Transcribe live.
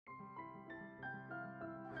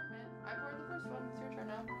It's your turn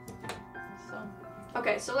now. So.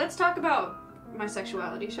 Okay, so let's talk about my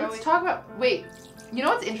sexuality, shall we? Let's talk about... Wait. You know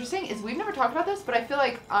what's interesting is we've never talked about this, but I feel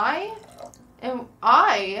like I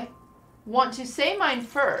want to say mine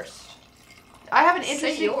first. I have an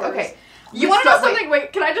interesting... Say yours. Okay. You want to know something?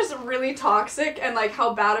 Wait, can I just really toxic and like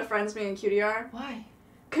how bad of friends me and Cutie are? Why?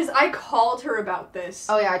 Because I called her about this.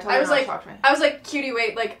 Oh yeah, I told her not to talk to me. I was like, Cutie,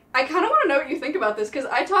 wait, like, I kind of want to know what you think about this, because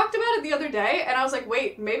I talked about it the other day, and I was like,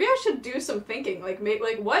 wait, maybe I should do some thinking. Like,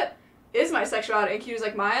 what is my sexuality? And Cutie's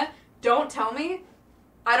like, Maya, don't tell me.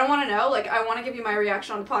 I don't want to know. Like, I want to give you my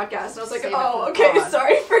reaction on the podcast. And I was like, oh, okay,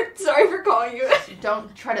 sorry for calling you.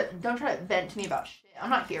 Don't try to vent to me about shit. I'm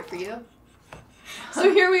not here for you.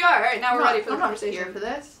 So here we are. All right, now we're ready for the conversation. I'm not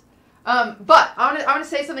here for this. But I want to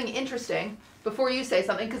say something interesting before you say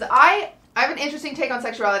something, because I have an interesting take on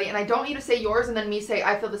sexuality, and I don't want you to say yours and then me say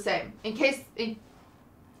I feel the same. In case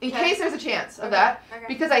there's a chance of that. Okay.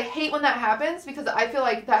 Because I hate when that happens, because I feel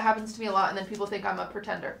like that happens to me a lot, and then people think I'm a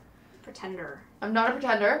pretender. Pretender. I'm not a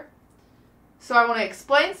pretender. So I want to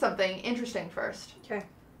explain something interesting first. Okay.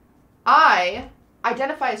 I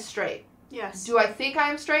identify as straight. Yes. Do I think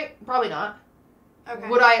I am straight? Probably not. Okay.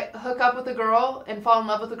 Would I hook up with a girl and fall in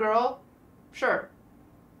love with a girl? Sure.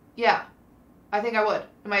 Yeah. I think I would.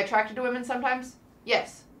 Am I attracted to women sometimes?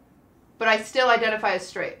 Yes. But I still identify as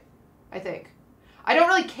straight, I think. I don't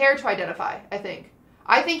really care to identify, I think.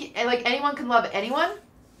 I think, like, anyone can love anyone,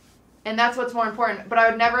 and that's what's more important. But I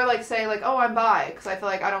would never, like, say, like, oh, I'm bi, because I feel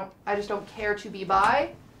like I just don't care to be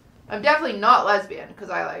bi. I'm definitely not lesbian, because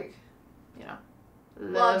I, like, you know,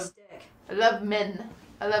 I love men.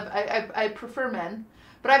 I prefer men.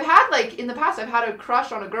 But I've had, like, in the past, I've had a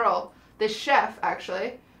crush on a girl, this chef,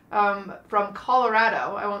 actually, from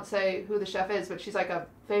Colorado. I won't say who the chef is, but she's, like, a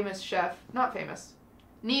famous chef. Not famous.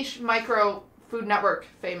 Niche micro Food Network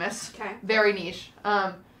famous. Okay. Very niche.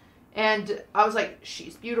 And I was like,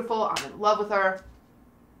 she's beautiful. I'm in love with her.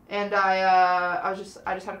 And I just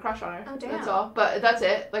had a crush on her. Oh, damn. That's all. But that's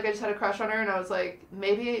it. Like, I just had a crush on her, and I was like,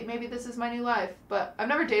 maybe this is my new life. But I've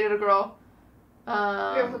never dated a girl.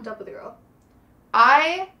 Have you ever hooked up with a girl?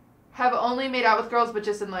 I have only made out with girls, but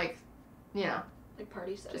just in, like, you know. Like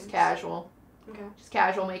party settings? Just casual. Okay. Just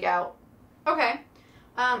casual make out. Okay.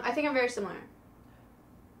 I think I'm very similar.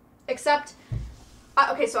 Except,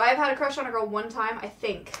 okay, so I've had a crush on a girl one time, I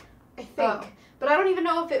think. Oh. But I don't even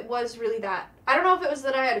know if it was really that. I don't know if it was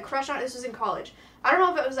that I had a crush on her. This was in college. I don't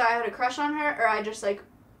know if it was that I had a crush on her, or I just, like,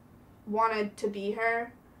 wanted to be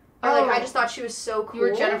her. Or, like, I just thought she was so cool.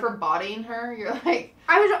 You were Jennifer bodying her? You're like...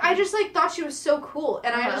 I just, like, thought she was so cool,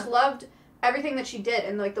 and Uh-huh. I just loved everything that she did,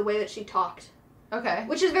 and, like, the way that she talked. Okay.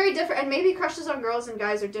 Which is very different, and maybe crushes on girls and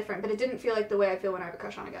guys are different, but it didn't feel like the way I feel when I have a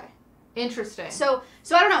crush on a guy. Interesting. So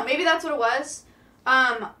I don't know. Maybe that's what it was.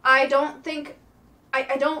 I don't think...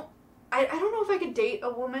 I don't know if I could date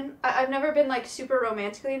a woman. I've never been, like, super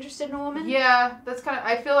romantically interested in a woman. Yeah, that's kind of...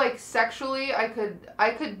 I feel like sexually, I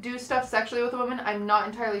could do stuff sexually with a woman. I'm not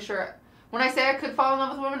entirely sure. When I say I could fall in love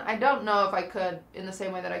with a woman, I don't know if I could in the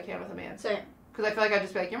same way that I can with a man. Same. Because I feel like I'd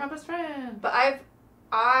just be like, you're my best friend. But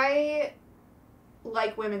I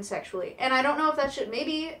like women sexually. And I don't know if that should...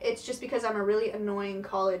 Maybe it's just because I'm a really annoying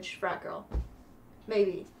college frat girl.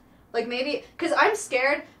 Maybe. Like, maybe... Because I'm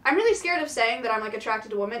scared. I'm really scared of saying that I'm, like,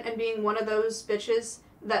 attracted to women and being one of those bitches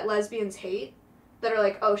that lesbians hate. That are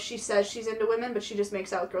like, oh, she says she's into women, but she just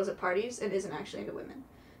makes out with girls at parties and isn't actually into women.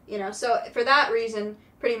 You know? So, for that reason,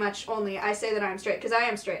 pretty much only, I say that I'm straight. Because I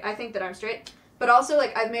am straight. I think that I'm straight. But also,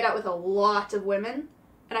 like, I've made out with a lot of women.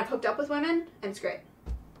 And I've hooked up with women. And it's great.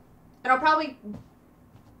 And I'll probably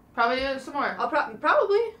do it some more. I'll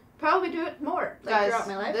probably do it more, like, guys, throughout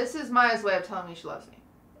my life. This is Maya's way of telling me she loves me.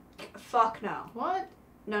 Fuck no. What?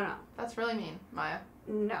 No. That's really mean, Maya.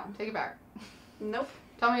 No. Take it back. Nope.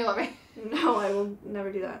 Tell me you love me. No, I will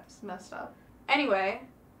never do that. It's messed up. Anyway.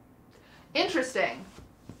 Interesting.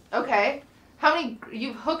 Okay. How many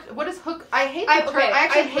you've hooked? What is hook? I hate the term. I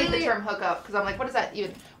actually hate the term hookup because I'm like, what does that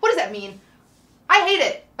even? What does that mean? I hate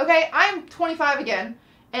it. Okay, I'm 25 again,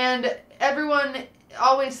 and everyone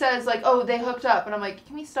always says, like, oh, they hooked up. And I'm like,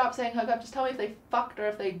 can we stop saying hook up? Just tell me if they fucked or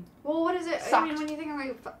if they Well, what is it? sucked. I mean, when you think of,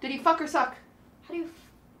 like... Did he fuck or suck? How do you...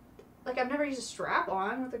 Like, I've never used a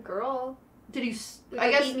strap-on with a girl. Did you... I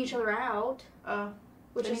guess... eating each other out.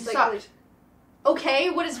 Which is, like... sucked. Really... Okay,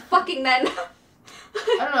 what is fucking then?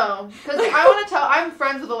 I don't know. Because I want to tell... I'm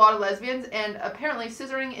friends with a lot of lesbians, and apparently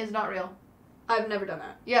scissoring is not real. I've never done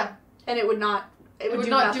that. Yeah. And it would not... It would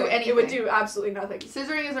not do anything. It would do absolutely nothing.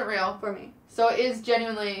 Scissoring isn't real. For me. So it is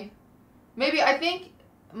genuinely... Maybe, I think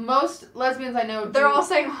most lesbians I know They're all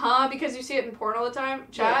saying, huh, because you see it in porn all the time.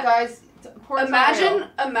 Chat. Yeah, guys, porn's not real.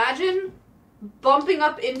 Imagine bumping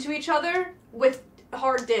up into each other with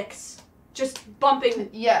hard dicks just bumping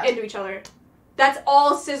Yeah. into each other. That's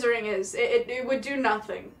all scissoring is. It would do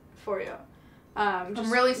nothing for you. I'm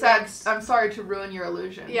really sad. Yes. I'm sorry to ruin your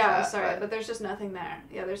illusion. Yeah, Chat, sorry, but there's just nothing there.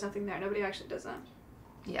 Yeah, there's nothing there. Nobody actually does that.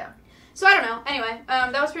 Yeah. So I don't know. Anyway,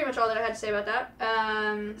 that was pretty much all that I had to say about that.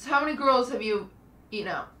 So how many girls have you eaten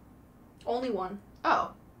out? Only one.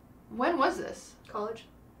 Oh. When was this? College.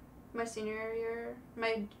 My senior year.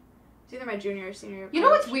 It's either my junior or senior year. You know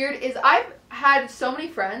what's weird is I've had so many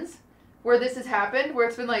friends where this has happened, where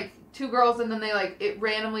it's been like two girls and then they like, it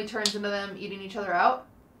randomly turns into them eating each other out.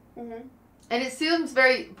 Mm-hmm. And it seems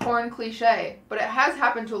very porn cliche, but it has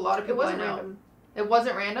happened to a lot of It people wasn't I know. random. It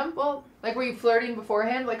wasn't random? Well, Like, were you flirting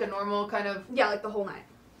beforehand, like a normal kind of... yeah, like the whole night.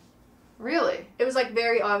 Really? It was like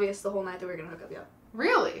very obvious the whole night that we were gonna hook up, yeah.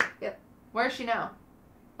 Really? Yep. Where is she now?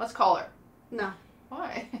 Let's call her. No.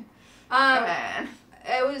 Why? Come on.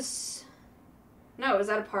 It was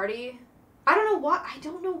at a party. I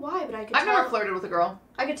don't know why, but I could I've tell. never flirted with a girl.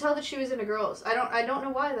 I could tell that she was into girls. I don't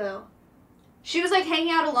know why though. She was like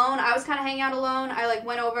hanging out alone. I was kind of hanging out alone. I like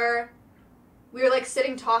went over. We were like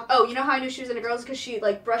sitting talk. Oh, you know how I knew she was into girls? Because she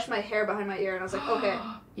like brushed my hair behind my ear, and I was like, okay.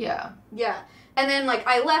 Yeah. Yeah. And then like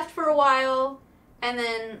I left for a while, and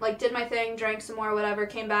then like did my thing, drank some more, whatever.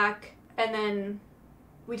 Came back, and then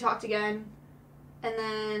we talked again, and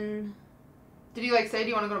then. Did you like say, do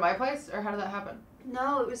you want to go to my place? Or how did that happen?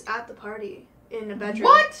 No, it was at the party in a bedroom.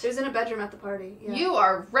 What? It was in a bedroom at the party. Yeah. You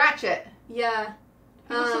are ratchet. Yeah.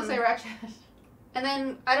 People still say ratchet. And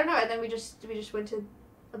then I don't know. And then we just went to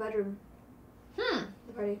a bedroom.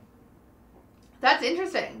 The party. That's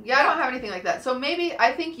interesting. Yeah, I don't have anything like that. So maybe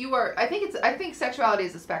I think you are. I think sexuality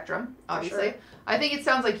is a spectrum. Obviously, sure. I think it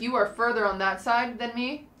sounds like you are further on that side than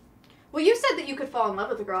me. Well, you said that you could fall in love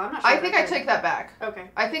with a girl. I'm not sure. I think I take that back. Okay.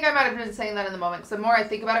 I think I might have been saying that in the moment. Because the more I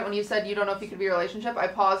think about it, when you said you don't know if you could be in a relationship, I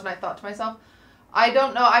paused and I thought to myself, I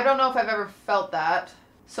don't know. I don't know if I've ever felt that.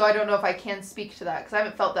 So I don't know if I can speak to that because I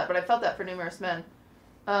haven't felt that, but I felt that for numerous men.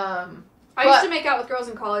 I used to make out with girls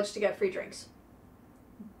in college to get free drinks.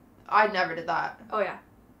 I never did that. Oh yeah,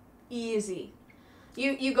 easy.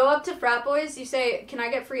 You go up to frat boys. You say, "Can I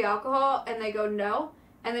get free alcohol?" And they go, "No."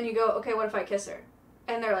 And then you go, "Okay, what if I kiss her?"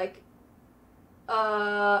 And they're like,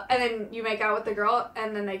 and then you make out with the girl,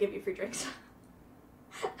 and then they give you free drinks.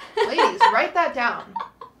 Please, write that down.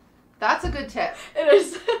 That's a good tip. It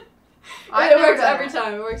is. It works every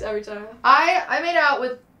time. It works every time. I made out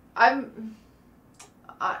with... I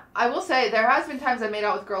will say, there has been times I made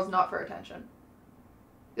out with girls not for attention.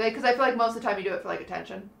 Because I feel like most of the time you do it for, like,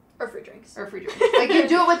 attention. Or free drinks. Or free drinks. Like, you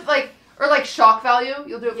do it with, like... Or, like, shock value.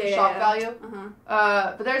 You'll do it for shock value. Uh-huh.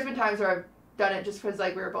 But there's been times where I've done it just because,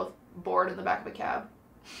 like, we were both bored in the back of a cab.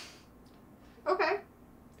 Okay.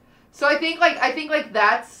 So I think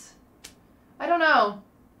that's... I don't know.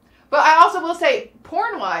 But I also will say,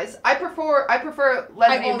 porn-wise, I prefer lesbian porn.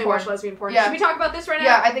 I only watch lesbian porn. Yeah. Should we talk about this right now?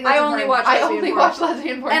 Yeah, I think that's I only watch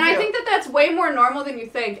lesbian porn. And I think that's way more normal than you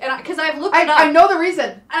think. And because I've looked it up. I know the reason.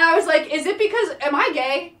 And I was like, is it because, am I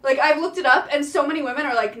gay? Like, I've looked it up, and so many women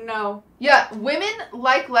are like, no. Yeah, women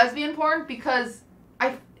like lesbian porn because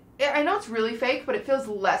I know it's really fake, but it feels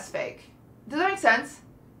less fake. Does that make sense?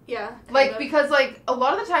 Yeah. Like, because, like, a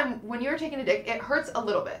lot of the time when you're taking a dick, it hurts a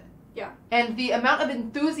little bit. Yeah. And the amount of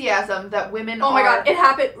enthusiasm that women Oh my god, it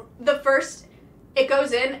happened. It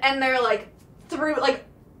goes in, and they're, like, through, like,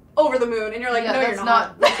 over the moon, and you're like, yeah, no, that's you're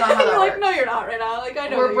not. That's not how that You're like, works. no, you're not right now. Like, I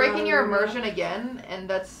know We're that breaking your you're not immersion again, and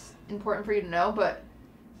that's important for you to know, but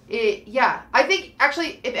yeah. I think,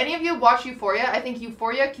 actually, if any of you watch Euphoria, I think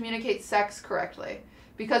Euphoria communicates sex correctly.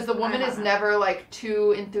 Because the woman is never, like,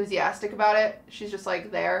 too enthusiastic about it. She's just,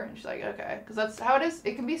 like, there, and she's like, okay. Because that's how it is.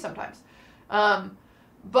 It can be sometimes.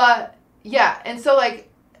 But, yeah, and so,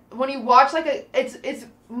 like, when you watch, like, it's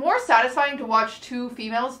more satisfying to watch two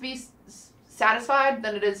females be satisfied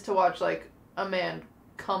than it is to watch, like, a man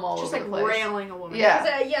come all just over like the place. railing a woman.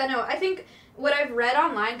 Yeah. No, I think what I've read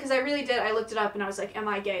online, because I really did, I looked it up and I was like, am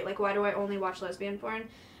I gay? Like, why do I only watch lesbian porn?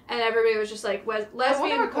 And everybody was just like,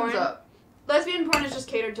 lesbian porn. Lesbian porn is just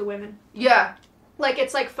catered to women. Yeah. Like,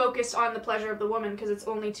 it's, like, focused on the pleasure of the woman because it's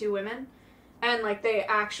only two women. And, like, they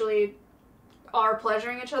actually are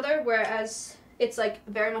pleasuring each other, whereas it's, like,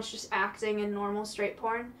 very much just acting in normal straight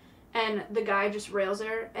porn. And the guy just rails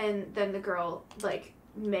her, and then the girl, like,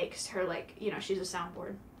 makes her, like, you know, she's a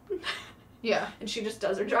soundboard. Yeah. And she just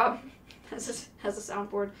does her job as a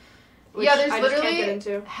soundboard. Which Yeah, there's I just literally can't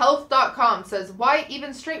get into. health.com says, why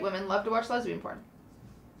even straight women love to watch lesbian porn.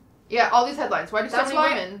 Yeah, all these headlines. Why do so That's many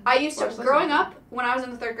why women... I used to, watch growing lesbian up, when I was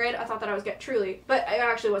in the 3rd grade, I thought that I was gay. Truly. But I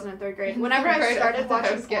actually wasn't in 3rd grade. In Whenever 3rd I grade, I started thought I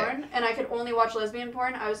watching was gay. porn, and I could only watch lesbian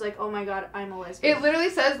porn, I was like, oh my god, I'm a lesbian. It literally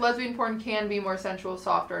says lesbian porn can be more sensual,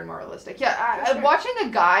 softer, and more realistic. Yeah, For sure. watching a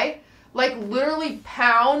guy, like, literally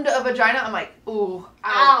pound a vagina, I'm like, ooh,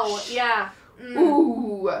 Ow. ouch. Yeah.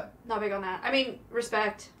 Ooh. Not big on that. I mean,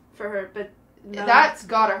 respect for her, but no. That's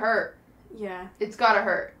gotta hurt. Yeah. It's gotta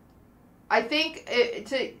hurt. I think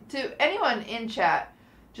to anyone in chat,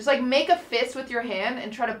 just like make a fist with your hand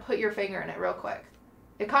and try to put your finger in it real quick.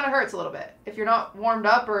 It kind of hurts a little bit if you're not warmed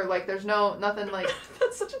up or like there's nothing like.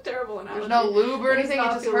 That's such a terrible analogy. There's no lube or anything. It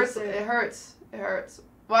just hurts. It hurts. It hurts.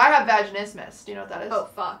 Well, I have vaginismus. Do you know what that is? Oh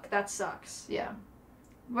fuck, that sucks. Yeah.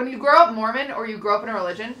 When you grow up Mormon or you grow up in a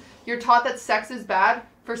religion, you're taught that sex is bad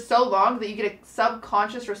for so long that you get a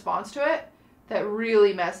subconscious response to it that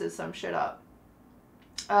really messes some shit up.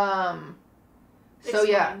 So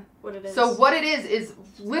yeah. What it is. So what it is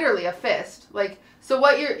literally a fist. Like, so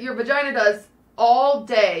what your vagina does all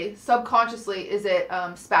day subconsciously is it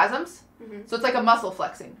spasms. Mm-hmm. So it's like a muscle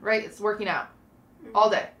flexing, right? It's working out all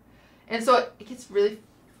day. And so it gets really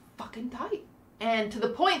fucking tight. And to the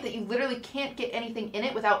point that you literally can't get anything in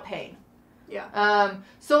it without pain. Yeah.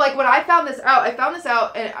 So like when I found this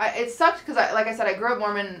out and it sucked because like I said, I grew up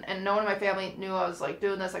Mormon and no one in my family knew I was like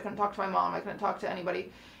doing this. I couldn't talk to my mom. I couldn't talk to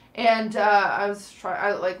anybody. And I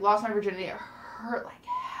like lost my virginity. It hurt like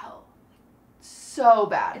hell. So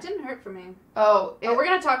bad. It didn't hurt for me. Oh. We're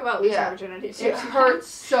going to talk about losing virginity too. It hurt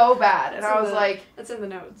so bad. And I was like. That's in the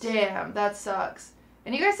notes. Damn, that sucks.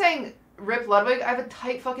 And you guys saying Rip Ludwig? I have a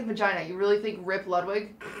tight fucking vagina. You really think Rip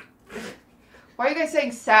Ludwig? Why are you guys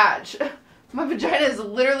saying Sag? My vagina is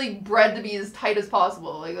literally bred to be as tight as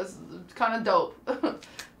possible. Like, that's kind of dope.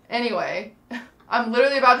 Anyway, I'm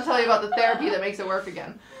literally about to tell you about the therapy that makes it work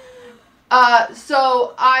again.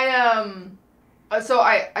 So I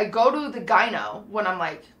go to the gyno when I'm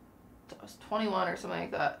like, I was 21 or something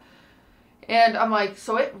like that. And I'm like,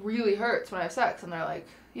 so it really hurts when I have sex. And they're like,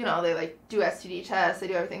 you know, they like do STD tests, they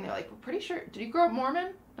do everything. They're like, we're pretty sure, did you grow up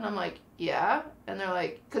Mormon? And I'm like, yeah. And they're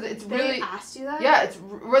like, because it's really. They asked you that? Yeah, it's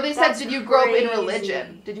where they said, did you grow up in crazy.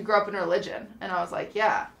 religion? Did you grow up in religion? And I was like,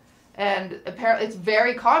 yeah. And apparently it's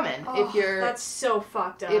very common if you're. That's so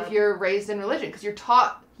fucked up. If you're raised in religion, because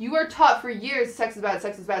you are taught for years, sex is bad,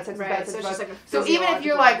 sex is bad, sex is bad, sex is bad. Like so even if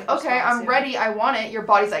you're like, okay, I'm ready, I want it, your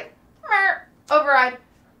body's like, override,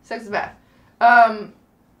 sex is bad.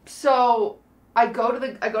 So I go to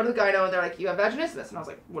the gyno and they're like, you have vaginismus, and I was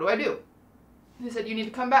like, what do I do? They said you need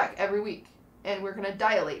to come back every week and we're gonna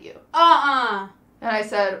dilate you. And I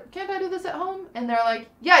said, can't I do this at home? And they're like,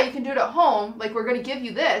 yeah, you can do it at home. Like, we're gonna give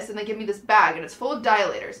you this, and they give me this bag, and it's full of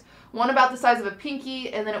dilators. One about the size of a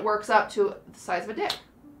pinky, and then it works up to the size of a dick.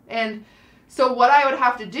 And so what I would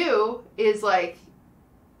have to do is, like,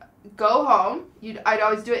 go home. I'd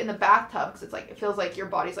always do it in the bathtub, because it's like, it feels like your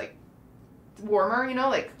body's, like, warmer, you know?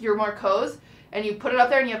 Like, you're more cozy. And you put it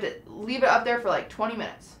up there, and you have to leave it up there for, like, 20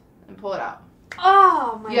 minutes and pull it out.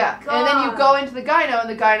 Oh, my God. And then you go into the gyno, and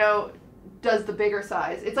the gyno does the bigger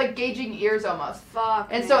size. It's like gauging ears almost. Fuck.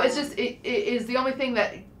 And so it's just, it is the only thing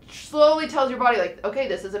that slowly tells your body, like, okay,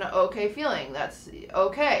 this is an okay feeling. That's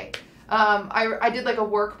okay. I did like a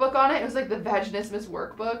workbook on it. It was like the vaginismus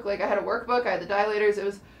workbook. Like I had a workbook, I had the dilators. It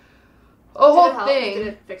was a whole thing. Did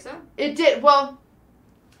it fix it? It did. Well,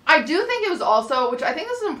 I do think it was also, which I think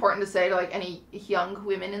this is important to say to like any young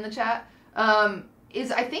women in the chat,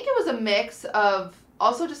 is I think it was a mix of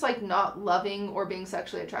also just, like, not loving or being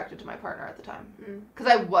sexually attracted to my partner at the time.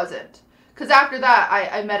 Because I wasn't. Because after that,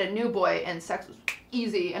 I met a new boy, and sex was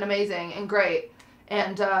easy and amazing and great.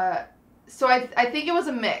 And so I think it was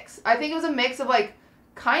a mix. I think it was a mix of, like,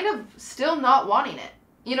 kind of still not wanting it.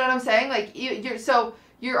 You know what I'm saying? Like,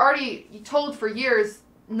 you're already told for years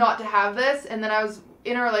not to have this, and then I was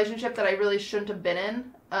in a relationship that I really shouldn't have been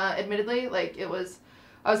in, admittedly. Like, I was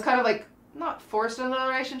kind of, like, not forced into the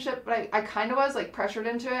relationship, but I kind of was, like, pressured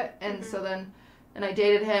into it, and so then, and I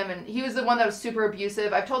dated him, and he was the one that was super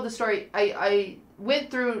abusive. I've told the story, I went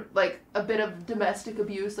through, like, a bit of domestic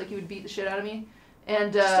abuse, like, he would beat the shit out of me,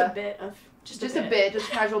 and, just a bit, just a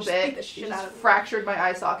casual bit, beat the shit just out of me. fractured my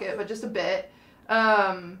eye socket, but just a bit,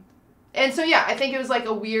 and so, yeah, I think it was, like,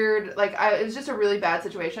 a weird, like, it was just a really bad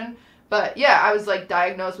situation. But yeah, I was like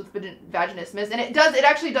diagnosed with vaginismus, and it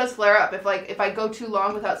actually does flare up if I go too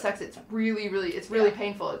long without sex. It's really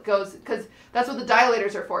painful. It goes because that's what the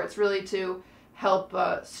dilators are for. It's really to help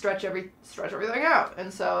stretch everything out,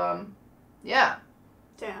 and so yeah.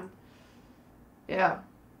 Damn. Yeah.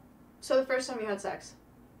 So the first time you had sex?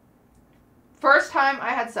 First time I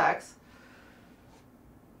had sex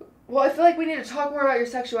Well, I feel like we need to talk more about your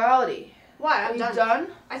sexuality. Why? Are you done?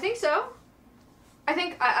 I think so.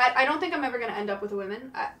 I don't think I'm ever gonna end up with a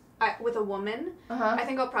woman. With a woman. Uh-huh. I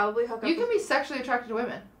think I'll probably hook up. You can be sexually attracted to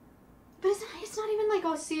women. But it's not even like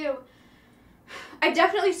I'll see you. I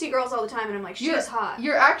definitely see girls all the time, and I'm like, she's hot.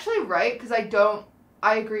 You're actually right, because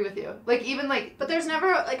I agree with you. Like, even, like... But there's never,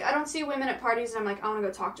 like, I don't see women at parties, and I'm like, I want to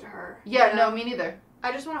go talk to her. Yeah, you know? no, me neither.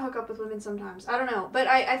 I just want to hook up with women sometimes. I don't know. But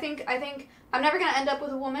I think I'm never going to end up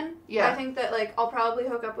with a woman. Yeah. I think that, like, I'll probably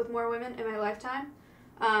hook up with more women in my lifetime.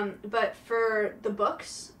 But for the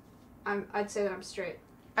books, I'd say that I'm straight.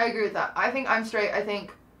 I agree with that. I think I'm straight. I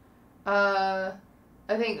think,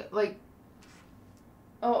 like...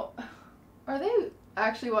 Oh, are they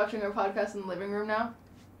actually watching our podcast in the living room now?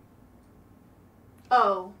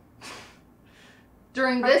 Oh.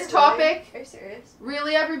 During this topic? Are you serious?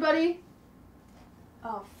 Really, everybody?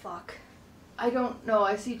 Oh, fuck. I don't know.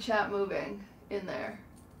 I see chat moving in there.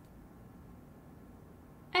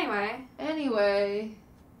 Anyway. I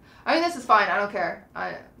mean, this is fine. I don't care.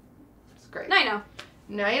 It's great. Now you know.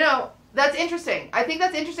 Now you know. That's interesting. I think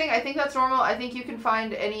that's interesting. I think that's normal. I think you can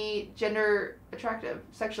find any gender attractive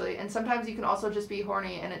sexually. And sometimes you can also just be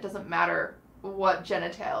horny and it doesn't matter what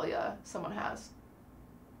genitalia someone has.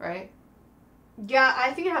 Right? Yeah,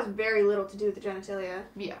 I think it has very little to do with the genitalia.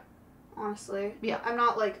 Yeah. Honestly. Yeah. I'm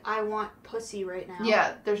not like, I want pussy right now.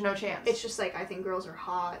 Yeah, there's no chance. It's just like, I think girls are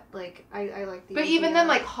hot. Like, I like the But idea. even then,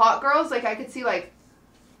 like, hot girls, like, I could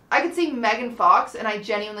see Megan Fox, and I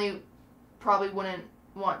genuinely probably wouldn't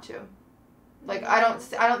want to. Like, I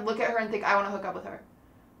don't look at her and think I want to hook up with her.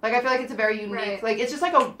 Like, I feel like it's a very unique, right. Like, it's just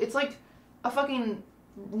like it's like a fucking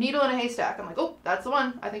needle in a haystack. I'm like, oh, that's the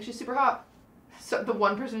one. I think she's super hot. So the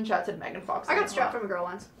one person in chat said Megan Fox. I got strep from a girl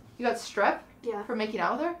once. You got strep? Yeah. For making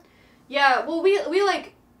out with her? Yeah, well, we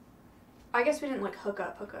like, I guess we didn't, like, hook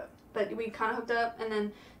up, but we kind of hooked up, and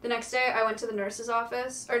then the next day I went to the nurse's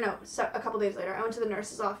office, or no, a couple days later, I went to the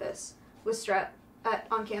nurse's office with strep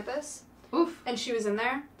on campus. Oof. And she was in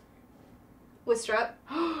there with strep,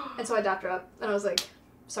 and so I dapped her up, and I was like,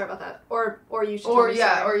 sorry about that, or you should tell me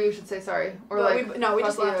sorry. Or you should say sorry. Or but like, we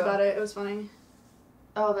just laughed about it, it was funny.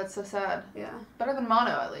 Oh, that's so sad. Yeah. Better than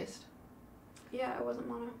mono, at least. Yeah, it wasn't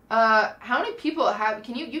mono. How many people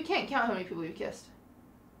you can't count how many people you've kissed.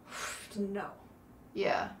 No.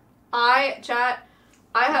 Yeah. I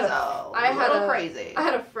had a crazy. I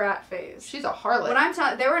had a frat phase. She's a harlot. When I'm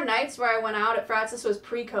telling, there were nights where I went out at frats. This was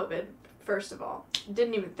pre-COVID. First of all,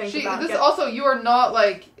 didn't even think about. You are not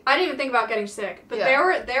like. I didn't even think about getting sick. But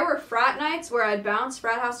yeah. there were frat nights where I'd bounce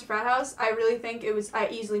frat house to frat house. I really think I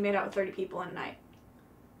easily made out with 30 people in a night.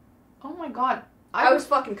 Oh my god. I was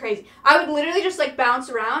fucking crazy. I would literally just, like, bounce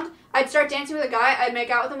around. I'd start dancing with a guy. I'd make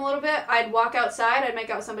out with him a little bit. I'd walk outside. I'd make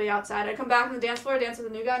out with somebody outside. I'd come back on the dance floor, dance with a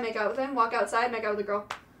new guy, make out with him, walk outside, make out with a girl.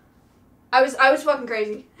 I was fucking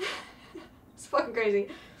crazy. It's fucking crazy.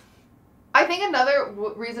 I think another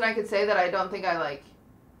reason I could say that I don't think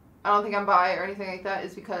I'm bi or anything like that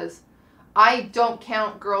is because I don't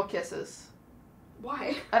count girl kisses.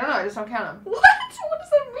 Why? I don't know. I just don't count them. What? What does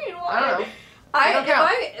that mean? Why? I don't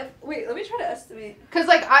know. Wait, let me try to estimate. Because,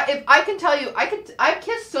 like, if I can tell you, I've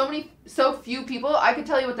kissed so few people, I could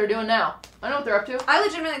tell you what they're doing now. I know what they're up to. I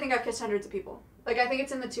legitimately think I've kissed hundreds of people. Like, I think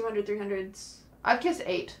it's in the 200, 300s. I've kissed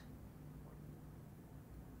 8.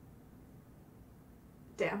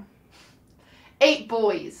 Damn. 8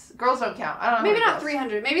 boys. Girls don't count. I don't know. Maybe not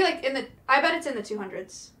 300. Maybe, like, I bet it's in the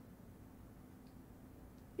 200s.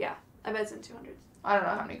 Yeah, I bet it's in the 200s. I don't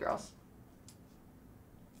know how many girls.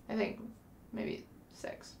 I think maybe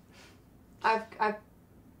 6. I've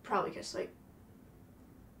probably kissed like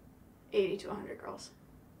 80 to 100 girls.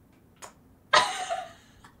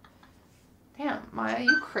 Damn, Maya,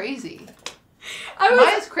 you crazy.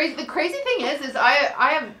 Maya's crazy. The crazy thing is I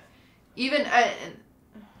have even. I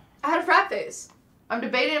had a frat phase. I'm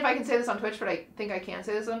debating if I can say this on Twitch, but I think I can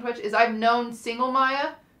say this on Twitch. Is I've known single Maya,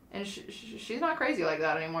 and she's not crazy like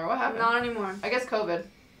that anymore. What happened? Not anymore. I guess COVID.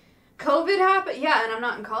 COVID happened, yeah, and I'm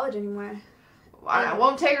not in college anymore. I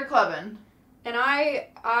won't take her clubbing. And yeah,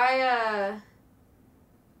 I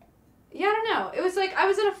don't know. It was like I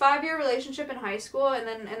was in a 5-year relationship in high school, and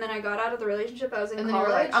then I got out of the relationship. I was in college. And then you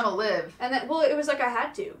were like, I'm gonna live. And then, well, it was like I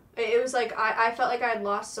had to. It was like I felt like I had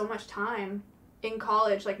lost so much time in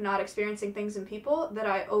college, like not experiencing things and people, that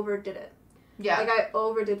I overdid it. Yeah. Like I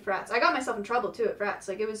overdid frats. I got myself in trouble too at frats.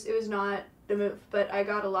 Like it was not the move, but I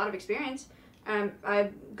got a lot of experience. I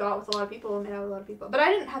got with a lot of people and made out with a lot of people. But I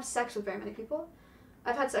didn't have sex with very many people.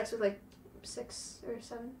 I've had sex with like 6 or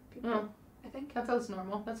 7 people, I think. That feels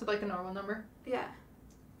normal. That's like a normal number. Yeah.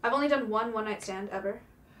 I've only done one night stand ever.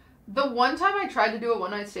 The one time I tried to do a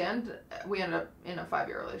one-night stand, we ended up in a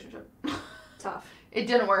 5-year relationship. Tough. It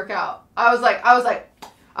didn't work out. I was like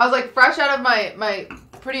fresh out of my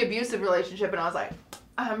pretty abusive relationship, and I was like,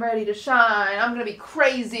 I'm ready to shine. I'm gonna be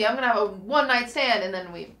crazy. I'm gonna have a one-night stand, and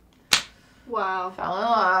then we Wow. fell in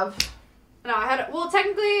love. No,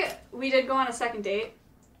 technically, we did go on a second date.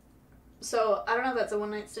 So, I don't know if that's a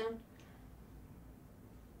one-night stand.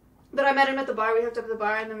 But I met him at the bar, we hooked up at the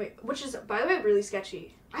bar, and then which is, by the way, really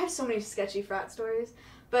sketchy. I have so many sketchy frat stories.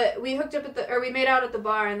 But we hooked up we made out at the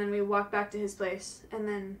bar, and then we walked back to his place, and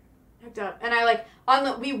then hooked up. And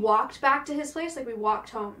we walked back to his place, like, we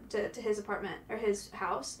walked home to his apartment, or his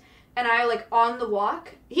house. And I, like, on the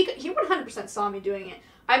walk, he 100% saw me doing it.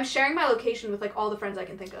 I'm sharing my location with, like, all the friends I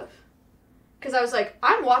can think of. Because I was like,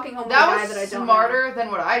 I'm walking home with a guy that I don't know. That was smarter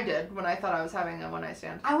than what I did when I thought I was having a one-night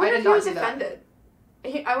stand. I wonder if he was offended.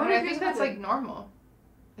 I think that's, like, normal.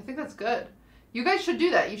 I think that's good. You guys should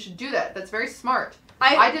do that. You should do that. That's very smart.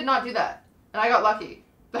 I did not do that. And I got lucky.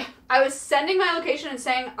 I was sending my location and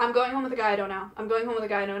saying, I'm going home with a guy I don't know. I'm going home with a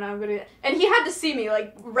guy I don't know. I'm going to... And he had to see me,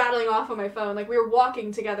 like, rattling off on my phone. Like, we were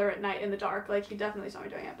walking together at night in the dark. Like, he definitely saw me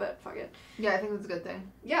doing it, but fuck it. Yeah, I think that's a good thing.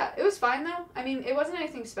 Yeah, it was fine, though. I mean, it wasn't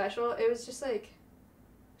anything special. It was just, like...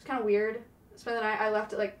 It was kind of weird. Spent the night... I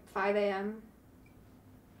left at, like, 5 a.m.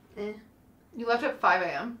 You left at 5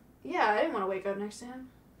 a.m.? Yeah, I didn't want to wake up next to him.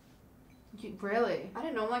 Really? I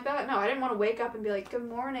didn't know him like that. No, I didn't want to wake up and be like, good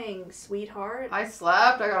morning, sweetheart. I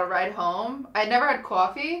slept. I got a ride home. I never had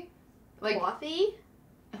coffee. Like coffee?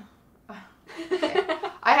 Okay.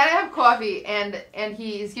 I had to have coffee, and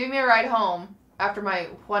he's giving me a ride home after my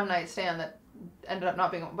one-night stand that ended up not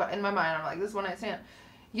being... But in my mind, I'm like, this is one-night stand.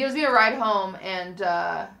 He gives me a ride home,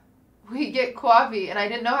 and we get coffee, and I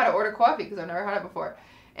didn't know how to order coffee because I've never had it before.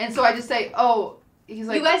 And so I just say, oh... He's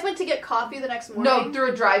like, you guys went to get coffee the next morning? No,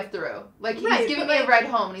 through a drive-thru. Like, he's giving me a ride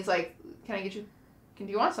home, and he's like, do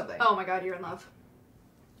you want something? Oh my god, you're in love.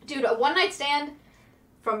 Dude, a one-night stand,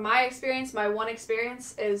 from my experience, my one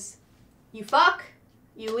experience is, you fuck,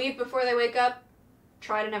 you leave before they wake up,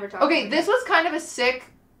 try to never talk to them. Okay, this was kind of a sick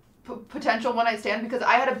potential one-night stand, because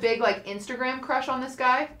I had a big, like, Instagram crush on this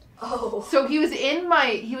guy. Oh. So he was in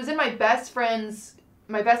my best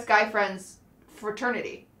guy friend's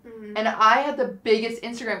fraternity. Mm-hmm. And I had the biggest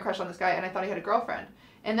Instagram crush on this guy, and I thought he had a girlfriend.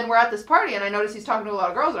 And then we're at this party, and I notice he's talking to a lot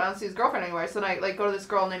of girls, and I don't see his girlfriend anywhere. So then I, like, go to this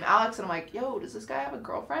girl named Alex, and I'm like, yo, does this guy have a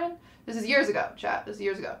girlfriend? This is years ago, chat. This is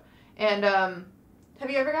years ago. And, have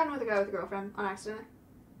you ever gotten with a guy with a girlfriend on accident?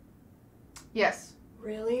 Yes.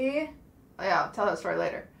 Really? Yeah, I'll tell that story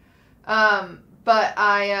later. But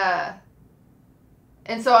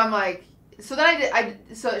and so I'm like, so then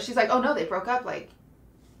so she's like, oh no, they broke up, like,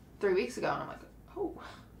 3 weeks ago. And I'm like, oh.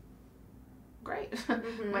 Great.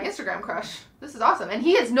 Mm-hmm. My Instagram crush. This is awesome. And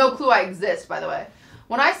he has no clue I exist, by the way.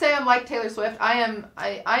 When I say I'm like Taylor Swift, I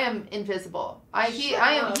am invisible. He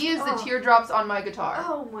is the teardrops on my guitar.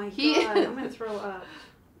 Oh my god. I'm gonna throw up.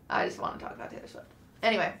 I just want to talk about Taylor Swift.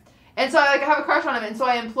 Anyway. And so I have a crush on him, and so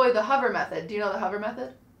I employ the hover method. Do you know the hover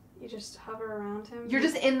method? You just hover around him? You're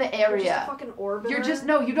just in the area. You're just a fucking orbiter?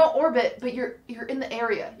 No, you don't orbit, but you're in the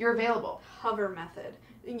area. You're available. Hover method.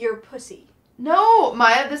 You're pussy. No,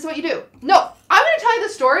 Maya, this is what you do. No, I'm going to tell you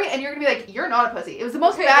the story, and you're going to be like, you're not a pussy. It was the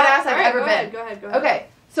most badass I've ever been. Go ahead. Okay,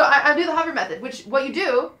 so I do the hover method, which what you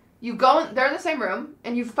do, you go in, they're in the same room,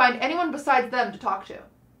 and you find anyone besides them to talk to.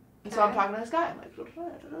 And so I'm talking to this guy. I'm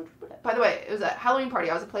like, by the way, it was a Halloween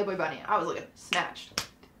party. I was a Playboy bunny. I was looking snatched.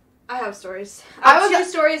 I have stories. I have two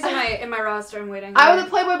stories in my roster. I'm waiting. I was a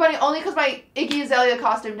Playboy bunny only because my Iggy Azalea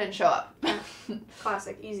costume didn't show up.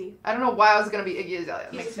 Classic, easy. I don't know why I was going to be Iggy Azalea.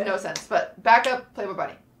 It makes no sense. But back up, Playboy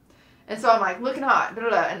bunny. And so I'm like, looking hot,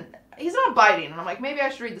 and he's not biting. And I'm like, maybe I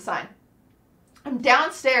should read the sign. I'm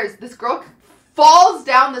downstairs. This girl falls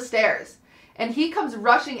down the stairs. And he comes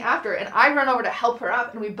rushing after her. And I run over to help her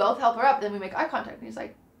up. And we both help her up. And then we make eye contact. And he's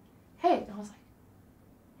like, hey. And I was like,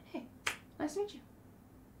 hey, nice to meet you.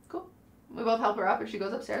 Cool. We both help her up. And she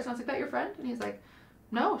goes upstairs. And I was like, that your friend? And he's like,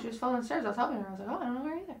 no, she was falling downstairs. I was helping her. I was like, oh, I don't know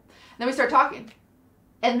her either. And then we start talking.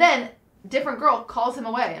 And then different girl calls him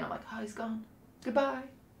away. And I'm like, oh, he's gone. Goodbye.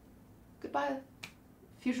 Goodbye.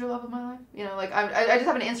 Future love of my life. You know, like, I just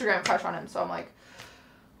have an Instagram crush on him. So I'm like,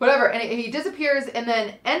 whatever. And he disappears. And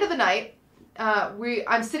then end of the night,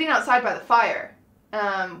 I'm sitting outside by the fire.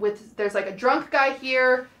 There's like a drunk guy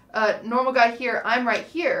here, a normal guy here. I'm right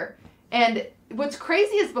here. And what's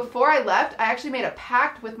crazy is before I left, I actually made a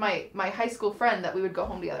pact with my high school friend that we would go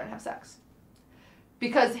home together and have sex.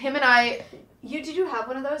 because him and I. Did you have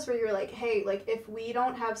one of those where you're like, hey, like, if we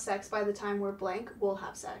don't have sex by the time we're blank, we'll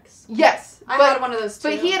have sex? Yes. I had one of those, too.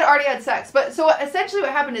 But he had already had sex. But so essentially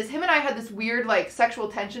what happened is him and I had this weird, like, sexual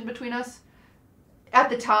tension between us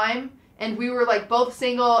at the time. And we were, like, both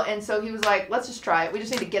single. And so he was like, let's just try it. We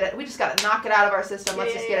just need to get it. We just got to knock it out of our system.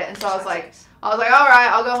 Let's just get it. And so I was like, all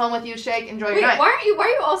right, I'll go home with you, Shake. Enjoy your night. Why are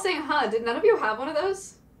you all saying, huh? Did none of you have one of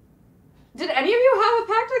those? Did any of you have a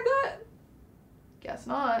pact like that? Guess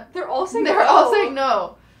not. They're all saying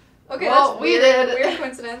no. Okay, well, that's we weird. did. Weird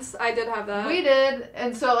coincidence. I did have that. We did,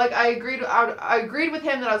 and so like I agreed with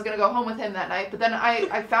him that I was gonna go home with him that night. But then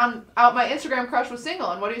I found out my Instagram crush was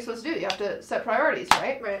single, and what are you supposed to do? You have to set priorities,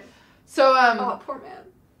 right? Right. So oh, poor man.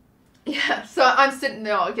 Yeah. So I'm sitting.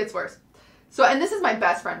 No, it gets worse. So and this is my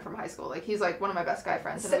best friend from high school. Like he's like one of my best guy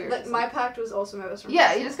friends. My pact was also my best friend.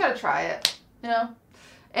 Yeah, you just gotta try it, you know.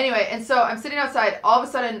 Anyway, and so I'm sitting outside. All of a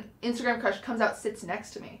sudden, Instagram crush comes out, sits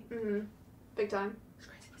next to me. Mm-hmm. Big time.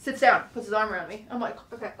 Sits down, puts his arm around me. I'm like,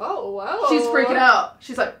 okay. Oh, wow. She's freaking out.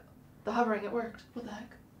 She's like, the hovering, it worked. What the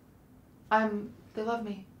heck? They love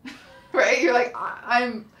me. Right? You're like,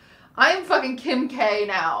 I'm fucking Kim K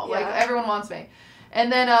now. Yeah. Like, everyone wants me. And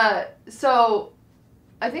then, so,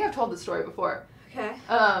 I think I've told this story before. Okay.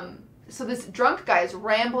 So this drunk guy is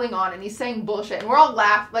rambling on and he's saying bullshit and we're all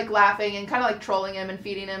laughing and kind of like trolling him and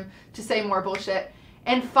feeding him to say more bullshit.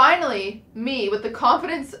 And finally, me, with the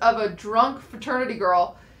confidence of a drunk fraternity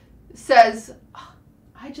girl, says, oh,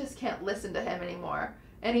 I just can't listen to him anymore.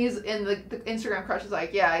 And he's in the Instagram crush is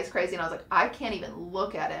like, yeah, he's crazy. And I was like, I can't even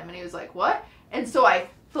look at him. And he was like, what? And so I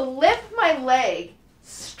flip my leg,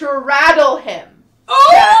 straddle him. Oh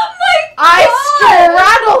my God! I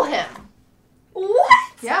straddle him.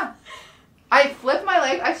 What? Yeah. I flip my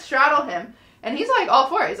leg, I straddle him, and he's like all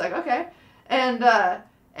for it. He's like, okay. And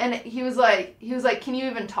he was like, can you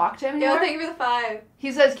even talk to him anymore? Yeah, thank you for the 5.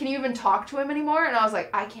 He says, can you even talk to him anymore? And I was like,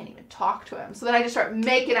 I can't even talk to him. So then I just start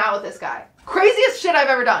making out with this guy. Craziest shit I've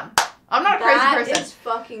ever done. I'm not a crazy person. That is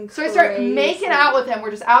fucking crazy. So I start making out with him.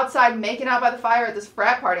 We're just outside making out by the fire at this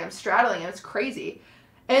frat party. I'm straddling him. It's crazy.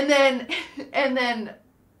 And then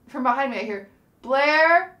from behind me I hear,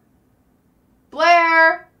 Blair.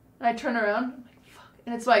 And I turn around. I'm like, fuck.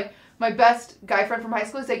 And it's like my best guy friend from high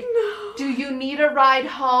school. He's like, no. Do you need a ride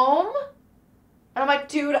home? And I'm like,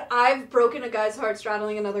 dude, I've broken a guy's heart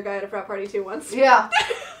straddling another guy at a frat party too once. Yeah.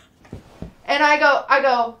 And I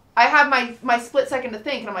go, I have my split second to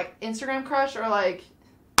think. And I'm like, Instagram crush or like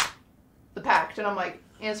the pact? And I'm like,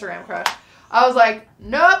 Instagram crush. I was like,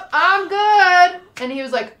 nope, I'm good. And he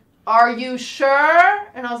was like, are you sure?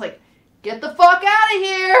 And I was like, get the fuck out of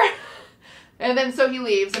here. And then so he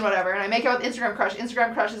leaves and whatever, and I make out with Instagram crush.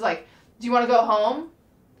 Instagram crush is like, do you want to go home?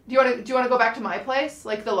 Do you want to go back to my place?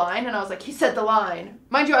 Like the line? And I was like, he said the line.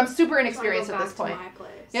 Mind you, I'm super inexperienced at this point. My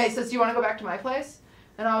place. Yeah, he says, do you want to go back to my place?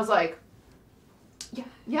 And I was like,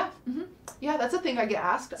 yeah, that's a thing I get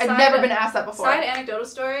asked. I've never been asked that before. Side anecdotal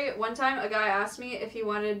story. One time a guy asked me if he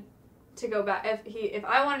wanted to go back, if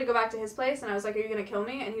I wanted to go back to his place, and I was like, are you going to kill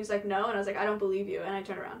me? And he was like, no. And I was like, I don't believe you. And I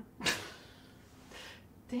turned around.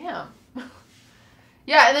 Damn.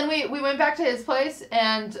 Yeah, and then we went back to his place,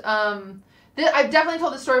 and I've definitely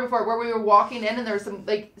told this story before, where we were walking in, and there was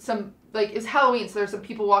some it was Halloween, so there were some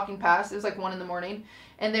people walking past. It was like 1 a.m,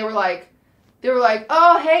 and they were like,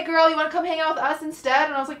 oh, hey girl, you want to come hang out with us instead?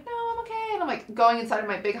 And I was like, no, I'm okay. And I'm like going inside in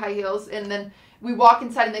my big high heels, and then we walk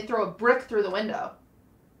inside, and they throw a brick through the window.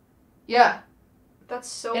 Yeah. That's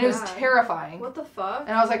so bad. And it was terrifying. What the fuck?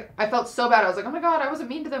 And I was like, I felt so bad. I was like, oh my God, I wasn't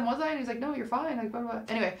mean to them, was I? And he's like, no, you're fine. Like, blah, blah, blah.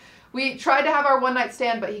 Anyway, we tried to have our one night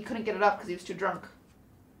stand, but he couldn't get it up because he was too drunk.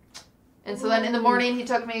 And so then in the morning, he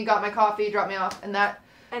took me, got my coffee, dropped me off, and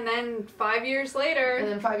then 5 years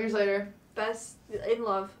later. Best in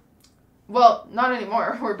love. Well, not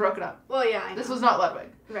anymore. We're broken up. Well, yeah, I know. This was not Ludwig.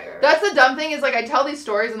 Right. That's the dumb thing is, like, I tell these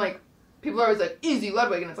stories and, like, people are always like, easy,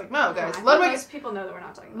 Ludwig. And it's like, no, guys. Ludwig. Most people know that we're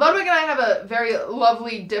not talking about Ludwig and I have a very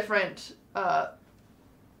lovely, different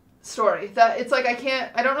story. That it's like,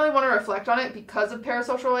 I don't really want to reflect on it because of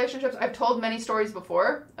parasocial relationships. I've told many stories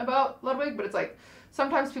before about Ludwig, but it's like,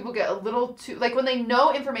 sometimes people get a little too, like, when they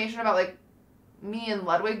know information about, like, me and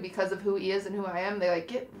Ludwig because of who he is and who I am, they, like,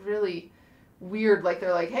 get really weird. Like,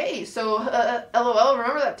 they're like, hey, so, LOL,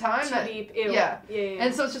 remember that time? Deep. Yeah.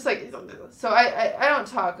 And so it's just like, so I don't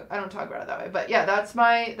talk about it that way. But yeah, that is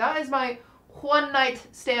my one night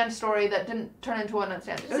stand story that didn't turn into one night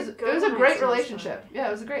stand. It was a great relationship. Yeah,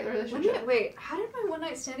 it was a great relationship. Wait, how did my one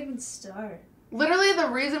night stand even start? Literally, the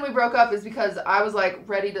reason we broke up is because I was like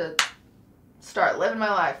ready to start living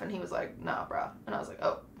my life, and he was like, nah, bro. And I was like,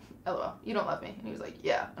 oh, LOL, you don't love me. And he was like,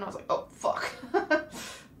 yeah. And I was like, oh, fuck.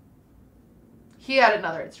 He had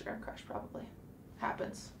another Instagram crush, probably.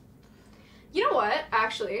 Happens. You know what?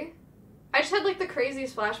 Actually, I just had like the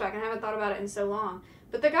craziest flashback, and I haven't thought about it in so long.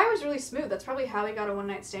 But the guy was really smooth. That's probably how he got a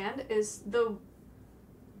one-night stand. Is the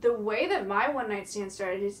way that my one-night stand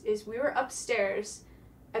started is we were upstairs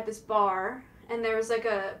at this bar, and there was like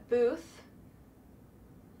a booth.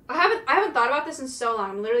 I haven't thought about this in so long.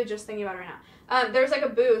 I'm literally just thinking about it right now. There was like a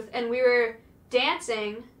booth, and we were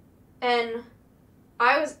dancing, and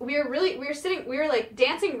we were like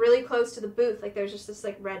dancing really close to the booth. Like there was just this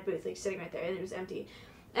like red booth like sitting right there, and it was empty.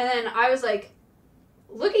 And then I was like,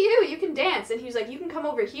 "Look at you can dance." And he was like, "You can come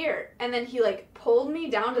over here." And then he like pulled me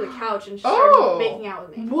down to the couch and started making out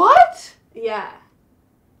with me. What? Yeah.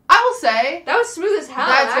 I will say that was smooth as hell.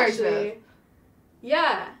 That's actually. very smooth.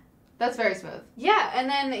 Yeah. That's very smooth. Yeah, and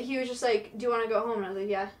then he was just like, "Do you want to go home?" And I was like,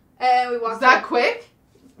 "Yeah." And we walked. Was that quick?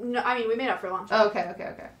 No, I mean we made out for a long time. Oh,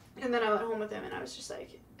 okay. And then I went home with him, and I was just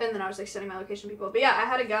like, and then I was like sending my location to people. But yeah, I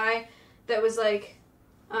had a guy that was like,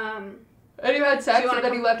 And you had sex, and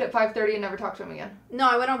then he left at 5:30 and never talked to him again. No,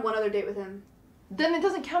 I went on one other date with him. Then it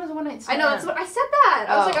doesn't count as a one night stand. I know, that's what I said that.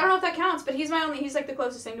 I was like, I don't know if that counts, but he's like the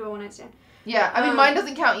closest thing to a one night stand. Yeah, I mean mine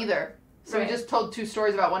doesn't count either. So right. we just told 2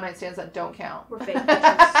 stories about one night stands that don't count. We're fake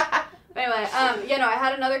bitches. Anyway, I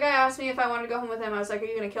had another guy ask me if I wanted to go home with him. I was like, "Are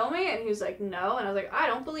you gonna kill me?" And he was like, "No." And I was like, "I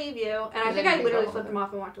don't believe you." And I think I literally flipped him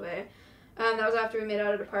off and walked away. That was after we made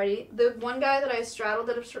out at a party. The one guy that I straddled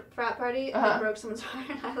at a frat party and broke someone's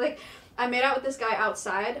heart. I made out with this guy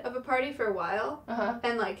outside of a party for a while,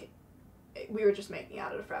 and like we were just making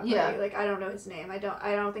out at a frat party. Yeah. Like I don't know his name. I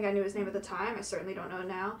don't think I knew his name at the time. I certainly don't know it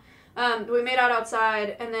now. We made out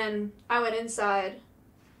outside, and then I went inside.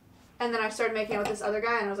 And then I started making out with this other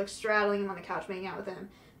guy, and I was like straddling him on the couch, making out with him.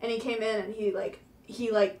 And he came in, and he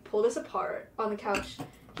pulled us apart on the couch.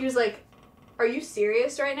 He was like, "Are you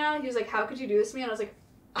serious right now?" He was like, "How could you do this to me?" And I was like,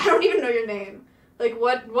 "I don't even know your name. Like,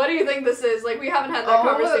 what do you think this is? Like, we haven't had that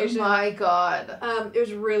conversation." Oh my god. It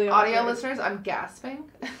was really awkward. Audio listeners, I'm gasping.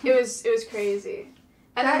 It was crazy.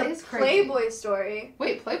 And that then is crazy. Playboy story.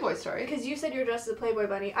 Wait, Playboy story? Because you said you were dressed as a Playboy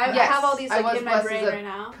bunny. I have all these like in my brain right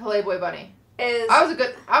now. Playboy bunny.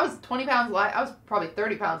 I was 20 pounds light. I was probably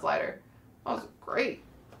 30 pounds lighter. I was great.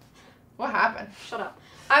 What happened? Shut up.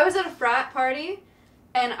 I was at a frat party,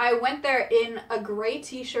 and I went there in a gray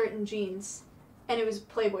t-shirt and jeans, and it was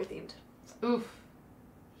Playboy themed. Oof.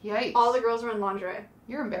 Yikes. All the girls were in lingerie.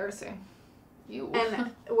 You're embarrassing. You.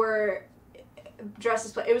 And were dressed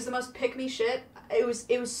as It was the most pick-me shit. It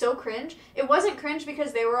was so cringe. It wasn't cringe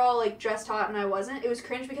because they were all like dressed hot and I wasn't. It was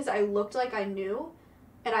cringe because I looked like I knew.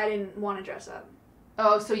 And I didn't want to dress up.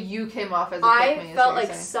 Oh, so you came off as a pick-me. I felt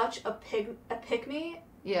like such a pick-me.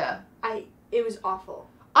 Yeah. It was awful.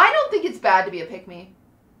 I don't think it's bad to be a pick-me.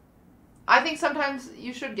 I think sometimes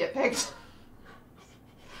you should get picked.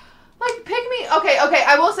 Like, pick-me... Okay,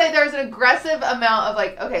 I will say there's an aggressive amount of,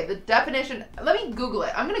 like... Okay, the definition... Let me Google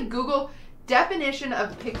it. I'm going to Google definition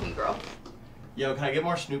of pick-me girl. Yo, can I get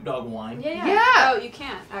more Snoop Dogg wine? Yeah. Oh, you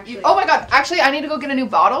can't, actually. Oh my god. Actually, I need to go get a new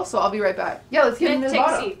bottle, so I'll be right back. Yeah, let's get a new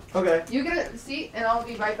bottle. Take a seat. Okay. You get a seat, and I'll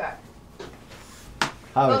be right back.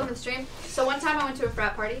 Welcome to the stream. So one time I went to a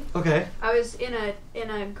frat party. Okay. I was in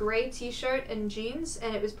a gray t-shirt and jeans,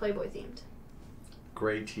 and it was Playboy themed.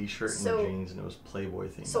 Gray t-shirt and jeans, and it was Playboy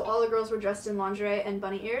themed. So all the girls were dressed in lingerie and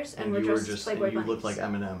bunny ears, and were dressed as Playboy bunnies. You looked like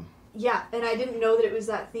Eminem. Yeah, and I didn't know that it was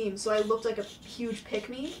that theme, so I looked like a huge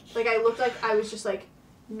pick-me. Like, I looked like I was just, like,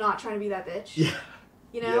 not trying to be that bitch. Yeah.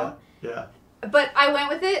 You know? Yeah. But I went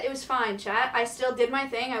with it. It was fine, chat. I still did my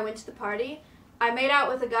thing. I went to the party. I made out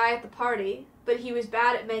with a guy at the party, but he was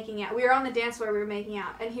bad at making out. We were on the dance floor. We were making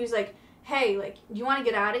out. And he was like, "Hey, like, do you want to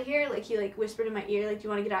get out of here?" Like, he, like, whispered in my ear, like, "Do you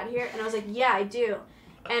want to get out of here?" And I was like, "Yeah, I do."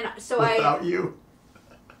 And so Without you?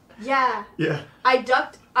 Yeah. Yeah. I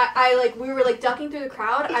ducked. We were, like, ducking through the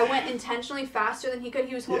crowd. I went intentionally faster than he could.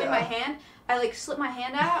 He was holding my hand. I, like, slipped my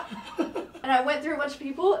hand out, and I went through a bunch of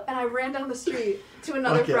people, and I ran down the street to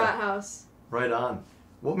another frat house. Right on.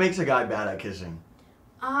 What makes a guy bad at kissing?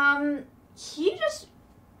 He just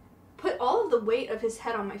put all of the weight of his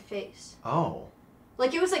head on my face. Oh.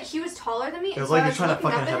 Like, it was like he was taller than me. It was like he was trying to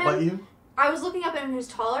fucking headbutt you? I was looking up at him, and he was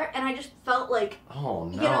taller, and I just felt like... Oh,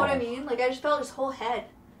 no. You know what I mean? Like, I just felt his whole head.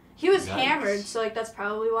 He was hammered, so, like, that's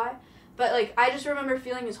probably why. But, like, I just remember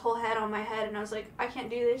feeling his whole head on my head, and I was like, I can't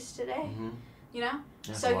do this today. Mm-hmm. You know?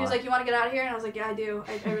 That's so he was like, "You want to get out of here?" And I was like, "Yeah, I do.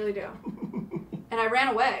 I really do." And I ran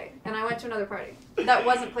away, and I went to another party. That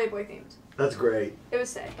wasn't Playboy themed. That's great. It was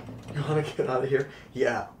sick. You want to get out of here?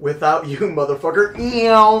 Yeah. Without you, motherfucker.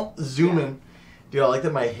 Eow. Zoom in. Dude, I like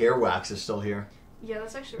that my hair wax is still here. Yeah,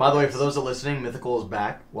 that's actually By the way, for those that are listening, Mythical is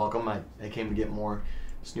back. Welcome. I came to get more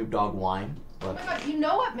Snoop Dogg wine. Oh my god, you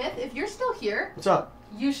know what, Myth? If you're still here, What's up?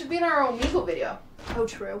 you should be in our Omegle video. Oh,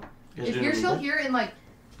 true. If you're still here in like...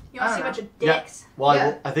 You want to see a I bunch of dicks? Well,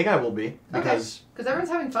 Yeah. I think I will be because Because everyone's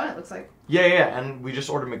having fun, it looks like. yeah, and we just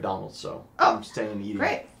ordered McDonald's, so Oh, I'm staying and eating.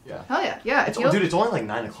 Great. Yeah. Hell yeah. Yeah. It's, dude, it's only like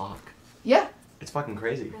 9 o'clock. Yeah. It's fucking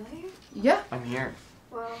crazy. Really? Yeah. I'm here.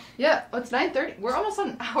 Well, Yeah. Oh, it's 9:30. We're almost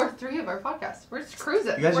on hour 3 of our podcast. We're just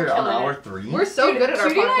cruising. You guys We're are on killing hour it. 3. We're so good at our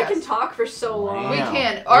Judy and I podcast. can talk for so long. We Wow.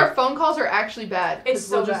 can. Our phone calls are actually bad. 'Cause It's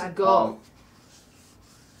so we'll just bad. go.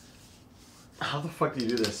 How the fuck do you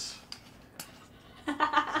do this?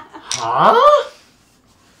 Huh?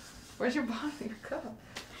 Where's your bottle of your cup?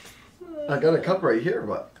 I got a cup right here,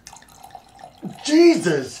 but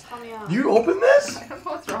Jesus! Tell me out. You open this? I don't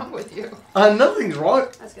know what's wrong with you. Nothing's wrong.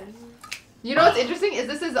 That's good. You know what's interesting is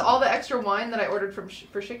this is all the extra wine that I ordered from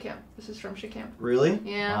for Shit Camp. This is from Shit Camp. Really?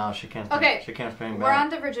 Yeah. Wow, she can't. Okay. She can't pay me We're back. on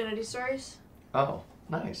to virginity stories. Oh,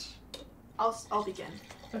 nice. I'll begin.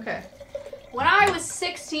 Okay. When I was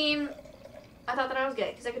 16, I thought that I was gay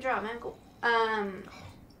because I could draw a man. Cool.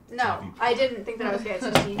 No, I didn't think that I was gay at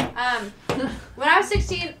 16. When I was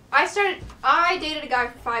 16, I dated a guy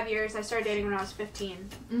for 5 years. I started dating when I was 15.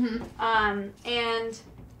 Mm-hmm. And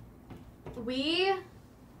we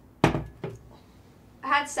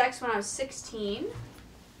had sex when I was 16.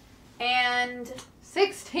 And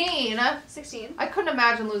 16. 16. I couldn't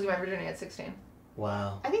imagine losing my virginity at 16.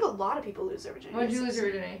 Wow. I think a lot of people lose their virginity. When did you at lose your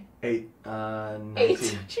 16. virginity? 8.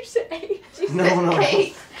 19. Did you say 8? No.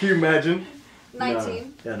 8. Can you imagine?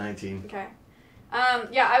 19. No. Yeah, 19. Okay.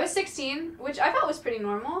 Yeah, I was 16, which I thought was pretty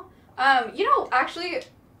normal. Actually,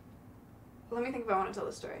 let me think if I want to tell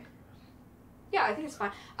this story. Yeah, I think it's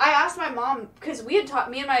fine. I asked my mom, because we had talked,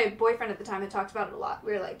 me and my boyfriend at the time had talked about it a lot.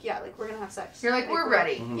 We were like, yeah, like, we're going to have sex. You're like, we're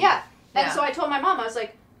ready. Mhm. Yeah. And Yeah. so I told my mom, I was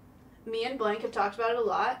like, me and blank have talked about it a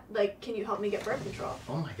lot. Like, can you help me get birth control?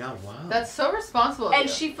 Oh my god, wow. That's so responsible of And you.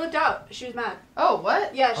 she flipped out. She was mad. Oh,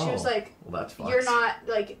 what? Yeah, she was Oh. like, Well, that's fucked. you're not,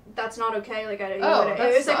 like, that's not okay. Like, I don't Oh, know. that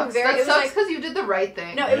It was sucks. like a very, that it was sucks like, because you did the right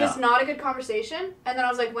thing. no, it was Yeah. not a good conversation. And then I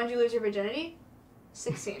was like, when did you lose your virginity?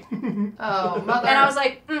 16. Oh, mother. And I was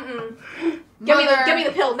like, Give Mother. me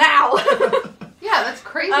the pill now. Yeah, that's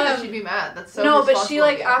crazy that she'd be mad. That's so no, but responsible she,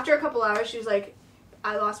 like, of you. after a couple hours, she was like,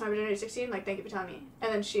 I lost my virginity at 16. Like, thank you for telling me.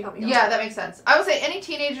 And then she helped me. Yeah, that makes sense. I would say any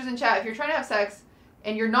teenagers in chat, if you're trying to have sex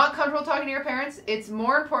and you're not comfortable talking to your parents, it's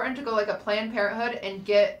more important to go like a Planned Parenthood and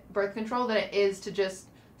get birth control than it is to just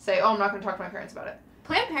say, oh, I'm not going to talk to my parents about it.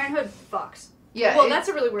 Planned Parenthood fucks. Yeah. Well, that's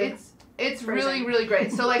a really weird. It's phrasing. really, really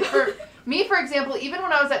great. So, like, for me, for example, even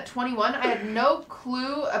when I was at 21, I had no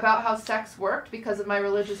clue about how sex worked because of my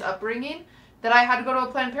religious upbringing, that I had to go to a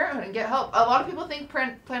Planned Parenthood and get help. A lot of people think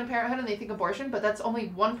Planned Parenthood and they think abortion, but that's only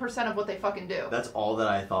 1% of what they fucking do. That's all that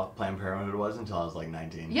I thought Planned Parenthood was until I was like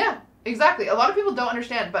 19. Yeah, exactly. A lot of people don't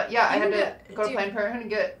understand, but yeah, I You had can to go to Planned Parenthood and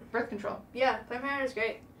get birth control. Yeah, Planned Parenthood is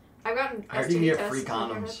great. I've gotten I heard you can STD get tests free at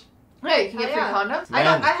Planned Parenthood. condoms. Hey, you can get Oh, free yeah. condoms?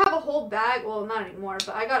 Man. I have a whole bag. Well, not anymore,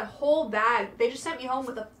 but I got a whole bag. They just sent me home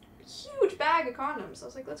with a huge bag of condoms. I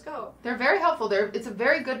was like, let's go. They're very helpful. It's a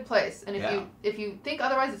very good place, and Yeah. if you think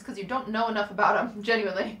otherwise, it's because you don't know enough about them.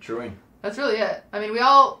 Genuinely, Truing. that's really it. I mean,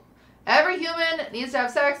 every human needs to have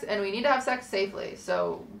sex, and we need to have sex safely.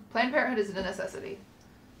 So Planned Parenthood is a necessity.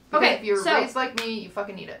 Because Okay, if you're so- raised like me, you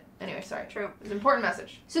fucking need it. Anyway, sorry. True. It's an important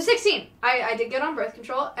message. So 16, I did get on birth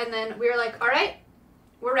control, and then we were like, all right,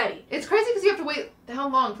 we're ready. It's crazy because you have to wait how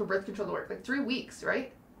long for birth control to work? Like 3 weeks,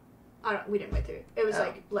 right? We didn't wait through. It was Oh.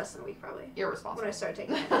 like less than a week probably when Irresponsible. I started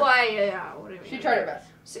taking it. Why? Yeah. What do you mean? She tried her best.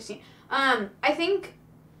 16. I think.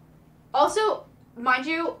 Also, mind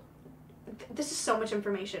you, this is so much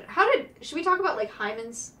information. Should we talk about like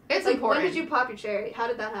hymens? It's Like, important. when did you pop your cherry? How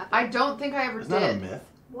did that happen? I don't think I ever Isn't that a did. myth?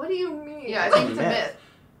 What do you mean? Yeah, I think it's a Myth. myth.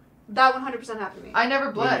 That 100% happened to me. I never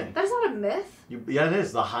What do you bled. mean? That is not a myth. Yeah, it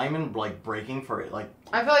is. The hymen, like, breaking for it, like,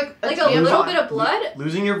 I feel like Like a tampon. little bit of blood.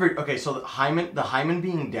 losing your okay, so the hymen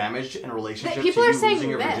being damaged in relationship People to are you saying losing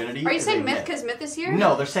your myth. virginity. Are you is saying a myth because myth is here?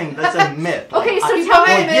 No, they're saying that's a myth. Okay, so I- tell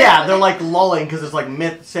me. Well, yeah, they're like lulling because it's like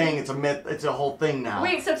myth saying it's a myth. It's a whole thing now.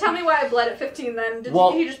 Wait, so tell me why I bled at 15 then. Did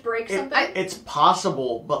Well, he just break something? It's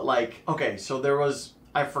possible, but like, okay, so there was,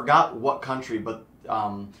 I forgot what country, but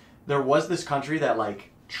there was this country that like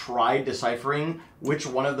tried deciphering which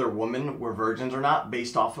one of their women were virgins or not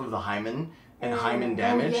based off of the hymen and hymen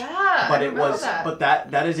damage. Oh, yeah, But I it remember was, that. but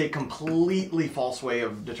that is a completely false way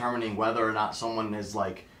of determining whether or not someone is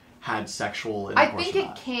like had sexual intercourse. I think or it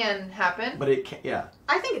not. can happen. But it can, yeah.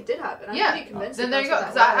 I think it did happen. I'm Yeah. pretty convinced. Then there you go.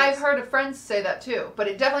 Because I've heard of friends say that too, but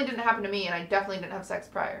it definitely didn't happen to me, and I definitely didn't have sex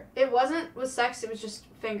prior. It wasn't with sex. It was just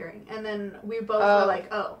fingering, and then we both were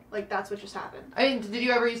like, "Oh, like that's what just happened." I mean, did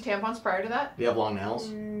you ever use tampons prior to that? Do you have long nails?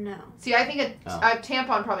 No. See, I think a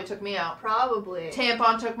tampon probably took me out. Probably.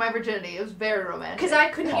 Tampon took my virginity. It was very romantic. Because I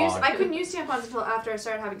couldn't use tampons until after I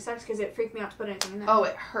started having sex because it freaked me out to put anything in there. Oh,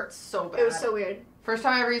 it hurts so bad. It was so weird. First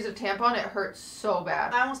time I ever used a tampon, it hurt so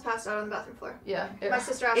bad. I almost passed out on the bathroom floor. Yeah. My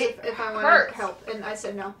sister asked if I wanted help, and I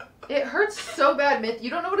said no. It hurts so bad, Myth.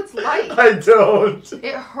 You don't know what it's like. I don't.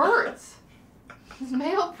 It hurts.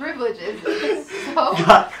 Male privilege is so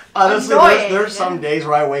God, honestly, annoying. there's some days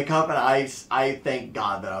where I wake up and I thank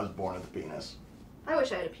God that I was born with a penis. I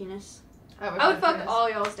wish I had a penis. I would fuck all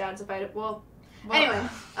y'all's dads if I had. Well, anyway.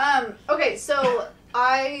 Okay, so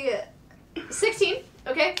 16.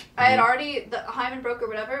 Okay, I had already the hymen broke or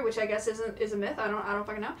whatever, which I guess is a myth. I don't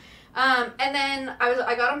fucking know. And then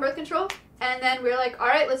I got on birth control, and then we were like, all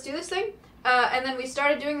right, let's do this thing. And then we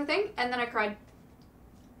started doing the thing, and then I cried.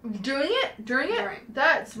 During it?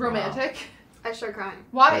 That's romantic. Wow. I started crying.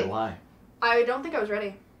 Why? Wait, why? I don't think I was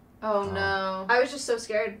ready. Oh no. I was just so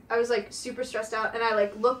scared. I was like super stressed out, and I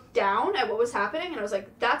like looked down at what was happening, and I was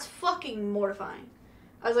like, that's fucking mortifying.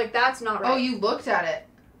 I was like, that's not right. Oh, you looked at it.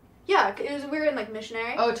 Yeah, we were in like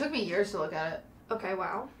missionary. Oh, it took me years to look at it. Okay,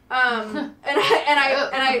 wow. And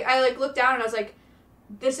I like looked down and I was like,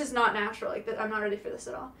 this is not natural. Like I'm not ready for this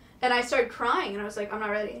at all. And I started crying and I was like, I'm not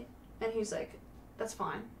ready. And he's like, that's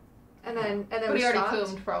fine. And then but we he already stopped.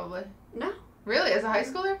 coomed probably. No. Really, as a high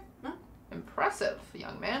schooler? No. Impressive,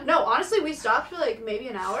 young man. No, honestly, we stopped for like maybe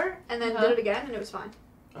an hour and then did it again and it was fine.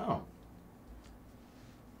 Oh.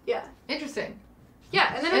 Yeah. Interesting.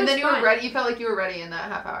 Yeah, and then you were ready. You felt like you were ready in that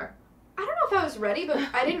half hour. I don't know if I was ready, but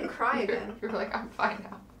I didn't cry again. You were like, I'm fine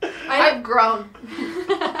now. I've grown. I'm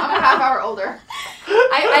a half hour older.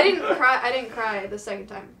 I didn't cry. I didn't cry the second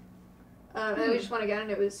time. And we just went again,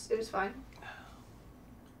 and it was fine.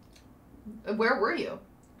 Where were you?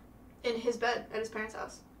 In his bed at his parents'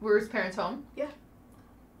 house. Were his parents home? Yeah.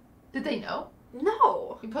 Did they know?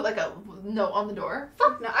 No. You put like a note on the door?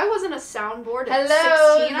 Fuck no. I wasn't a soundboard at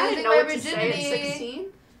Hello, 16. I didn't know what to say at virginity. 16.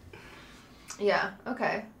 Yeah.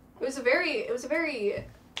 Okay. It was a very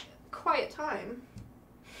quiet time.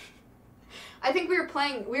 I think we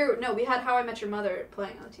had How I Met Your Mother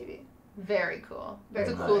playing on TV. Very cool. Very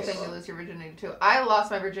It's a cool nice. thing to lose your virginity to. I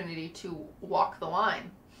lost my virginity to Walk the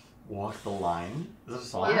Line. Walk the Line? Is this a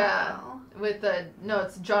song? Yeah. It's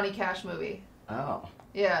a Johnny Cash movie. Oh.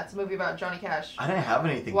 Yeah, it's a movie about Johnny Cash. I didn't have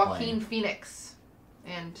anything Joaquin playing. Phoenix.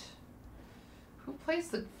 And who plays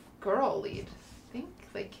the girl lead? I think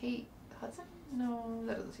like Kate Hudson? No,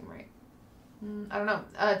 that doesn't seem right. I don't know.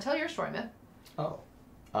 Tell your story, Myth. Oh.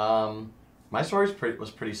 My story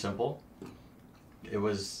was pretty simple. I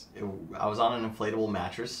was on an inflatable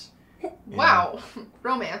mattress. Wow.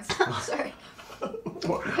 Romance. Sorry.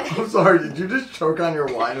 I'm sorry, did you just choke on your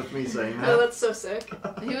wine with me saying that? Oh, that's so sick.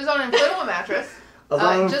 He was on an inflatable mattress. I was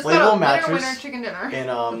on an just inflatable got a mattress winner chicken dinner.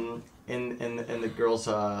 in the girl's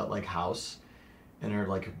like house, in her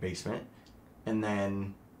like basement, and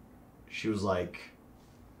then she was like,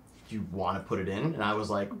 "Do you want to put it in?" And I was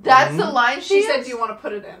like, That's the line She she said, used? "Do you want to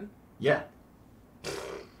put it in?" Yeah.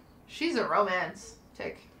 She's a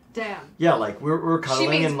romantic. Damn. Yeah, like we're cuddling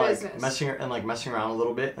means and like business. messing around a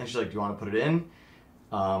little bit, and she's like, "Do you want to put it in?"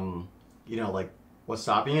 Like what's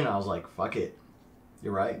stopping you? And I was like, "Fuck it,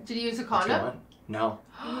 you're right." Did you use a Let's go condom? in. No.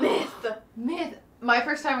 Myth. My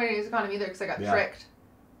first time I didn't use a condom either because I got tricked.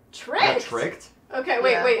 Tricked? Got tricked? Okay,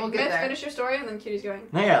 Yeah, wait. we'll get there. Finish your story and then Cutie's going.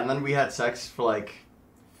 No, yeah, and then we had sex for like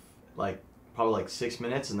probably 6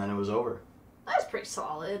 minutes, and then it was over. That's pretty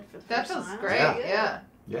solid for the That first was time. great. Yeah. Yeah.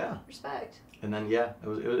 Yeah. Respect. And then it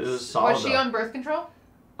was solid. Was she on birth control?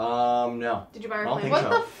 No. Did you buy her I don't plan think B?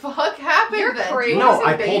 What so. the fuck happened You're then? crazy. No, was a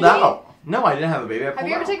I baby? pulled out. No, I didn't have a baby. I pulled Have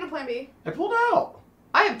you ever out. taken a plan B? I pulled out.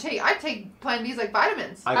 I take Plan B's like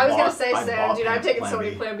vitamins. I was bought- gonna say, I Sam, bought dude, I've taken Plan so many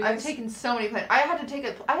B. plan Bs. I've taken so many Plan. I had to take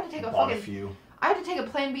a Bought a few. I had to take a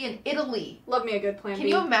Plan B in Italy. Love me a good plan Can B.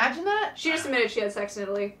 you imagine that? She just admitted she had sex in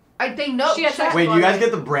Italy. They know. She had sex Wait, do before you guys me.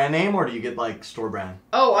 get the brand name or do you get like store brand?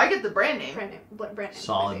 Oh, I get the brand name. Brand name. Brand name.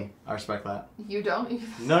 Solid. I respect that. You don't?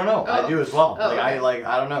 No, Oh. I do as well. Oh, like okay.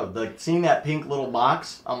 I don't know. Like seeing that pink little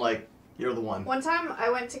box, I'm like, you're the one. One time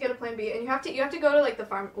I went to get a plan B, and you have to go to like the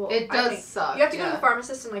farm. Well, It I does think. suck. You have to go to yeah. the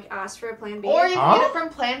pharmacist and like ask for a plan B. Or you Huh? can get it from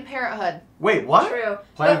Planned Parenthood. Wait, what? True.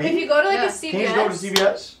 Plan But B? if you go to like Yeah. a CVS, Can you just go to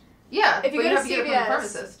CVS? Yeah, if you but go have to get it from the CVS,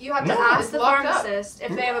 pharmacist. you have to No. ask It's the locked up. pharmacist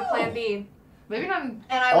if they have a plan B. Maybe not. And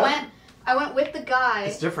I Oh. went I went with the guy.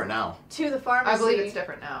 It's different now. To the pharmacy. I believe it's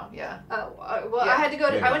different now. Yeah. Well, Yeah. I had to go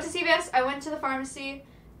to. Yeah. I went to CVS. I went to the pharmacy,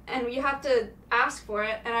 and you have to ask for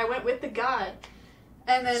it. And I went with the guy,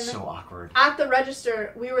 and then So awkward. at the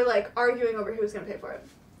register, we were like arguing over who was gonna pay for it.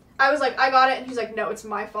 I was like, I got it, and he's like, no, it's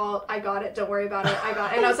my fault. I got it. Don't worry about it. I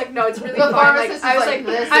got it. And I was like, no, it's really The fine. pharmacist I was is like,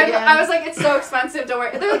 this I again. was like, it's so expensive. Don't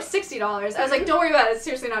worry. They're like $60. I was like, don't worry about it. It's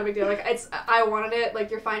seriously not a big deal. Like, I wanted it.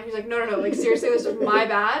 Like, you're fine. He's like, no. Like, seriously, this was my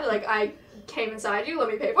bad. Like, I came inside you. Let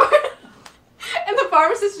me pay for it. And the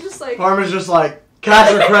pharmacist is just like, Farmer's just like,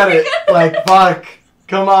 cash or credit? Like, fuck.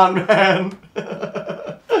 Come on, man.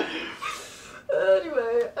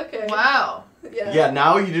 anyway, okay. Wow. Yeah. Yeah,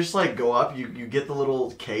 now you just like go up, you get the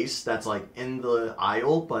little case that's like in the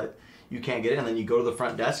aisle, but you can't get it, and then you go to the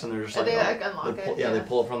front desk and they're just like, They like unlock they pull, it. yeah, they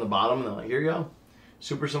pull it from the bottom and they're like, here you go.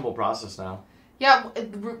 Super simple process now. Yeah,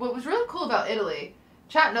 what was really cool about Italy,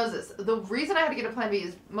 chat knows this. The reason I had to get a Plan B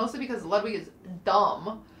is mostly because Ludwig is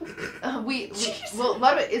dumb. Well,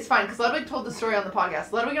 Ludwig, it's fine, because Ludwig told the story on the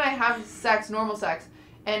podcast. Ludwig and I have sex, normal sex,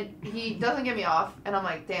 and he doesn't get me off, and I'm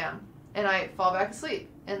like, damn. And I fall back asleep.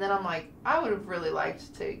 And then I'm like, I would have really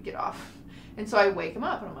liked to get off. And so I wake him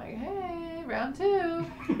up, and I'm like, hey, round 2.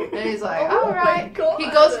 And he's like, Oh all my right. God. He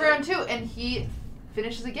goes for round 2, and he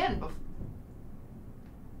finishes again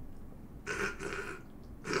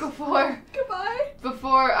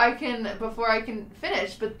before I can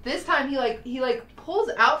finish. But this time he pulls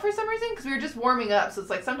out for some reason, because we were just warming up. So it's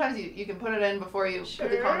like sometimes you can put it in before you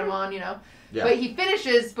put the condom on, you know. Yeah. But he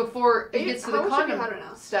finishes before he gets to the condom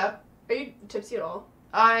step. Are you tipsy at all?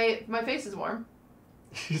 My face is warm.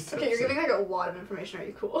 Okay, you're giving like a lot of information. Are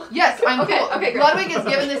you cool? Yes, I'm Okay, cool. okay,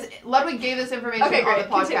 great. Ludwig gave this information Okay, on great. the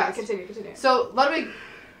podcast. Continue. So Ludwig,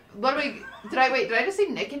 did I just see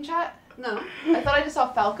Nick in chat? No. I thought I just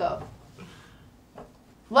saw Falco.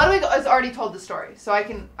 Ludwig has already told the story, so I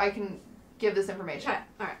can give this information. Okay,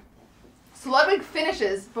 alright. So Ludwig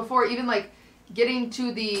finishes before even like getting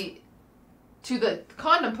to the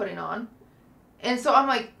condom putting on. And so I'm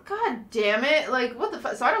like, God damn it, like what the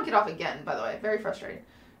fuck? So I don't get off again, by the way. Very frustrating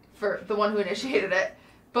for the one who initiated it.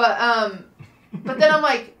 But then I'm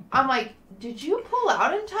like, did you pull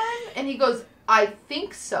out in time? And he goes, I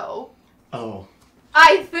think so. Oh.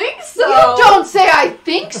 I think so. You don't say I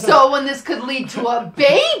think so when this could lead to a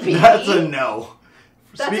baby. That's a no.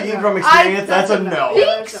 That's Speaking a no. from experience, that's a I no.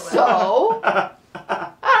 think so.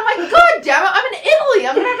 I'm like, God damn it, I'm in Italy.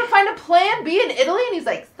 I'm going to have to find a plan B in Italy. And he's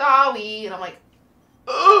like, sorry. And I'm like,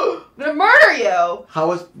 ugh, I'm going to murder you. How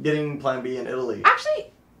was getting Plan B in Italy?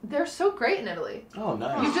 Actually, they're so great in Italy. Oh,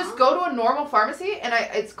 nice. You just go to a normal pharmacy, and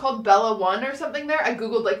it's called Bella One or something there. I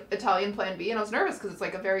googled, like, Italian Plan B, and I was nervous because it's,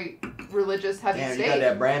 like, a very religious, heavy Damn, state. you got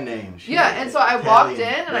that brand name. Shit. Yeah, and so I walked in,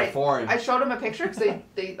 and They're foreign. I showed him a picture because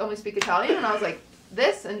they only speak Italian, and I was like,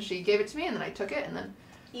 this, and she gave it to me, and then I took it, and then...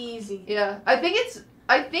 Easy. Yeah. I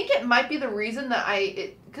think it might be the reason that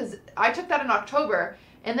because I took that in October,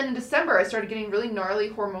 and then in December I started getting really gnarly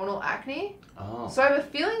hormonal acne. Oh. So I have a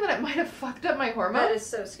feeling that it might have fucked up my hormones. That is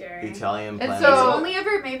so scary. Italian And Plan so- B. It's only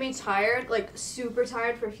ever made me tired, like super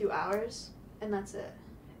tired for a few hours, and that's it.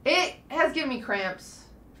 It has given me cramps,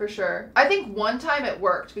 for sure. I think one time it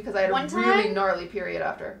worked because I had One a really time? gnarly period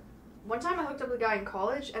after. One time I hooked up with a guy in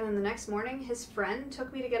college, and then the next morning his friend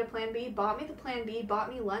took me to get a Plan B, bought me the Plan B,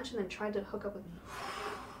 bought me lunch, and then tried to hook up with me.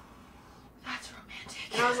 That's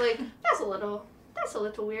romantic. And I was like, that's a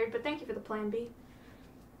little weird, but thank you for the Plan B.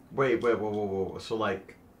 Wait, whoa. So,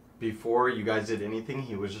 like, before you guys did anything,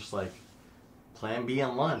 he was just like, Plan B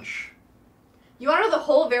and lunch. You want to know the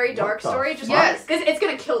whole very dark What the story? Just Yes. because it's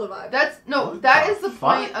gonna kill the vibe. What That the is the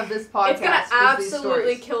fuck? point of this podcast. It's gonna is these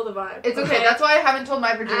absolutely stories. kill the vibe. It's okay. That's why I haven't told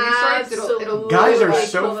my virginity stories. 'Cause it'll Absolutely. Guys are Literally kill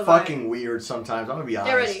so the vibe. fucking weird sometimes, I'm gonna be honest.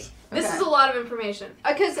 Get ready. This Okay. is a lot of information.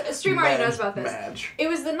 Because Stream already knows about this. Madge. It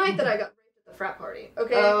was the night that I got raped at the frat party,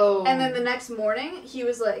 okay? Oh. And then the next morning, he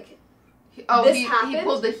was like, Oh, This he happened?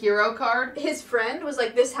 pulled the hero card. his friend was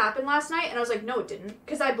like, this happened last night, and I was like, no, it didn't.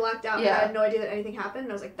 Because I blacked out and Yeah. I had no idea that anything happened,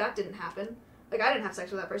 and I was like, that didn't happen. Like, I didn't have sex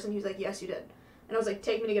with that person. He was like, yes, you did. And I was like,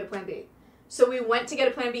 take me to get a Plan B. So we went to get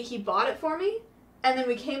a Plan B, he bought it for me, and then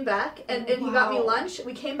we came back, and he got me Wow. lunch.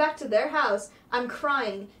 We came back to their house. I'm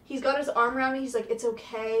crying. He's got his arm around me. He's like, it's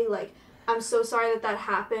okay. Like, I'm so sorry that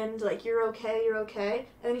happened. Like, you're okay.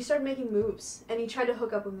 And then he started making moves, and he tried to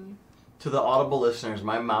hook up with me. To the audible listeners,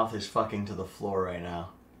 my mouth is fucking to the floor right now.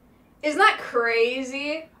 Isn't that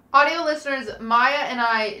crazy? Audio listeners, Maya and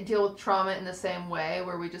I deal with trauma in the same way,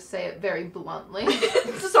 where we just say it very bluntly.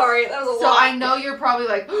 Sorry, that was a So lot. I know you're probably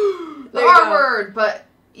like, the There you R go. word, but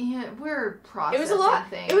yeah, we're processing It was a lot.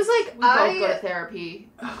 things. It was like, we both go to therapy.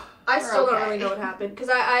 I We're still don't okay. really know what happened because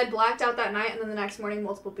I had blacked out that night, and then the next morning,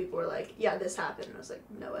 multiple people were like, "Yeah, this happened." And I was like,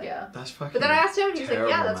 "No way." Yeah. That's fucking. But then I asked him, and he was like, "Yeah,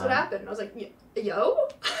 terrible, that's what man. happened." And I was like, "Yo,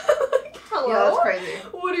 like, hello." Yeah, that's crazy.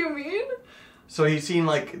 What do you mean? So he's seen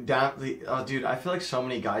like oh, dude, I feel like so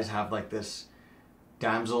many guys have like this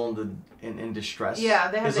damsel in distress. Yeah,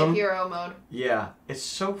 they have the ism. hero mode. Yeah, it's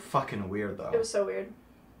so fucking weird though. It was so weird.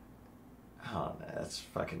 Oh, that's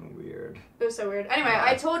fucking weird. It was so weird. Anyway, Yeah.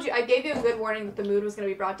 I gave you a good warning that the mood was going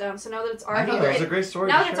to be brought down. So now that it's I already, know, that was a great story.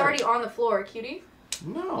 now to that it's share. already on the floor, cutie.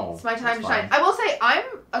 No, It's my time to that's shine. fine. I will say I'm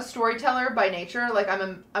a storyteller by nature. Like I'm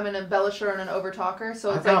an embellisher and an overtalker. So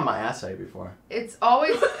I've it's been like on my essay before. it's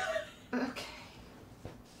always okay.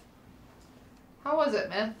 How was it,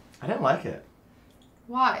 man? I didn't like it.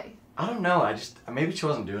 Why? I don't know. I just maybe she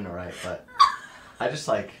wasn't doing it right, but I just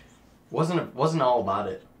like wasn't all about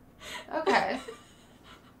it. Okay.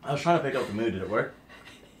 I was trying to pick up the mood. Did it work?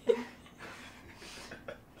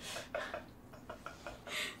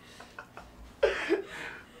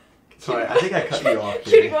 Sorry, I think I cut you off.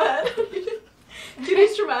 Cutie, Katie. go ahead.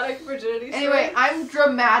 Cutie's dramatic virginity story. Anyway, I'm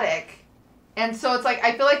dramatic, and so it's like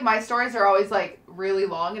I feel like my stories are always like really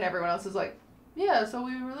long, and everyone else is like, yeah. So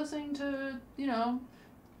we were listening to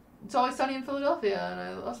It's Always Sunny in Philadelphia, and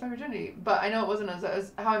I lost my virginity. But I know it wasn't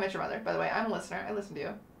as How I Met Your Mother. By the way, I'm a listener. I listen to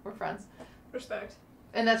you. We're friends. Respect.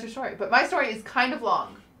 And that's your story. But my story is kind of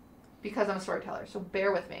long because I'm a storyteller, so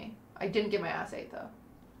bear with me. I didn't get my ass ate, though.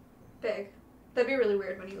 Big. That'd be really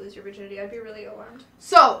weird when you lose your virginity. I'd be really alarmed.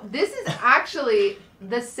 So, this is actually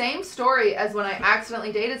the same story as when I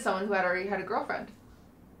accidentally dated someone who had already had a girlfriend.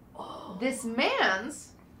 Oh. This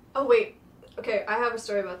man's... Oh, wait. Okay, I have a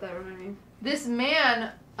story about that. Remind me. This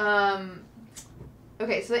man...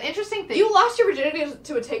 Okay, so the interesting thing... You lost your virginity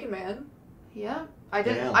to a taken man? Yeah. I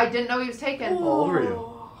didn't Damn. I didn't know he was taken. How old were you?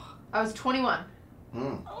 I was 21.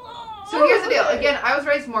 Hmm. So here's the deal. Again, I was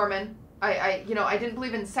raised Mormon. I didn't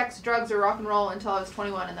believe in sex, drugs, or rock and roll until I was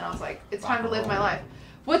 21, and then I was like, it's time to live my life.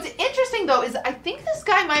 What's interesting, though, is I think this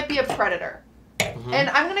guy might be a predator. Mhm. And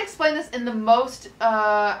I'm going to explain this in the most,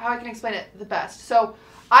 how I can explain it the best. So,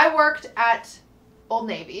 I worked at Old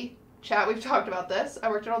Navy. Chat, we've talked about this. I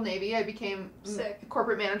worked at Old Navy. I became Sick.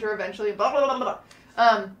 corporate manager eventually, blah, blah, blah, blah,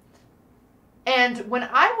 blah. And when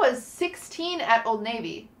I was 16 at Old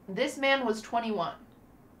Navy, this man was 21.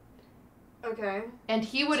 Okay. And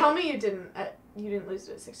he would... Tell me you didn't lose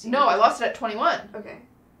it at 16. No, I lost it at 21. Okay.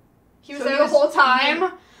 He was So there he the was- whole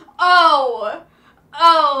time? Oh,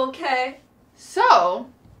 okay. So,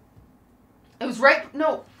 it was right...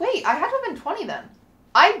 No, wait, I had to have been 20 then.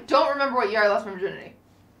 I don't remember what year I lost my virginity.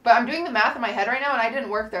 But I'm doing the math in my head right now, and I didn't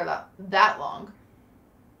work there that long.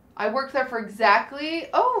 I worked there for exactly...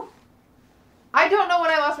 Oh! I don't know when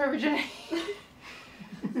I lost my virginity.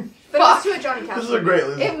 But Fuck. it was to a Johnny Cash. This is a great.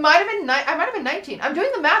 It might have been... I might have been 19. I'm doing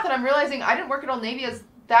the math, and I'm realizing I didn't work at Old Navy as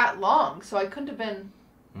that long, so I couldn't have been...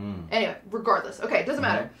 Mm. Anyway, regardless. Okay, it doesn't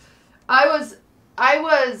matter. I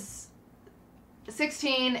was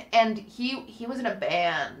 16, and he was in a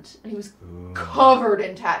band, and he was Ooh. covered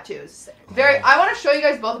in tattoos. I want to show you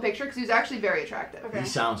guys both a picture because he was actually very attractive. Okay. He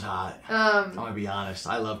sounds hot. I'm Um, gonna be honest.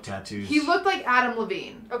 I love tattoos. he looked like Adam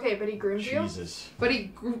Levine, Okay, but he groomed you? Jesus. but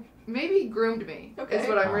maybe he groomed me. Okay. Is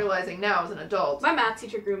what I'm realizing now as an adult. My math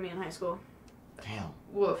teacher groomed me in high school. Damn.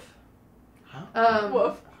 Woof. Huh?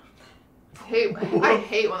 Woof. I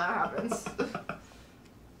hate when that happens.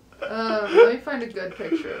 Let me find a good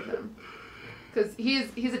picture of him because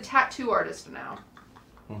he's a tattoo artist now.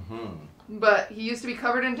 Mm-hmm. But he used to be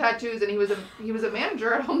covered in tattoos, and he was a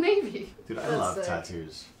manager at Old Navy. Dude, I That's love sick.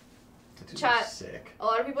 tattoos. Tattoos Chat. are sick. A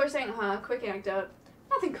lot of people are saying, quick anecdote.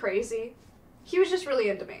 Nothing crazy. He was just really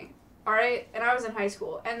into me. Alright? And I was in high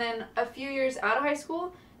school. And then a few years out of high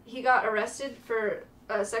school, he got arrested for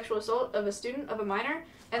sexual assault of a minor.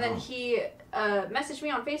 And then Oh. he messaged me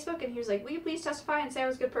on Facebook, and he was like, will you please testify and say I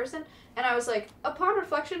was a good person? And I was like, upon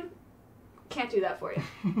reflection, can't do that for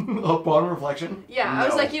you. Upon reflection? Yeah, I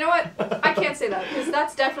was No. like, you know what? I can't say that, because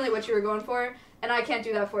that's definitely what you were going for, and I can't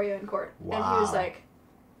do that for you in court. And he was Wow. like,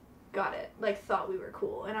 got it. Like, thought we were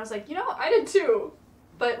cool. And I was like, you know, I did too.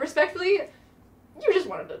 But respectfully, you just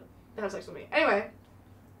wanted to have sex with me. Anyway.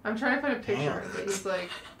 I'm trying to find a picture, Damn. but he's like,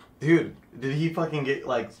 Dude, did he fucking get,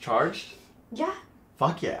 like, charged? Yeah.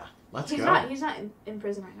 Fuck yeah. Let's He's go. not in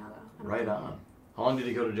prison right now, though. I don't Right know. on. How long did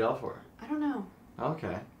he go to jail for? I don't know.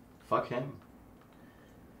 Okay. Fuck him.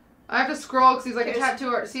 I have to scroll because he's like a Here's- tattoo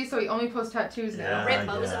artist. See, so he only posts tattoos now. Rip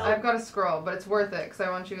bozo. I've got to scroll, but it's worth it because I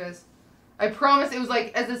want you guys. I promise it was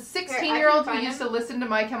like as a 16-year-old who find used him. to listen to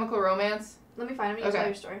My Chemical Romance. Let me find him and you Okay. tell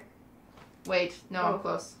your story. Wait, no, Oh. I'm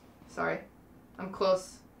close. Sorry, I'm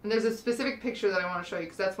close. And there's a specific picture that I want to show you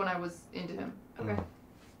because that's when I was into him. Okay.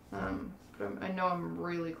 But I know I'm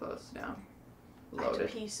really close now. I have to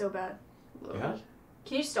Loaded. pee so bad. Loaded. Yeah?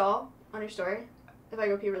 Can you stall on your story if I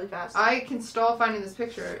go pee really fast? I can stall finding this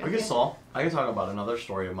picture. We can stall. I can talk about another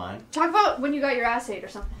story of mine. Talk about when you got your ass ate or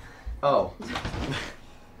something. Oh.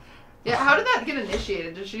 Yeah, how did that get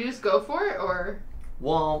initiated? Did she just go for it, or?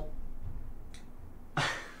 Well,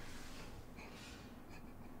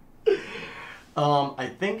 I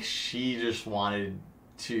think she just wanted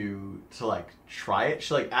to like try it.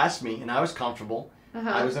 She like asked me, and I was comfortable. Uh-huh.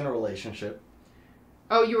 I was in a relationship.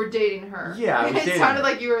 Oh, you were dating her. Yeah, I was It dating sounded her.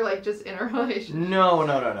 like you were like just in a relationship.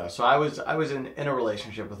 No. So I was in a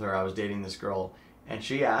relationship with her. I was dating this girl, and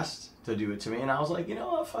she asked to do it to me, and I was like, you know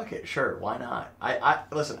what, fuck it, sure, why not? I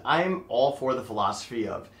listen. I'm all for the philosophy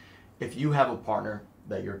of if you have a partner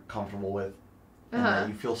that you're comfortable with and that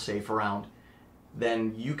you feel safe around,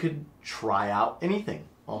 then you could try out anything,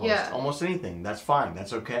 almost anything. That's fine.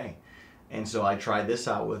 That's okay. And so I tried this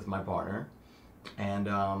out with my partner, and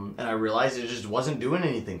I realized it just wasn't doing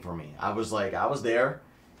anything for me. I was there,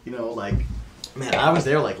 you know, like, man, I was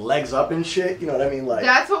there like legs up and shit. You know what I mean? Like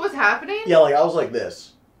That's what was happening? yeah, like I was like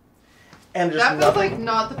this, and just That feels nothing. like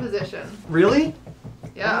not the position. Really?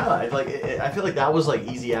 Yeah. I feel like that was like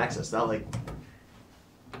easy access. That like.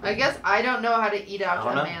 I guess I don't know how to eat out I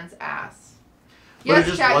don't a know. man's ass. But it Yes,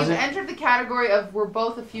 just Chad, you wasn't- entered the category of we're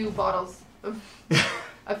both a few bottles,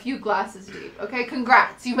 a few glasses deep. Okay,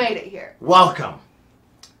 congrats, you made it here. Welcome.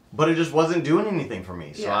 But it just wasn't doing anything for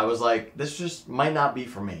me. So Yeah. I was like, this just might not be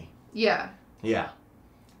for me. Yeah. Yeah.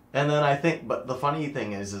 And then I think, but the funny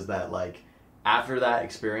thing is that like, after that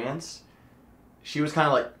experience, she was kind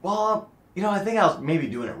of like, well, you know, I think I was maybe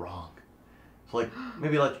doing it wrong. So like,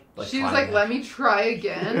 maybe like She try was like, again. let me try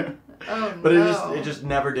again. Oh, But no. it just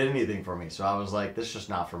never did anything for me. So I was like, this is just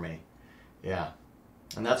not for me. Yeah.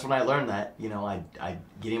 And that's when I learned that, you know, I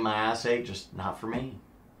getting my ass ate, just not for me.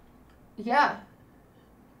 Yeah.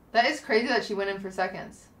 That is crazy that she went in for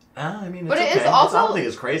seconds. I mean, it's But it okay. is also- I don't think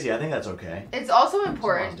it's crazy. I think that's okay. It's also Someone's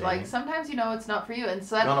important. dating. Like, sometimes you know it's not for you. And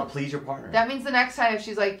so You that, want to please your partner. that means the next time if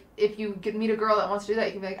she's like, if you meet a girl that wants to do that,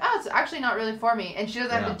 you can be like, oh, it's actually not really for me. And she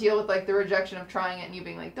doesn't have Yeah. to deal with like the rejection of trying it and you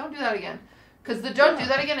being like, don't do that again. Because the don't do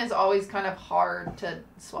that again is always kind of hard to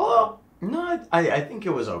swallow. No, I think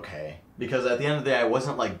it was okay. Because at the end of the day, I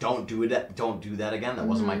wasn't like, don't do that again. That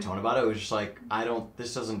wasn't my tone about it. It was just like,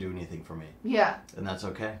 this doesn't do anything for me. Yeah. And that's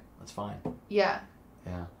okay. That's fine. Yeah.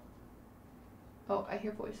 Yeah. Oh, I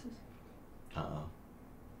hear voices. Uh-oh.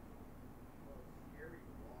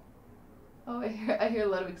 Oh, I hear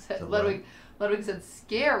Ludwig said, So Ludwig said,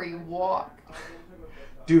 scary walk.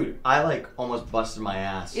 Dude, I like almost busted my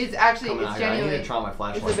ass. It's actually, coming it's out here. I need genuinely, to try my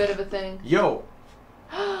flashlight. it's a bit of a thing. Yo.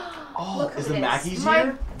 Oh, Oh, is the Mackey's My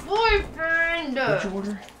here? boyfriend! What'd you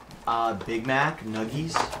order? Big Mac,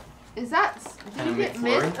 Nuggies. Is that, did And you a get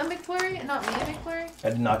McFlurry? a McFlurry and not me a McFlurry? I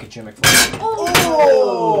did not get you a McFlurry.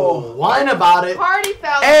 Oh, whine about it. Party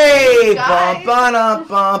foul. Hey! guys. Bum, ba,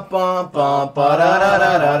 bum, bum, bum, ba, da, da,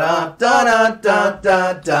 da, da, da, da,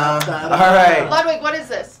 da, da, da. All right. Ludwig, what is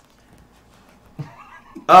this?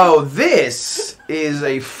 Oh, this is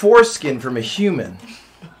a foreskin from a human.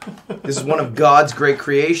 This is one of God's great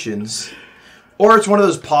creations. Or it's one of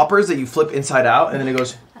those poppers that you flip inside out and then it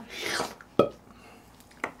goes.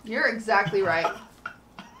 You're exactly right.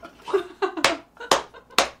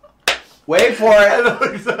 Wait for I it. know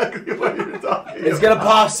exactly what you're talking It's gonna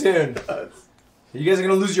pop soon. You guys are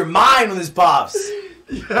gonna lose your mind when this pops.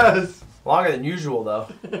 Yes. Longer than usual, though.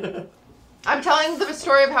 I'm telling the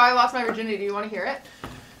story of how I lost my virginity. Do you want to hear it?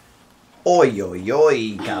 Oi, oi,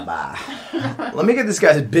 oi, kaba. Let me get this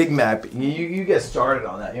guy's Big Mac. You get started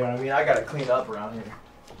on that. You know what I mean? I gotta clean up around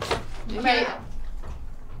here. Okay.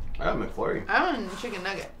 I got McFlurry. I want a chicken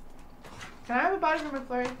nugget. Can I have a bite of your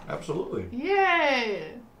McFlurry? Absolutely.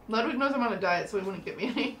 Yay! Ludwig knows I'm on a diet, so he wouldn't get me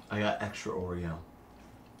any. I got extra Oreo.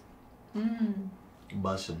 Mmm.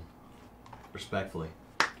 Bussin'. Respectfully.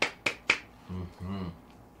 Mm-hmm.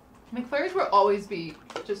 McFlurries will always be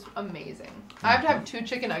just amazing. I have to have 2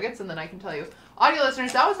 chicken nuggets, and then I can tell you. Audio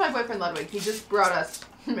listeners, that was my boyfriend Ludwig. He just brought us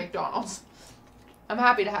McDonald's. I'm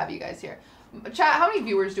happy to have you guys here. Chat, how many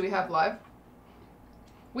viewers do we have live?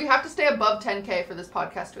 We have to stay above 10K for this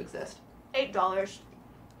podcast to exist. $8.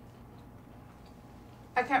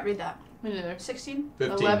 I can't read that. Me neither. 16?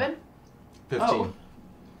 15. 11? 15. Oh.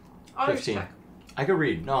 I'll 15. check. I could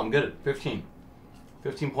read. No, I'm good at 15.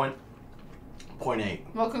 15.8.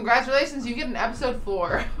 Well, congratulations. You get an episode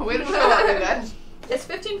 4. Way to show up, you guys. It's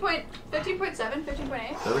 15.7,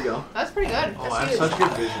 15.8. There we go. That's pretty good. Oh, I have huge. such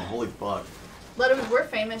good vision. Holy fuck. Ludwig, we're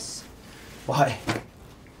famous Why?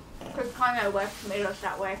 because probably my wife made us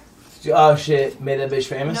that way. Oh shit, made that bitch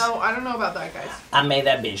famous? No, I don't know about that, guys. I made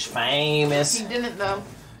that bitch famous. He didn't, though.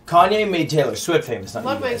 Kanye made Taylor Swift famous, not you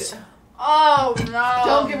Ludwig, guys. Oh no!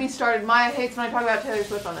 don't get me started. Maya hates when I talk about Taylor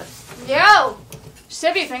Swift on this. Yo,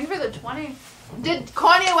 Sibby, thank you for the 20. Did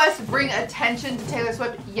Kanye West bring attention to Taylor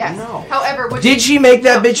Swift? Yes. No. However, what Did she make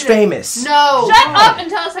that bitch famous? No. Shut up and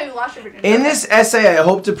tell us how you lost your virginity. In this essay, I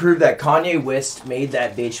hope to prove that Kanye West made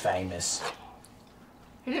that bitch famous.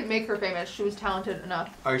 He didn't make her famous. She was talented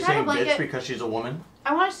enough. Are you Can I have saying a bitch blanket? because she's a woman?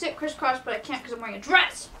 I want to sit crisscross, but I can't because I'm wearing a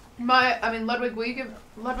dress. Ludwig, will you give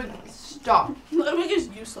Ludwig stop? Ludwig is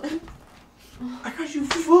useless. I got you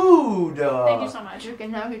food. Thank you so much.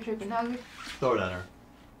 Chicken nugget, chicken nugget. Throw it at her.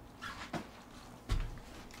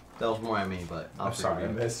 That was more at me, but I'm sorry, I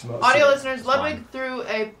missed most Audio of it. listeners, It's Ludwig fine. threw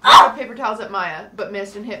a pack of paper towels at Maya, but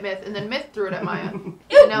missed and hit Myth, and then Myth threw it at Maya. And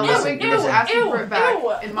now Ludwig is asking for it back,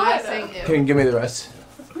 and Maya's saying ew. Can you give me the rest?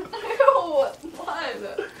 Ew,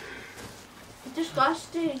 what?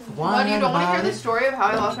 Disgusting. What, you don't want to hear the story of how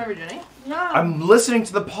I lost my virginity? No. I'm listening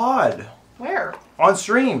to the pod Where? on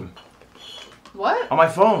stream What? on my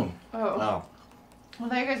phone. Oh. Oh. Well, I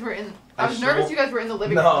thought you guys were in... I I was nervous still- you guys were in the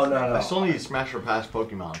living room. No. I still need to smash or pass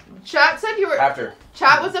Pokemon. Chat said you were... After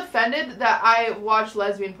Chat was offended that I watched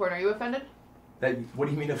lesbian porn. Are you offended? that, what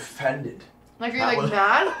do you mean offended? Like, are That you, was-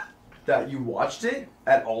 mad? That you watched it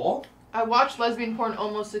at all? I watched lesbian porn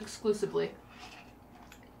almost exclusively.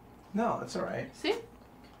 No, that's all right. See?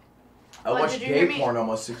 I What, watched did you hear gay me? porn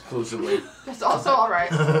almost exclusively. That's also alright.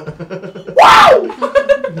 Wow!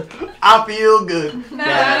 I feel good. Na,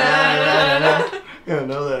 na, na, na. You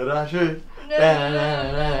know that I should.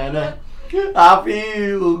 Da-na-na-na-na. I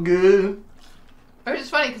feel good. It was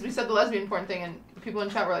just funny because we said the lesbian porn thing and people in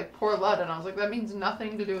chat were like, poor Lud, and I was like, that means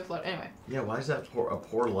nothing to do with Lud. Anyway. Yeah, why is that a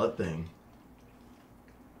poor Lud thing?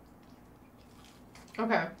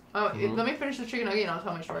 Okay. Let me finish the chicken nugget and I'll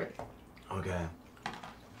tell my story. Okay.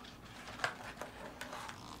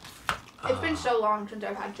 It's been so long since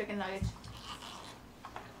I've had chicken nuggets.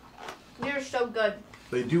 They're so good.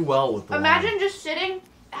 They do well with the Imagine just sitting,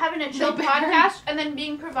 having a chill They podcast, and then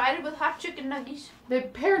being provided with hot chicken nuggets. They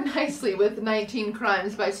pair nicely with 19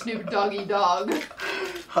 Crimes by Snoop Doggy Dogg. wine.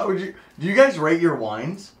 How would you... Do you guys rate your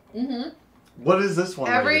wines? Mm-hmm. What is this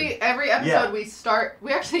one rated? Every episode Yeah. we start...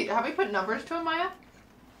 We actually... Have we put numbers to them, Maya?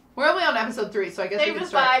 We're only on episode 3, so I guess we Save can the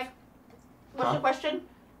start. 5. What's Huh? the question?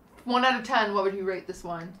 1 out of 10, what would you rate this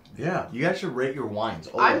wine? Yeah, you guys should rate your wines.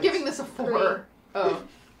 I'm always. giving this a 4. Oh.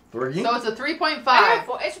 3? So it's a 3.5. I got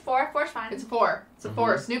 4. It's a 4. 4's fine. It's a 4. It's a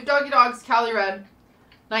 4. Snoop Doggy Dogg's Cali Red.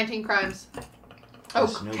 19 Crimes. Oh,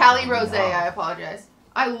 Snoop Cali Doggy Rose, Dogg. I apologize.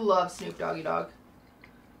 I love Snoop Doggy Dogg.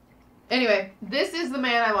 Anyway, this is the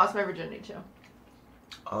man I lost my virginity to.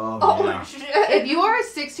 Oh, Oh, yeah. shit. If you are a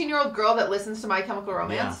 16-year-old girl that listens to My Chemical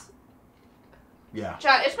Romance, Yeah,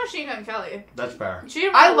 Chat, it's Machine Gun Kelly. that's fair. She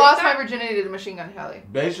didn't I really lost like my virginity to Machine Gun Kelly.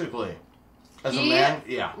 Basically. As a He- man,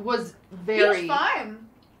 yeah. Was that. very... He's fine.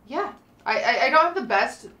 Yeah. I don't have the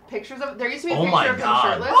best pictures of... There used to be a Oh picture my of him God.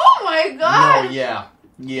 shirtless. Oh my god! No, yeah.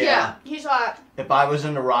 Yeah. Yeah. He's hot. If I was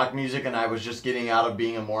into rock music and I was just getting out of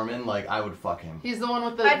being a Mormon, like, I would fuck him. He's the one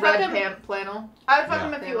with the I'd fuck red him. flannel. I would fuck Yeah.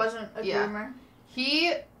 him if he wasn't a Yeah. groomer.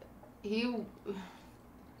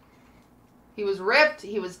 He was ripped.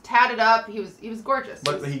 He was tatted up. He was gorgeous.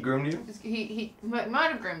 But he groomed you? He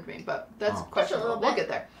might have groomed me, but that's Oh. questionable. Just a little We'll bit. get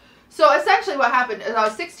there. So essentially, what happened is I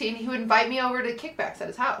was 16. He would invite me over to kickbacks at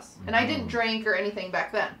his house, and I didn't drink or anything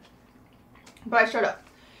back then, but I showed up.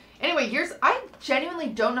 Anyway, I genuinely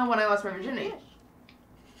don't know when I lost my virginity.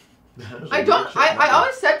 I don't. I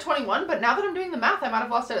always said 21, but now that I'm doing the math, I might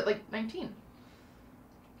have lost it at like 19.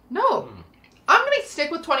 No, I'm gonna stick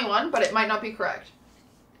with 21, but it might not be correct.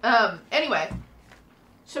 Anyway,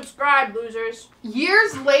 Subscribe, losers.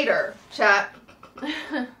 years later, chat.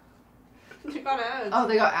 You got ads. Oh,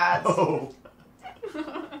 they got ads. Oh.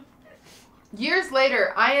 Years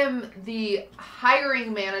later, I am the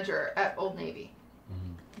hiring manager at Old Navy.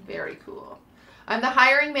 Very cool. I'm the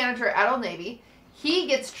hiring manager at Old Navy. He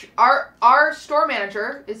gets our store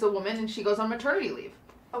manager is a woman and she goes on maternity leave.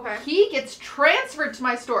 Okay. He gets transferred to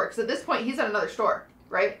my store because at this point he's at another store,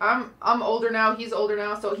 right? I'm older now. He's older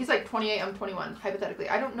now, so he's like 28. I'm 21. Hypothetically,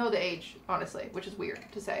 I don't know the age honestly, which is weird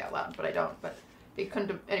to say out loud, but I don't. But it couldn't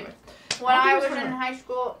have, anyway. When I I think it was was in 21. high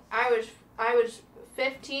school, I was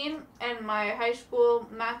 15, and my high school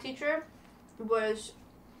math teacher was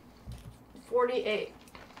 48.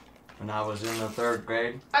 When I was in the 3rd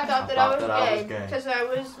grade. I thought that thought I that I was was gay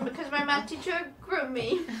gay. because my math teacher groomed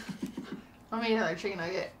me. I mean, another chicken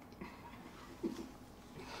nugget.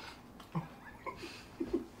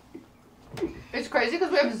 It's crazy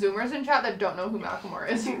because we have Zoomers in chat that don't know who Macklemore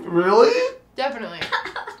is. Really? Definitely.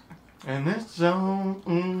 And it's so.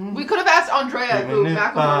 We could have asked Andrea who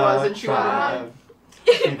Macklemore was, and she would have.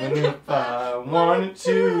 Even if I wanted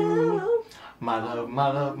to. My love,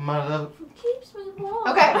 my love, my love. Keeps me warm.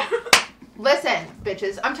 Okay. Listen,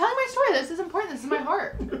 bitches. I'm telling my story. This is important. This is my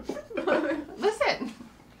heart. Listen.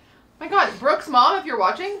 My God. Brooke's mom, if you're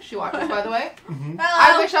watching, she watches, by the way. Mm-hmm.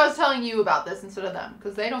 I wish I was telling you about this instead of them,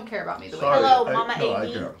 because they don't care about me the way Sorry, they do. Hello, Mama no, AB.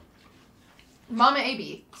 I care. Mama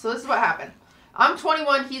AB. So this is what happened. I'm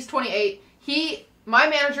 21. He's 28. My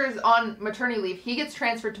manager is on maternity leave. He gets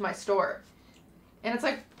transferred to my store. And it's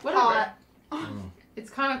like, whatever. Hot. It's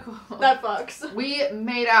kind of cool. That fucks. We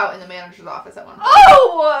made out in the manager's office at one point.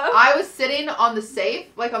 Oh! I was sitting on the safe,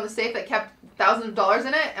 like on the safe that kept thousands of dollars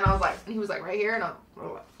in it, and I was like, and he was like right here, and I'm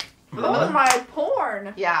Oh my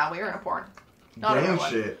porn. yeah, we were in a porn. Not a real Damn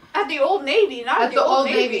one. shit. At the Old Navy, not At the Old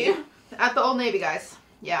Navy. At the Old Navy, guys.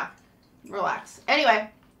 Yeah. Relax. Anyway,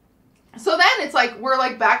 so then it's like, we're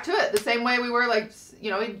like back to it. The same way we were like, you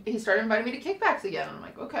know, he started inviting me to kickbacks again. And I'm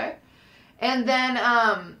like, okay. And then,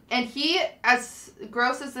 and he, as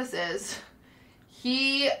gross as this is,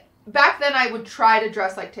 back then I would try to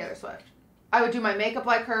dress like Taylor Swift. I would do my makeup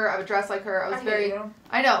like her. I would dress like her. I was hate you.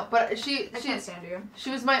 I know, but I can't stand you. she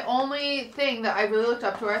was my only thing that I really looked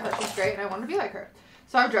up to her. I thought she was great, and I wanted to be like her.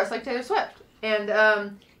 So I would dress like Taylor Swift.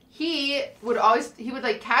 And he would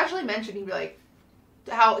like casually mention, he'd be like,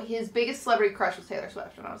 how his biggest celebrity crush was Taylor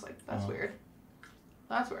Swift. And I was like, that's weird.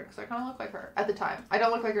 That's weird, because I kind of look like her at the time. I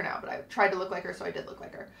don't look like her now, but I tried to look like her, so I did look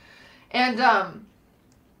like her. And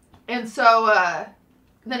so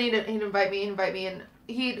then he'd invite me, and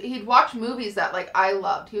he'd watch movies that, like, I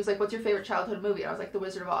loved. He was like, what's your favorite childhood movie? And I was like, The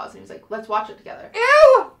Wizard of Oz. And he was like, let's watch it together.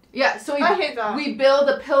 Ew! Yeah, so I hate that. we build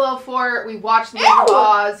a pillow fort. We watch The Wizard of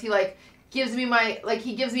Oz. He, like, gives me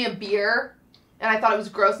a beer, and I thought it was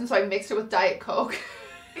gross, and so I mixed it with Diet Coke.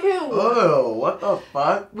 Ew. Oh, what the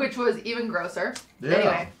fuck? Which was even grosser. Yeah.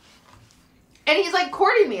 Anyway. And he's, like,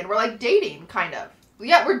 courting me, and we're, like, dating, kind of.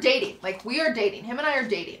 Yeah, we're dating. Like, we are dating. Him and I are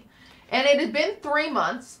dating. And it had been 3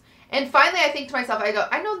 months, and finally I think to myself, I go,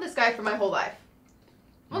 I know this guy for my whole life.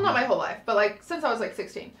 Well, not my whole life, but, like, since I was, like,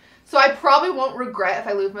 16. So I probably won't regret if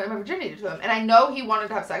I lose my virginity to him. And I know he wanted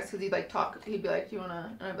to have sex because he'd, like, talk. He'd be like, do you want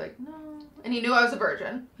to? And I'd be like, no. And he knew I was a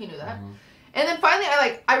virgin. He knew that. Mm-hmm. And then finally,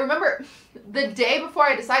 I remember the day before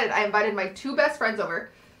I decided, I invited my 2 best friends over,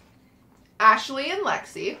 Ashley and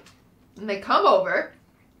Lexi, and they come over,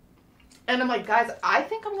 and I'm like, guys, I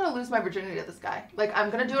think I'm going to lose my virginity to this guy. Like, I'm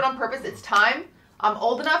going to do it on purpose. It's time. I'm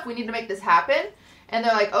old enough. We need to make this happen. And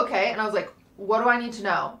they're like, okay. And I was like, what do I need to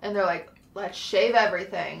know? And they're like, let's shave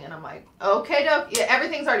everything. And I'm like, okay, dope. Yeah,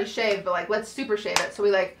 everything's already shaved, but, like, let's super shave it. So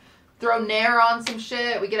we, like, throw Nair on some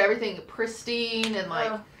shit. We get everything pristine and,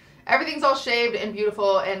 like... Everything's all shaved and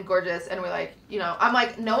beautiful and gorgeous, and we're like, you know, I'm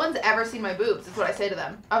like, no one's ever seen my boobs, is what I say to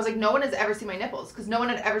them. I was like, no one has ever seen my nipples, because no one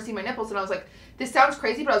had ever seen my nipples, and I was like, this sounds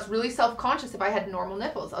crazy, but I was really self-conscious if I had normal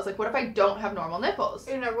nipples. I was like, what if I don't have normal nipples?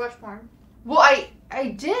 You never watch porn. Well, I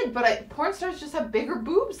did, but porn stars just have bigger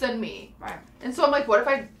boobs than me. Right. And so I'm like, what if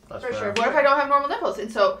I, That's For fair. sure. what if I don't have normal nipples? And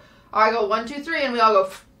so I go 1, 2, 3, and we all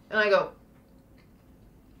go, and I go,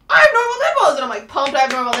 I have normal nipples, and I'm like pumped. I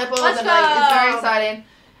have normal nipples, Let's and like it's very go. exciting.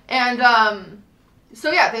 And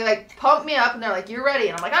so yeah, they like pump me up, and they're like, "You're ready,"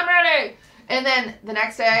 and I'm like, "I'm ready." And then the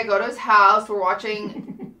next day, I go to his house. We're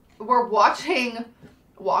watching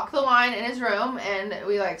Walk the Line in his room, and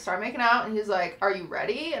we like start making out, and he's like, "Are you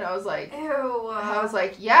ready?" And I was like, Ew.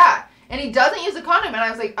 "Yeah." And he doesn't use a condom, and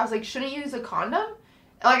I was like, "Shouldn't you use a condom?"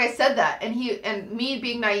 Like I said that, and me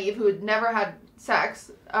being naive, who had never had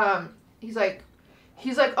sex, he's like,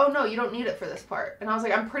 "Oh no, you don't need it for this part." And I was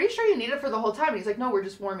like, "I'm pretty sure you need it for the whole time." And he's like, "No, we're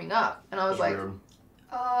just warming up." And I was That's like, weird.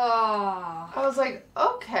 Oh. I was like,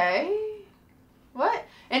 "Okay, what?"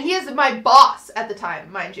 And he is my boss at the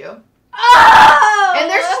time, mind you. Oh! And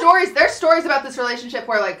there's stories about this relationship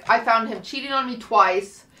where like I found him cheating on me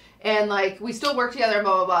twice, and like we still work together and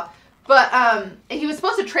blah blah blah. But he was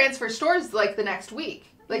supposed to transfer stores like the next week.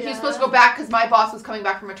 Like he was supposed to go back because my boss was coming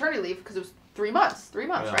back from maternity leave because it was 3 months,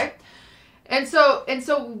 Yeah. right? And so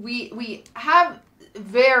we have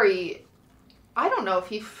very, I don't know if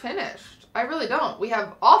he finished. I really don't. We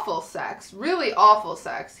have awful sex, really awful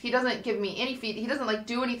sex. He doesn't give me any feed. He doesn't like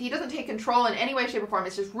do anything. He doesn't take control in any way, shape, or form.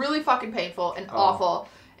 It's just really fucking painful and awful.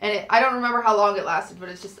 And I don't remember how long it lasted, but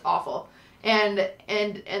it's just awful. And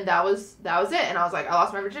that was it. And I was like, I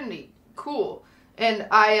lost my virginity. Cool. And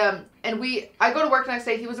I go to work the next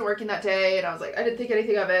day. He wasn't working that day, and I was like, I didn't think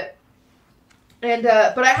anything of it. And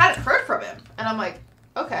but I hadn't heard from him, and I'm like,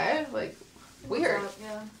 okay, like weird.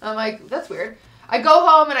 Yeah. I'm like, that's weird. I go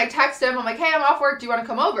home and I text him. I'm like, hey, I'm off work. Do you want to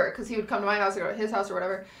come over? Because he would come to my house or go to his house or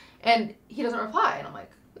whatever. And he doesn't reply. And I'm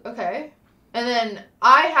like, okay. And then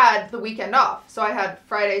I had the weekend off. So I had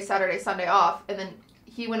Friday, Saturday, Sunday off. And then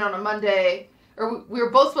he went on a Monday, or we were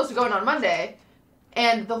both supposed to go in on Monday.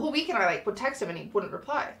 And the whole weekend I like would text him and he wouldn't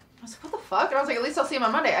reply. I was like, what the fuck? And I was like, at least I'll see him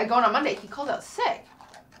on Monday. I go in on Monday. He called out sick.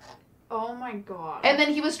 Oh my god. And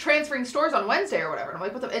then he was transferring stores on Wednesday or whatever. And I'm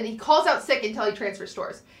like, what the? And he calls out sick until he transfers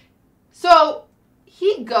stores. So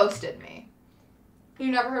he ghosted me.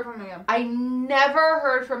 You never heard from him again? I never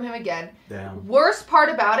heard from him again. Damn. Worst part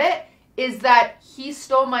about it is that he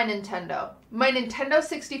stole my Nintendo. My Nintendo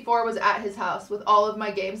 64 was at his house with all of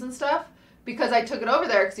my games and stuff because I took it over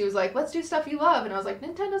there because he was like, let's do stuff you love. And I was like,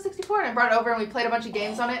 Nintendo 64. And I brought it over and we played a bunch of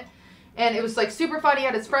games on it. And it was like super fun. He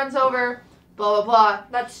had his friends over, blah, blah, blah.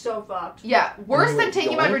 That's so fucked. Yeah. Worse than went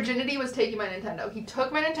taking my going? virginity was taking my Nintendo. He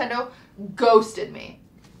took my Nintendo, ghosted me.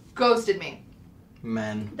 Ghosted me.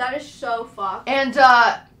 Men. That is so fucked. And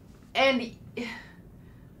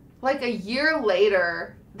like a year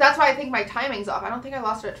later, that's why I think my timing's off. I don't think I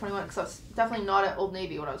lost it at 21 because I was definitely not at Old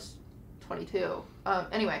Navy when I was 22.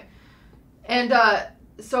 Anyway, and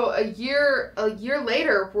so a year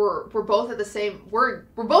later, we're both at the same. We're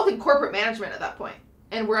both in corporate management at that point,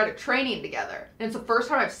 and we're at a training together. And it's the first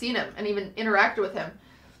time I've seen him and even interacted with him.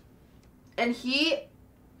 And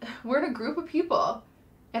we're in a group of people,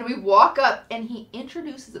 and we walk up, and he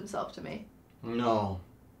introduces himself to me. No.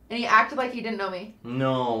 And he acted like he didn't know me.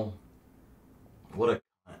 No. What a.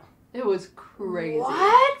 It was crazy.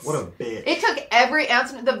 What? What a bitch. It took every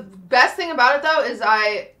ounce. The best thing about it, though, is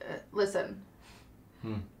listen,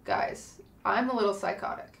 guys, I'm a little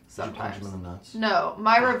psychotic sometimes. Did you punch him in the nuts? No,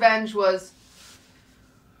 my revenge was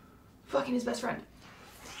fucking his best friend.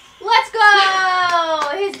 Let's go!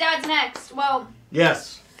 His dad's next. Well,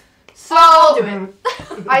 Yes. So I'll do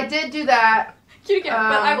it. I did do that. Cute again,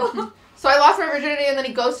 but I will. So I lost my virginity, and then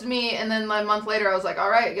he ghosted me, and then a month later, I was like,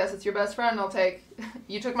 all right, I guess it's your best friend.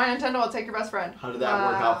 You took my Nintendo, I'll take your best friend. How did that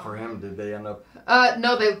work out for him? Did they end up...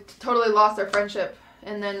 No, they totally lost their friendship.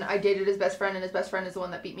 And then I dated his best friend, and his best friend is the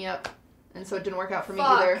one that beat me up. And so it didn't work out for me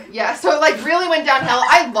either. Yeah, so it like really went downhill.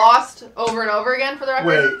 I lost over and over again for the record.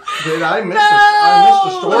 Wait, did I miss I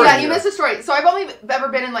missed a story? Yeah, you missed a story. So I've only ever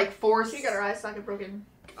been in like She got her eye socket broken.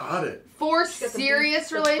 Got it. 4 She got the serious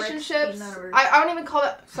bricks relationships. beaten out of her. I don't even call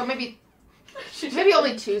that. So maybe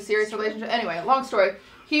only 2 serious relationships. Anyway, long story.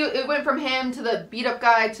 It went from him to the beat up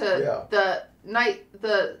guy to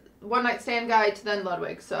the one night stand guy to then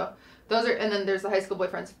Ludwig. So those are, and then there's the high school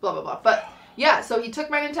boyfriends. Blah blah blah. But yeah, so he took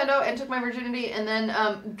my Nintendo and took my virginity, and then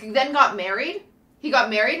got married. He got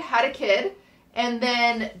married, had a kid, and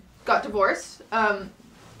then got divorced. But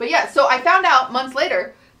yeah, so I found out months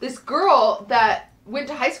later this girl that went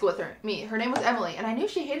to high school with her name was Emily, and I knew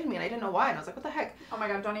she hated me, and I didn't know why, and I was like, what the heck? Oh my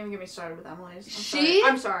god, don't even get me started with Emily's.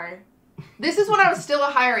 I'm sorry. This is when I was still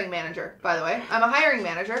a hiring manager, by the way. I'm a hiring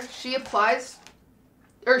manager. She applies,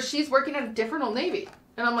 or she's working at a different Old Navy.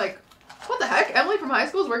 And I'm like, what the heck? Emily from high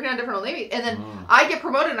school is working at a different Old Navy. And then I get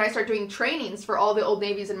promoted and I start doing trainings for all the Old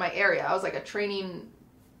Navies in my area. I was like a training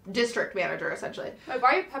district manager, essentially. Like,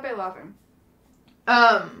 why are Pepe laughing?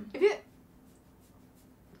 If you...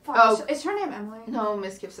 Fuck, Oh. is her name Emily? No,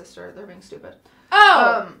 Miss Gibbs' sister. They're being stupid.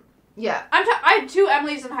 Oh! Yeah. I had 2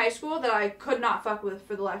 Emilys in high school that I could not fuck with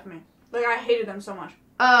for the life of me. Like, I hated them so much.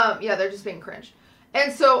 Yeah, they're just being cringe.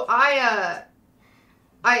 And so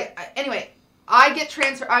anyway, I get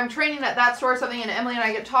transferred. I'm training at that store or something, and Emily and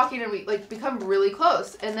I get talking, and we like become really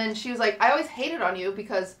close. And then she was like, I always hated on you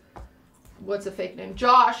because, what's a fake name?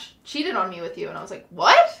 Josh cheated on me with you. And I was like,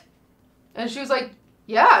 what? And she was like,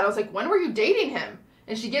 yeah. And I was like, when were you dating him?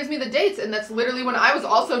 And she gives me the dates, and that's literally when I was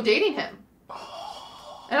also dating him.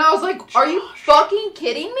 And I was like, are you fucking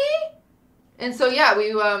kidding me? And so yeah,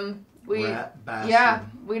 we Rat bastard. yeah,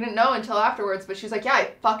 we didn't know until afterwards, but she was like, yeah,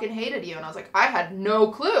 I fucking hated you. And I was like, I had no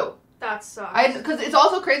clue. That sucks. Because it's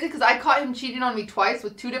also crazy because I caught him cheating on me twice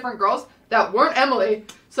with 2 different girls that weren't Emily.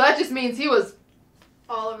 So that just means he was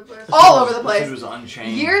all over the place. all over the place. This dude was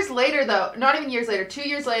unchained. Years later, though, not even years later, 2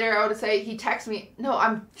 years later, I would say, he texts me. No,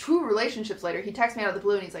 I'm 2 relationships later. He texts me out of the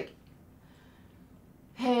blue and he's like,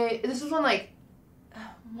 hey, this is when like,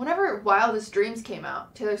 whenever Wildest Dreams came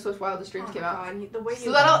out, Taylor Swift's Wildest Dreams came out. God, the way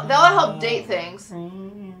So that'll help date things.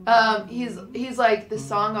 He's like, this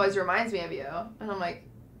song always reminds me of you. And I'm like,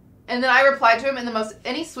 and then I replied to him, and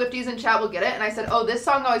any Swifties in chat will get it. And I said, oh, this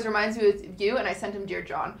song always reminds me of you. And I sent him Dear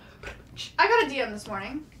John. I got a DM this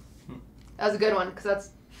morning. That was a good one, because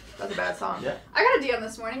that's a bad song. Yeah. I got a DM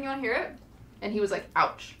this morning. You want to hear it? And he was like,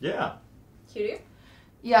 ouch. Yeah. Cutie?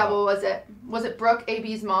 Yeah, what was it? Was it Brooke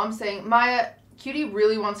AB's mom saying, Maya, Cutie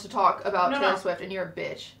really wants to talk about Taylor Swift, and you're a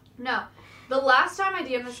bitch? No. The last time I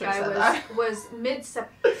DM'd this Should've said guy that. was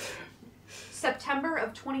September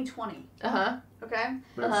of 2020. Uh-huh. Okay?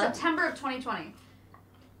 Uh-huh. September of 2020.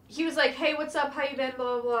 He was like, hey, what's up? How you been?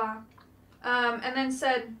 Blah, blah, blah. And then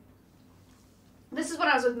said, this is when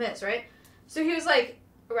I was with Miz, right? So he was like,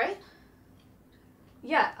 right?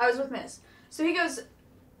 Yeah, I was with Miz. So he goes,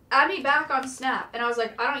 add me back on Snap. And I was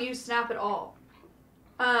like, I don't use Snap at all.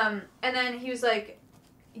 And then he was like,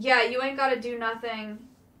 yeah, you ain't gotta do nothing.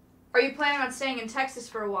 Are you planning on staying in Texas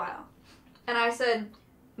for a while? And I said,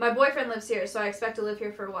 my boyfriend lives here, so I expect to live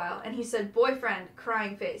here for a while. And he said, boyfriend,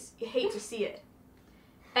 crying face. You hate to see it.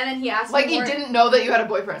 And then he asked Like me more. he didn't know that you had a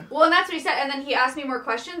boyfriend. Well, and that's what he said. And then he asked me more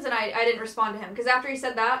questions, and I didn't respond to him. Because after he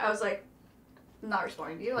said that, I was like, I'm not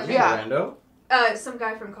responding to you. Like, Yeah. Rando? some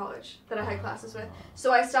guy from college that I had classes with.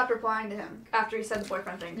 So I stopped replying to him after he said the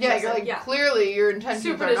boyfriend thing. Yeah, I you're said, like, yeah. clearly your intentions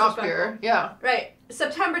Super are not disrespectful. pure. Yeah. Right.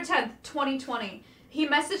 September 10th, 2020. He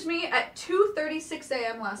messaged me at 2:36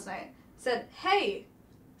 a.m. last night. Said, hey,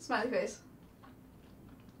 smiley face.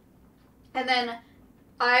 And then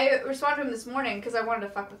I responded to him this morning because I wanted to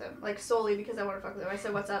fuck with him. Like, solely because I wanted to fuck with him. I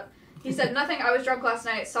said, what's up? He said, nothing. I was drunk last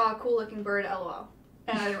night. Saw a cool-looking bird, LOL.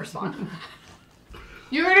 And I didn't respond.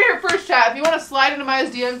 You heard it here first, chat. If you want to slide into Maya's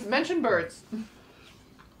DMs, mention birds.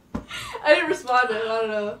 I didn't respond to him. I don't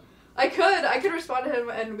know. I could respond to him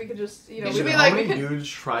and we could just, you know. You should we be could- How like- many dudes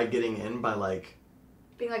try getting in by like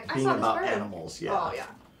being like, I being saw this about bird. animals? Yeah. Oh, yeah.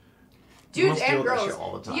 You Dudes must deal and with that girls. shit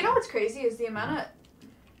all the time. You know what's crazy is the amount of...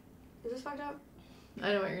 Is this fucked up?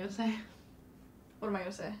 I know what you're going to say. What am I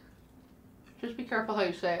going to say? Just be careful how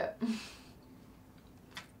you say it.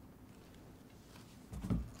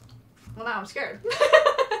 Well, now I'm scared.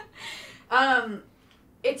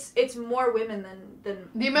 It's more women than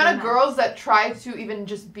The amount of men. girls that try to even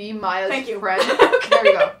just be Maya's Thank you. friend. Okay. There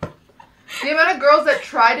you go. The amount of girls that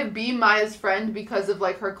try to be Maya's friend because of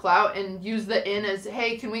like her clout and use the in as,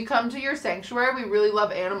 hey, can we come to your sanctuary? We really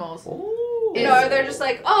love animals. Ooh. You know, or they're just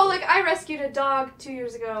like, oh, like, I rescued a dog 2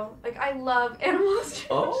 years ago. Like, I love animals.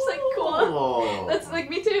 I'm just like, cool. Oh. That's like,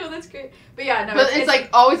 me too. That's great. But yeah, no. But it's like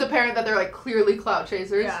always apparent that they're like clearly clout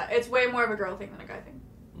chasers. Yeah, it's way more of a girl thing than a guy thing.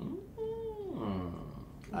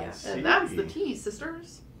 I Yeah. see. And that's the tea,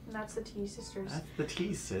 sisters. And that's the T sisters. That's the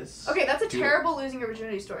tea, sis. Okay, that's a Do it. terrible losing your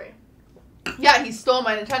virginity story. Yeah, he stole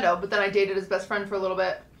my Nintendo, but then I dated his best friend for a little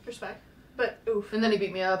bit. Respect. But, oof. And then he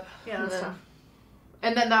beat me up. Yeah, that's tough.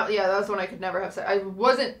 And then that was when I could never have sex. I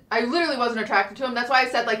literally wasn't attracted to him. That's why I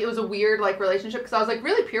said, like, it was a weird, like, relationship, because I was, like,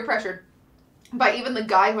 really peer pressured by even the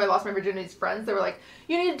guy who I lost my virginity's friends. They were like,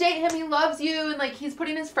 you need to date him, he loves you, and, like, he's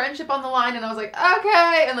putting his friendship on the line, and I was like,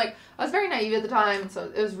 okay, and, like, I was very naive at the time,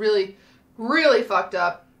 so it was really, really fucked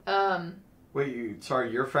up. Wait,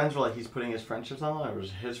 your friends were like, he's putting his friendships on, or was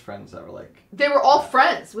his friends that were like... They were all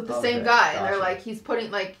friends with the Okay, same guy, and they're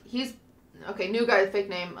gotcha. like, new guy, fake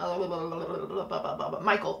name,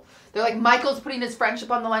 Michael. They're like, Michael's putting his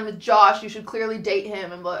friendship on the line with Josh, you should clearly date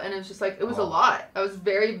him, and it was just like, it was a lot. I was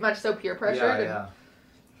very much so peer pressured. Yeah.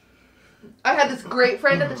 I had this great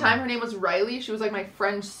friend at the time, her name was Riley, she was like my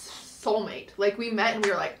friend's soulmate. Like, we met and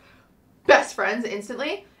we were like, best friends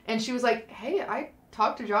instantly, and she was like, hey, I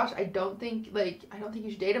talked to Josh, I don't think you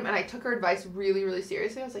should date him, and I took her advice really, really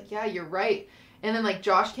seriously. I was like, yeah, you're right. And then, like,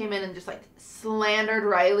 Josh came in and just, like, slandered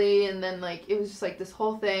Riley, and then, like, it was just, like, this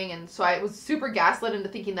whole thing, and so I was super gaslit into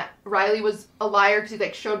thinking that Riley was a liar, because he,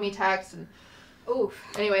 like, showed me texts, and Oof.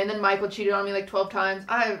 anyway, and then Michael cheated on me, like, 12 times.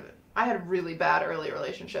 I had really bad early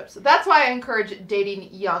relationships. That's why I encourage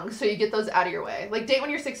dating young, so you get those out of your way. Like, date when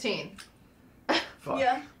you're 16. Fuck.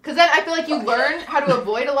 Yeah. Because then I feel like you learn how to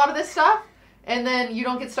avoid a lot of this stuff, and then you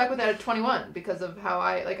don't get stuck with it at 21, because of how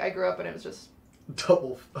I grew up, and it was just...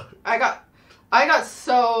 Double fuck. I got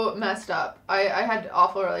so messed up. I had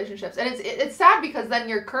awful relationships. And it's sad because then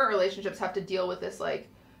your current relationships have to deal with this, like,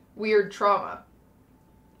 weird trauma.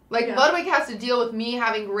 Like, Yeah. Ludwig has to deal with me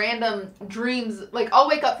having random dreams. Like, I'll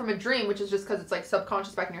wake up from a dream, which is just because it's, like,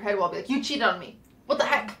 subconscious back in your head. Where I'll be like, you cheated on me. What the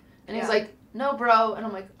heck? And he's Yeah. like, no, bro. And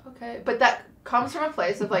I'm like, okay. But that comes from a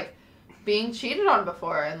place of, like, being cheated on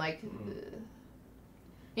before. And, like,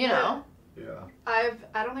 you know. Yeah. I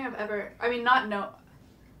don't think I've ever, I mean,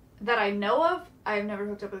 that I know of, I've never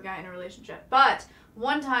hooked up with a guy in a relationship. But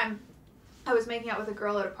one time, I was making out with a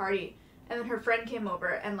girl at a party, and then her friend came over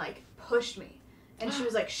and, like, pushed me. And she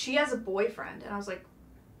was like, she has a boyfriend. And I was like,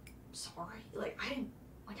 sorry. Like, I didn't,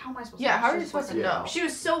 like, how am I supposed to Yeah, know how she are you has a supposed to boyfriend? know? She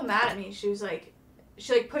was so mad at me. She was like,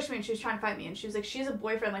 she, like, pushed me and she was trying to fight me. And she was like, she has a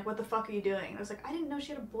boyfriend. Like, what the fuck are you doing? And I was like, I didn't know she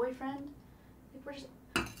had a boyfriend. Like, we're just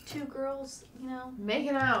two girls, you know,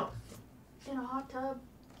 Making out. in a hot tub.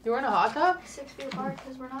 You were in a hot tub? 6 feet apart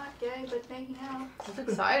because we're not gay, but making out That's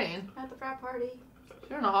exciting. at the frat party.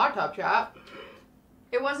 You're in a hot tub, chap.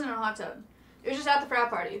 It wasn't a hot tub. It was just at the frat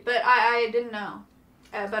party, but I didn't know.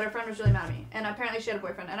 But her friend was really mad at me, and apparently she had a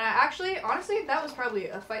boyfriend. And I actually, honestly, that was probably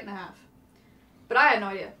a fight and a half. But I had no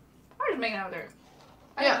idea. I was just making out with her.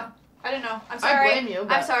 I didn't know. I'm sorry. I blame you.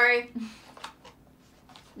 But I'm sorry.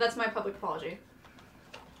 That's my public apology.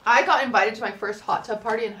 I got invited to my first hot tub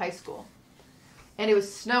party in high school. And it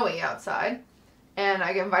was snowy outside. And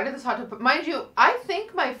I got invited to this hot tub. Mind you, I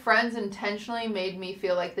think my friends intentionally made me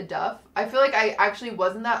feel like the duff. I feel like I actually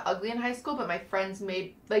wasn't that ugly in high school, but my friends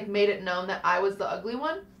made it known that I was the ugly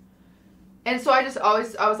one. And so I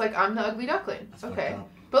was like, I'm the ugly duckling. That's okay. fucked up.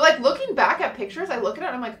 But like looking back at pictures, I look at it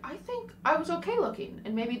and I'm like, I think I was okay looking.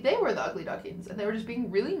 And maybe they were the ugly ducklings. And they were just being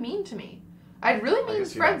really mean to me. I had really mean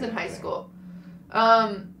friends in high school.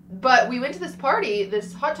 But we went to this party,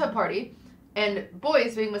 this hot tub party, and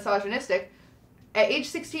boys being misogynistic. At age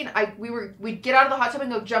 16, we'd get out of the hot tub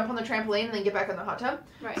and go jump on the trampoline and then get back in the hot tub.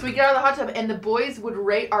 Right. So we'd get out of the hot tub and the boys would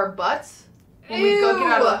rate our butts when we'd go get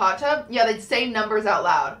out of the hot tub. Yeah, they'd say numbers out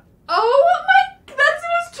loud. Oh my, that's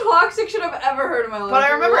the most toxic shit I've ever heard in my life. But I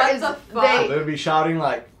remember They would be shouting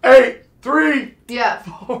like, 8, 3, yeah,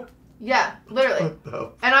 4. yeah, literally. What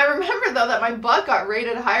the? And I remember though that my butt got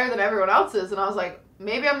rated higher than everyone else's, and I was like,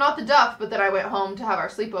 maybe I'm not the duff. But then I went home to have our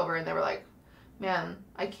sleepover, and they were like, man,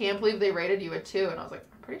 I can't believe they rated you a 2. And I was like,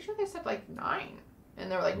 I'm pretty sure they said like 9. And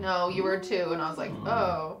they were like, no, you were a 2. And I was like,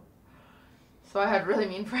 oh. So I had really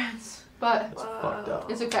mean friends, but That's fucked up.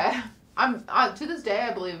 it's okay. To this day,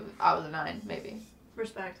 I believe I was a 9, maybe.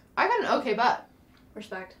 Respect. I got an okay butt.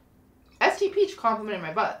 Respect. ST Peach complimented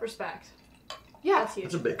my butt. Respect. Yeah. That's huge.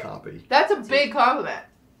 That's a big compy. That's a big compliment.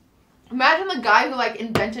 Imagine the guy who like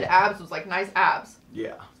invented abs was like nice abs.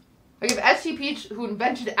 Yeah. Like if ST Peach who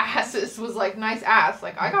invented asses was like nice ass,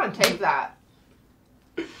 like I gotta take that.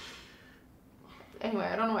 Anyway,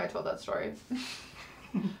 I don't know why I told that story.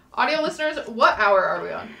 Audio listeners, what hour are we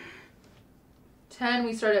on? 10,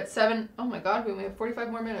 we start at 7. Oh my god, we only have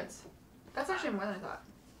 45 more minutes. That's actually more than I thought.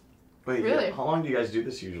 Wait, Really? how long do you guys do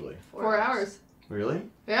this usually? 4 hours. Really?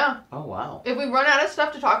 Yeah. Oh, wow. If we run out of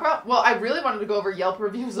stuff to talk about, well, I really wanted to go over Yelp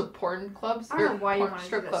reviews of porn clubs. I don't know why you porn wanted to do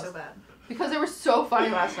strip that clubs. so bad. Because they were so funny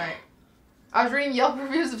last night. I was reading Yelp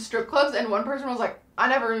reviews of strip clubs, and one person was like, I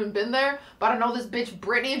never even been there, but I know this bitch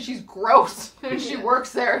Brittany, and she's gross. And she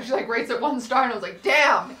works there, and she like rates it 1 star, and I was like,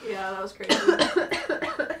 damn. Yeah, that was crazy.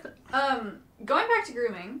 Going back to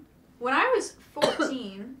grooming, when I was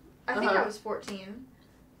 14, I think I was 14,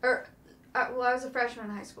 or, I was a freshman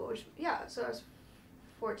in high school, which, yeah, so I was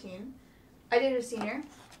 14. I dated a senior.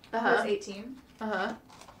 I was 18. Uh-huh.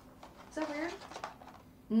 Is that weird?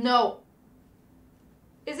 No.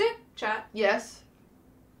 Is it? Chat? Yes.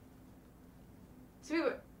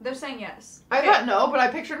 So they're saying yes. I Okay. thought no, but I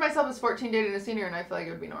pictured myself as 14 dating a senior, and I feel like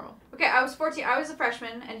it would be normal. Okay, I was 14. I was a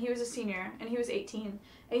freshman, and he was a senior, and he was 18.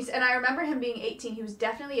 And I remember him being 18. He was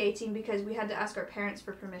definitely 18 because we had to ask our parents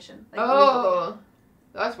for permission. Like, legally. Oh.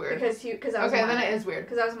 That's weird. Because I was a Okay, minor. then it is weird.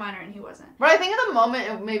 Because I was a minor and he wasn't. But I think at the moment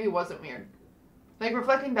it maybe wasn't weird. Like,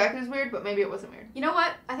 reflecting back, it was weird, but maybe it wasn't weird. You know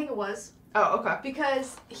what? I think it was. Oh, okay.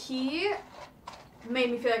 Because he made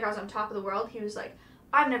me feel like I was on top of the world. He was like,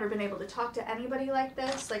 I've never been able to talk to anybody like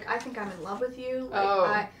this. Like, I think I'm in love with you.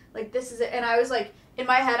 Like, this is it. And I was like, in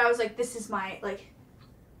my head, I was like, this is my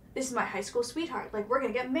high school sweetheart. Like, we're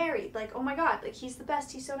going to get married. Like, oh my God. Like, he's the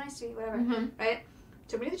best. He's so nice to me. Whatever. Mm-hmm. Right?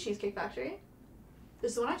 Took me to the Cheesecake Factory.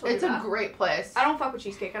 This is the one I told It's you a about. great place. I don't fuck with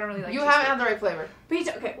cheesecake. I don't really like You cheesecake. haven't had the right flavor. But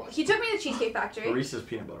he took me to the Cheesecake Factory. The Reese's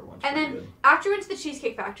peanut butter one's And pretty then good. after we went to the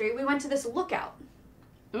Cheesecake Factory, we went to this lookout.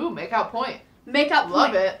 Ooh, make out point. Makeup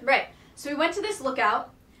Love point. it. Right. So we went to this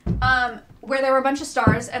lookout where there were a bunch of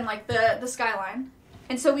stars and like the skyline.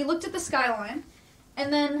 And so we looked at the skyline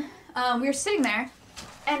and then we were sitting there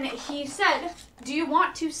and he said, "Do you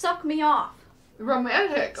want to suck me off?"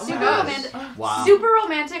 Romantic. Oh Super my gosh. romantic. Wow. Super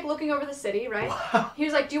romantic looking over the city, right? Wow. He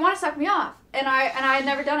was like, "Do you want to suck me off?" And I had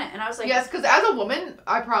never done it. And I was like, Yes, because as a woman,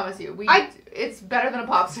 I promise you, it's better than a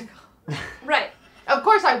popsicle. right. Of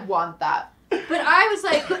course I want that. But I was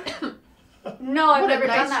like, no, I've What never a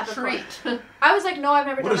nice done that before. treat. I was like, no, I've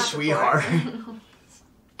never What done a that sweetheart. before.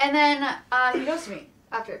 And then he goes to me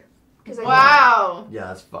after. Wow. Yeah,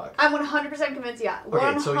 that's fucked. I'm 100% convinced, yeah.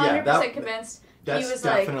 Okay, so 100% yeah, convinced. That's he was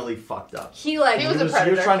definitely fucked up. he like, He was a He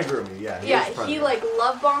predator. was trying to groom me, yeah. he like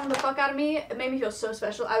love bombed the fuck out of me. It made me feel so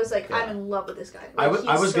special. I was like, Yeah. I'm in love with this guy. I Like, was, he's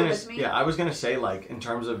I was so gonna, good to me. yeah, I was gonna say like in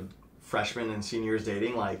terms of freshmen and seniors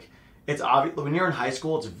dating, like it's obvious when you're in high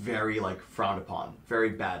school, it's very like frowned upon, very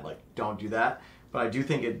bad. Like don't do that. But I do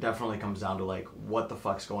think it definitely comes down to like what the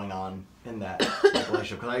fuck's going on in that like,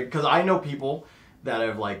 relationship. Because I know people that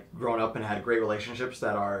have like grown up and had great relationships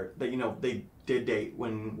that you know they did date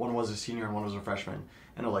when one was a senior and one was a freshman,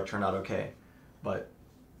 and it like turned out okay. but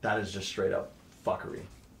that is just straight up fuckery.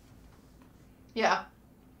 Yeah.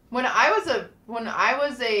 When I was a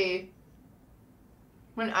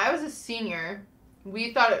senior,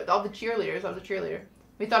 we thought all the cheerleaders. I was a cheerleader.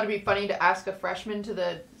 We thought it'd be funny to ask a freshman to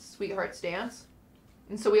the Sweethearts dance,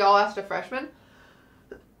 and so we all asked a freshman.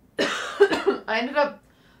 I ended up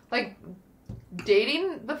like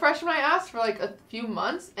dating the freshman I asked for like a few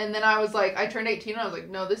months, and then I turned 18 and I was like,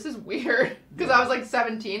 no, this is weird, because I was like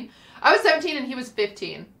 17. I was 17 and he was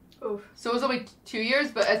 15. Oof. So it was only 2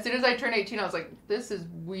 years, but as soon as I turned 18, I was like, this is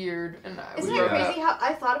weird, and Isn't it crazy how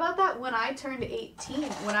I thought about that when I turned 18,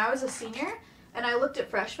 when I was a senior, and I looked at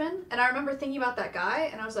freshmen, and I remember thinking about that guy,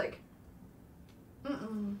 and I was like,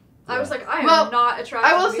 mm-mm. I was like, I am not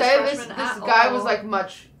attracted I will to these say freshmen this at guy all. was like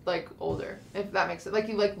much like older, if that makes sense. Like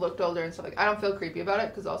he like looked older and stuff. Like I don't feel creepy about it,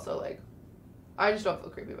 because also like I just don't feel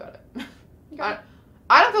creepy about it. Okay.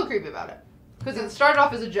 I don't feel creepy about it, because it started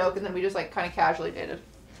off as a joke and then we just like kind of casually dated.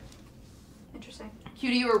 Interesting.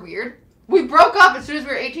 Cutie, you were weird. We broke up as soon as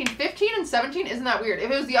we were 18. 15 and 17, isn't that weird?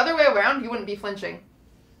 If it was the other way around, you wouldn't be flinching.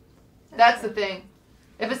 That's the thing.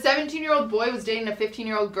 If a 17-year-old boy was dating a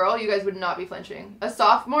 15-year-old girl, you guys would not be flinching. A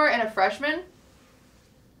sophomore and a freshman,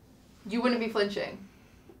 you wouldn't be flinching.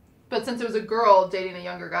 But since it was a girl dating a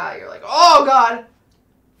younger guy, you're like, oh, God.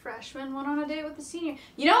 Freshman went on a date with a senior.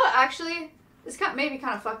 You know what, actually, this maybe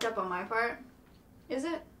kind of fucked up on my part. Is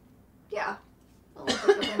it? Yeah. A little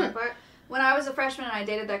fucked up on my part. When I was a freshman and I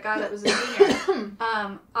dated that guy that was a senior,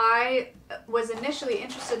 I was initially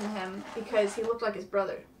interested in him because he looked like his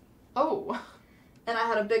brother. Oh. And I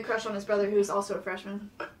had a big crush on his brother, who was also a freshman.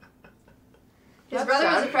 His That's brother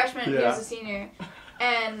was sad. a freshman and he was a senior.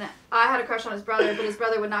 And I had a crush on his brother, but his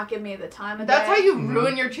brother would not give me the time of day. That's how you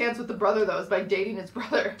ruin your chance with the brother, though, is by dating his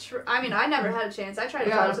brother. I mean, I never had a chance. I tried to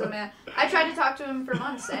talk to the man. I tried to talk to him for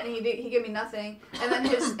months, and he gave me nothing. And then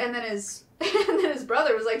his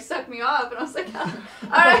brother was like, suck me off, and I was like, all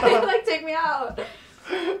right, like take me out.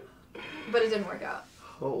 But it didn't work out.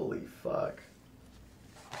 Holy fuck.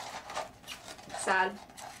 Sad.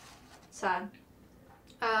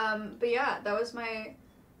 But yeah, that was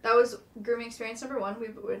grooming experience number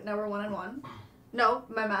 1. Now we're 1 and 1. No,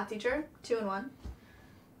 my math teacher, 2 and 1.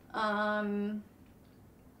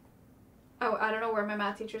 Oh, I don't know where my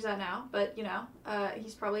math teacher's at now, but you know,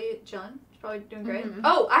 he's probably chilling. He's probably doing great. Mm-hmm.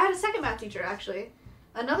 Oh, I had a second math teacher actually,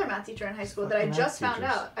 another math teacher in high school that I Fucking just math found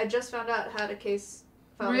teachers. out. I just found out had a case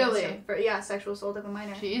filed Really? against him for sexual assault of a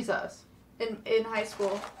minor. Jesus. In high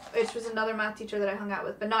school, which was another math teacher that I hung out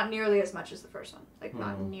with, but not nearly as much as the first one. Like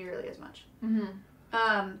not nearly as much.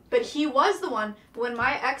 Mm-hmm. But he was the one, when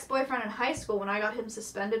my ex-boyfriend in high school, when I got him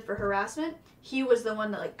suspended for harassment, he was the one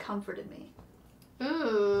that like comforted me.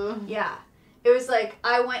 Ooh. Yeah. It was like,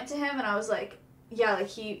 I went to him and I was like, yeah, like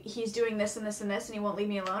he's doing this and this and this and he won't leave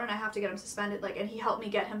me alone and I have to get him suspended. Like, and he helped me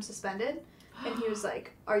get him suspended. And he was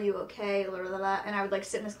like, are you okay? Blah, blah, blah. And I would like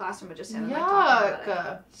sit in his classroom with just him and like talk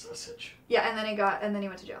about it. Sausage. Yeah, and then he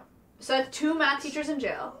went to jail. So I had 2 math teachers in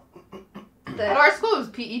jail. At our school, it was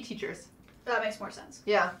PE teachers. That makes more sense.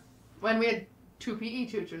 Yeah. When we had 2 PE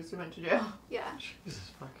teachers who went to jail. Yeah.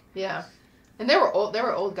 Jesus fuck. Yeah. And they were old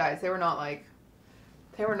guys. They were not like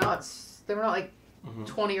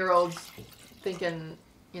 20-year-olds thinking,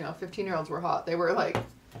 15-year-olds were hot. They were like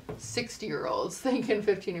 60-year-olds thinking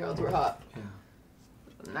 15-year-olds were hot. Yeah.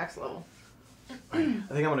 Next level. I think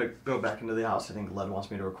I'm gonna go back into the house. I think Led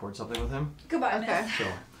wants me to record something with him. Goodbye, Okay. Myth. So,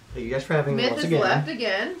 thank you guys for having me Myth once is again. left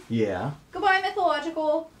again. Yeah. Goodbye,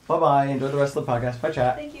 Mythological. Bye-bye. Enjoy the rest of the podcast. Bye,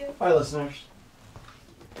 chat. Thank you. Bye, listeners.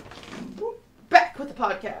 Back with the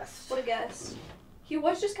podcast. What a guess. We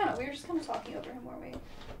were just kind of talking over him, weren't we?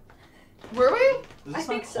 Were we? Is I this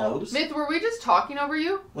think not so. closed? Myth, were we just talking over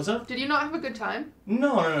you? What's up? Did you not have a good time?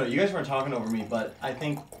 No. You guys weren't talking over me, but I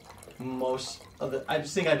think I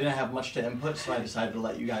just think I didn't have much to input, so I decided to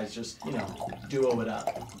let you guys just, duo it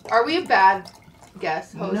up. Are we a bad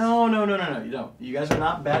guest host? No, you don't. You guys are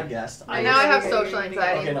not bad guests. Now I have social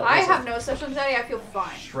anxiety. Okay, no, I listen. have no social anxiety. I feel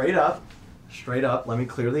fine. Straight up, let me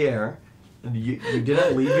clear the air. You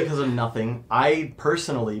didn't leave because of nothing. I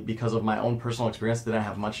personally, because of my own personal experience, didn't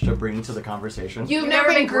have much to bring to the conversation. You've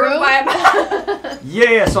never been groomed groomed by a man.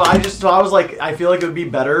 Yeah. So I was like, I feel like it would be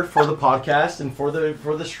better for the podcast and for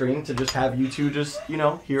the stream to just have you two just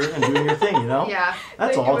here and doing your thing. Yeah.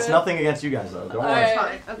 That's Thank all. you, It's man. nothing against you guys though. Don't worry.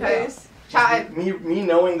 Alright. Fine. Okay. Nice. Chat, Me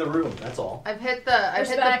knowing the room. That's all. I've hit the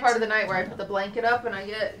Respect. part of the night where I put the blanket up and I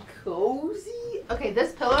get cozy. Okay,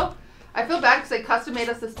 this pillow, I feel bad because they custom made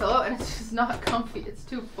us this pillow and it's just not comfy. It's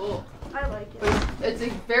too full. I like But it. it's a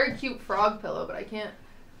very cute frog pillow, but I can't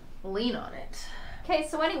lean on it. Okay,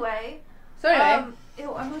 so anyway. So anyway,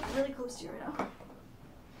 Ew, I'm like really close to you right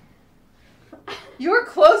now. You were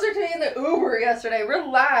closer to me in the Uber yesterday.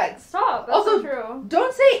 Relax. Stop. That's Also, not true.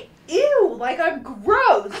 Don't say ew like I'm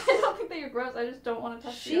gross. I don't think that you're gross. I just don't want to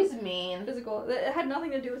touch you. She's mean. Physical. It had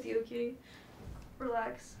nothing to do with you, cutie.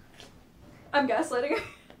 Relax. I'm gaslighting her.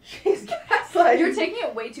 She's gaslighting. You're taking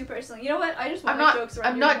it way too personally. You know what? I just won't I'm make not. jokes around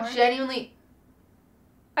I'm you not anymore. genuinely.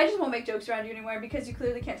 I just won't make jokes around you anymore because you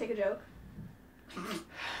clearly can't take a joke.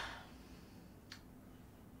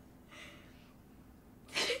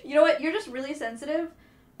 You know what? You're just really sensitive.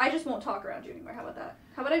 I just won't talk around you anymore. How about that?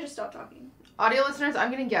 How about I just stop talking? Audio listeners, I'm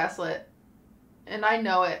getting gaslit. And I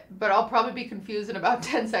know it, but I'll probably be confused in about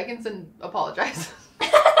 10 seconds and apologize.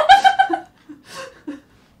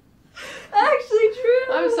 Actually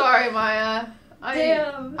true. I'm sorry, Maya.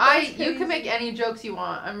 Damn. You can make any jokes you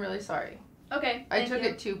want. I'm really sorry. Okay. I took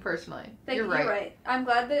it too personally. You're right. I'm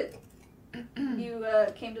glad that you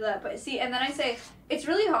came to that. But see, and then I say, it's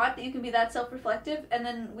really hot that you can be that self-reflective, and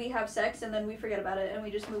then we have sex, and then we forget about it, and we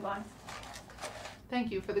just move on.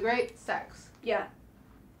 Thank you for the great sex. Yeah.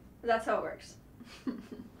 That's how it works.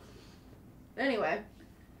 Anyway.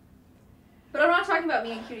 But I'm not talking about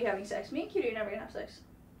me and Cutie having sex. Me and Cutie are never gonna have sex.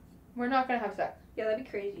 We're not gonna have sex. Yeah, that'd be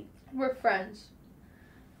crazy. We're friends.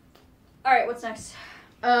 Alright, what's next?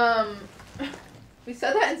 We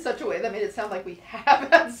said that in such a way that made it sound like we have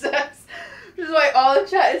had sex. Which is why all the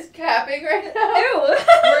chat is capping right now.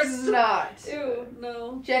 Ew! We're not. Ew,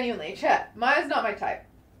 no. Genuinely, chat. Maya's not my type.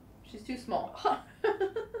 She's too small.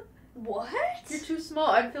 What? You're too small.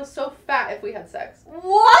 I'd feel so fat if we had sex.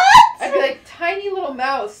 What? I'd be like, tiny little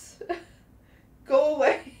mouse. Go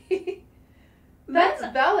away. That's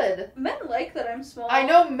valid. Men like that I'm small. I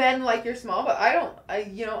know men like you're small, but I don't.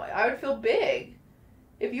 I would feel big.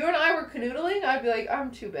 If you and I were canoodling, I'd be like,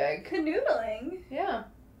 I'm too big. Canoodling? Yeah.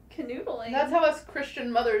 Canoodling? That's how us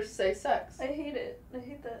Christian mothers say sex. I hate it. I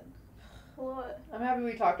hate that a lot. I'm happy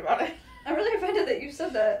we talked about it. I'm really offended that you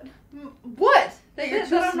said that. What? That you're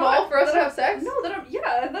too small for us to have sex? No, that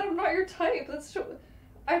I'm not your type. That's so...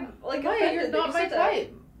 I'm, like, Maya, offended you're that not you my said that.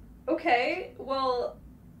 type. Okay, well...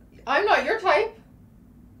 I'm not your type.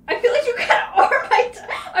 I feel like you kind of are my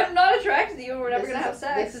type. I'm not attracted to you and we're never going to have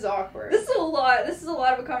sex. This is awkward. This is a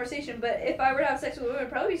lot of a conversation, but if I were to have sex with a woman,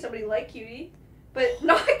 it'd probably be somebody like Cutie. But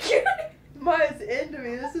not Cutie. Maya's into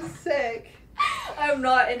me. This is sick. I'm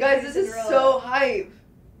not into Guys, this is Cinderella. so hype.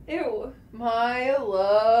 Ew. Maya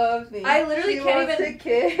loves me. I literally she can't wants even... to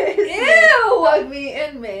kiss me, Ew! hug me,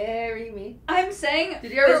 and marry me. I'm saying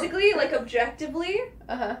Did you ever... physically, like objectively,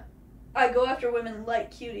 Uh-huh. I go after women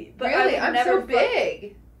like Cutie. But Really? I would I'm never so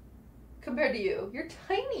big. Compared to you. You're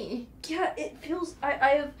tiny. Yeah, it feels...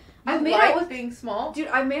 I've You made like out with... being small? Dude,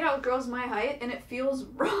 I've made out with girls my height, and it feels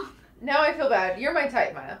wrong. Now I feel bad. You're my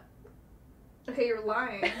type, Maya. Okay, you're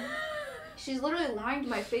lying. She's literally lying to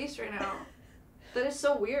my face right now. That is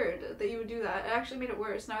so weird that you would do that. It actually made it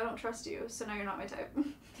worse. Now I don't trust you, so now you're not my type.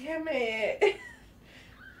 Damn it.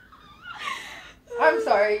 I'm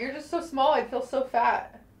sorry. You're just so small. I feel so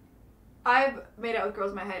fat. I've made out with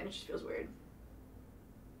girls my height, and it just feels weird.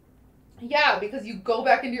 Yeah, because you go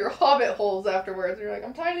back into your hobbit holes afterwards, and you're like,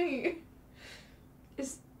 I'm tiny.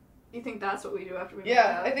 You think that's what we do after we make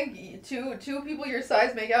Yeah, out? I think two people your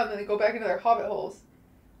size make out, and then they go back into their hobbit holes.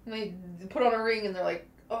 And they put on a ring, and they're like,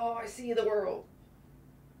 oh, I see the world.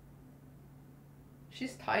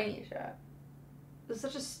 She's tiny, chat. This is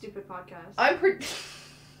such a stupid podcast. I'm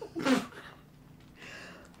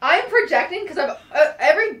projecting because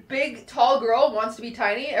every big, tall girl wants to be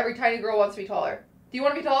tiny. Every tiny girl wants to be taller. Do you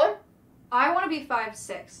want to be taller? I want to be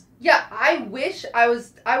 5'6". Yeah, I wish I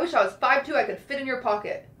was 5'2". I could fit in your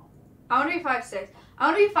pocket. I want to be 5'6". I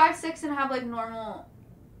want to be 5'6" and have like normal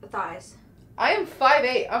thighs. I am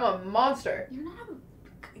 5'8". I'm a monster.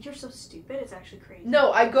 You're so stupid. It's actually crazy.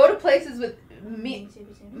 No, I go to places with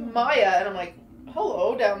Maya, and I'm like,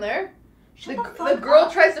 hello down there. The girl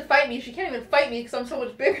tries to fight me. She can't even fight me because I'm so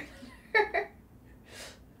much bigger than her.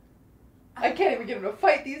 I can't even get in a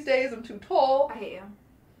fight these days. I'm too tall. I hate you.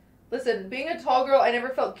 Listen, being a tall girl, I never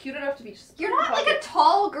felt cute enough to be just... You're not like a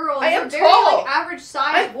tall girl. I am You're very, tall. like, average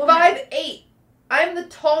size I'm woman. 5'8". I'm the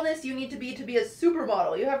tallness you need to be a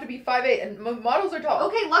supermodel. You have to be 5'8", and models are tall.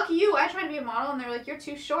 Okay, lucky you. I tried to be a model, and they were like, you're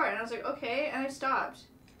too short. And I was like, okay, and I stopped.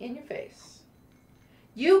 In your face.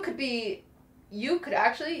 You could be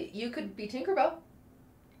Tinkerbell.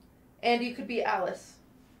 And you could be Alice.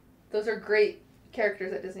 Those are great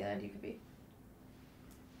characters at Disneyland you could be.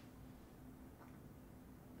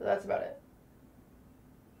 So that's about it.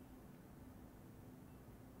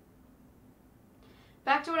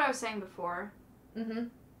 Back to what I was saying before. Mm-hmm.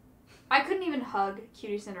 I couldn't even hug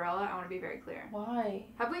Cutie Cinderella. I want to be very clear. Why?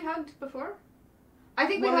 Have we hugged before? I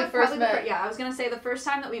think we When we hugged first probably met. I was gonna say the first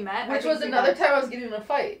time that we met. I Which think was we another hugged. time I was getting in a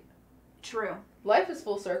fight. True. Life is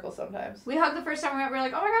full circle sometimes. We hugged the first time we met. We were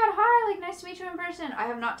like, oh my god, hi, like nice to meet you in person. I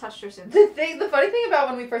have not touched her since. The funny thing about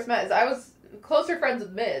when we first met is I was closer friends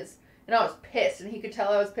with Miz, and I was pissed, and he could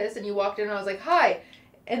tell I was pissed, and you walked in, and I was like, hi.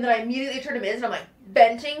 And then I immediately turned to Miz, and I'm like,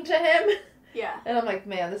 venting to him. Yeah. And I'm like,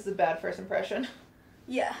 man, this is a bad first impression.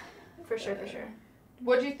 Yeah. For sure, for sure.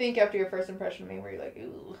 What'd you think after your first impression of me? Were you like,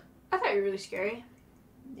 ooh? I thought you were really scary.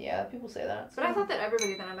 Yeah, people say that. But I thought that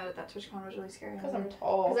everybody that I met at that TwitchCon was really scary. Because I'm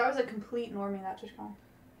tall. Because I was a complete normie at that TwitchCon.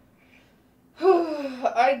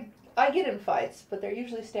 I get in fights, but they're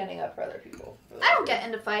usually standing up for other people. I don't get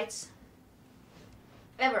into fights.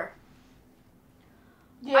 Ever.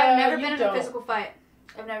 Yeah, I've never you been in don't. a physical fight.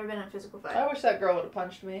 I've never been in a physical fight. I wish that girl would have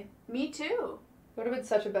punched me. Me too. It would have been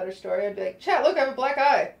such a better story. I'd be like, chat, look, I have a black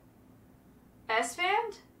eye.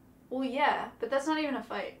 S-Fand? Well, yeah, but that's not even a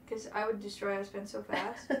fight, because I would destroy S-Fand so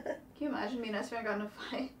fast. Can you imagine me and S-Fand got in a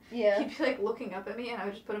fight? Yeah. He'd be, like, looking up at me, and I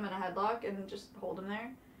would just put him in a headlock and just hold him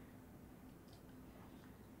there.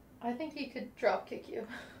 I think he could drop kick you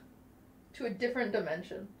to a different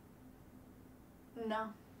dimension. No.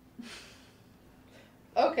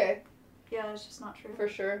 Okay, Yeah, that's just not true. for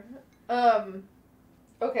sure.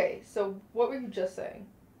 Okay, so what were you just saying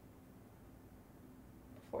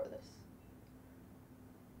before this?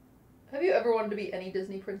 Have you ever wanted to be any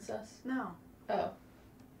Disney princess? No. Oh.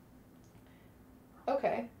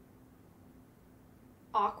 Okay.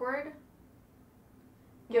 Awkward?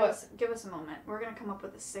 Give us a moment. We're gonna come up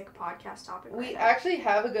with a sick podcast topic. We right now. actually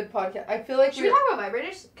have a good podcast. I feel like Should we talk about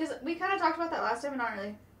vibrators? Because we kind of talked about that last time, but not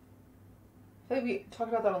really. I feel like we talked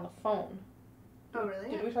about that on the phone. Oh, really?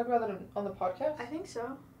 Did we talk about that on the podcast? I think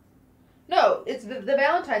so. No, it's the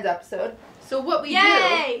Valentine's episode. So what we do...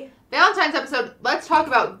 Yay! Valentine's episode, let's talk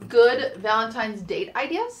about good Valentine's date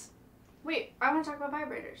ideas. Wait, I want to talk about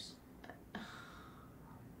vibrators.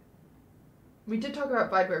 We did talk about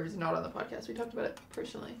vibrators not on the podcast. We talked about it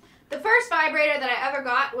personally. The first vibrator that I ever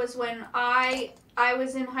got was when I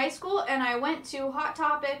was in high school and I went to Hot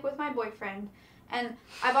Topic with my boyfriend. And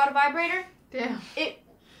I bought a vibrator. Damn.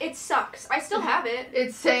 It sucks. I still have it.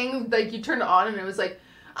 It's saying, like, you turn it on and it was like,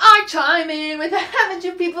 I chime in with haven't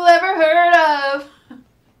you people ever heard of?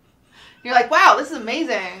 You're like, wow, this is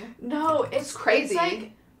amazing. No, it's crazy.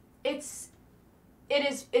 It's like,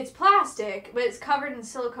 it's plastic, but it's covered in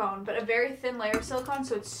silicone, but a very thin layer of silicone,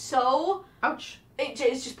 so it's so... Ouch.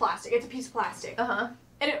 It's just plastic. It's a piece of plastic. Uh-huh.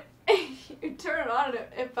 And you turn it on and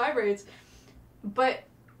it vibrates, but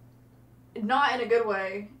not in a good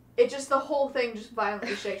way. It just, the whole thing just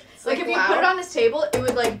violently shakes. Like if you loud. put it on this table, it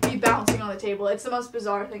would like be bouncing on the table. It's the most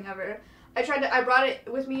bizarre thing ever. I brought it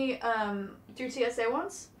with me through TSA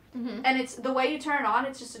once, Mm-hmm. and it's, the way you turn it on,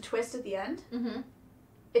 it's just a twist at the end. Mm-hmm.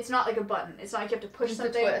 It's not like a button. It's not like you have to push Just a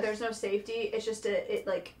something. twist. There's no safety. It's just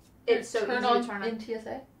it's so turn easy on to turn in on.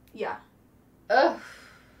 TSA? Yeah. Ugh.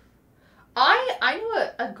 I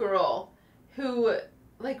knew a girl who,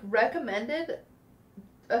 like, recommended,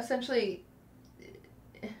 essentially,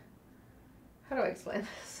 how do I explain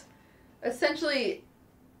this? Essentially,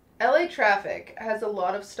 LA traffic has a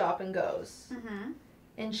lot of stop and goes. Mm-hmm.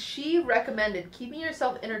 And she recommended keeping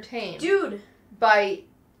yourself entertained Dude. by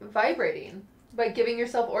vibrating, by giving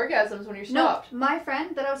yourself orgasms when you're stopped. No, my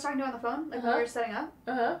friend that I was talking to on the phone, like when we were setting up,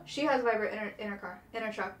 Uh-huh. she has a vibrator in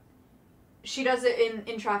her truck. She does it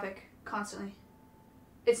in traffic constantly.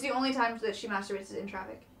 It's the only time that she masturbates is in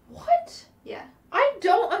traffic. What? Yeah. I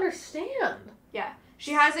don't understand. Yeah.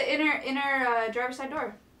 She has it in her driver's side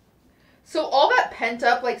door. So all that pent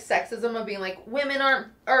up like sexism of being like women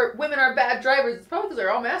are bad drivers, it's probably because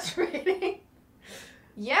they're all masturbating.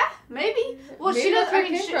 Yeah, maybe. Well, Maybe she does. that's where I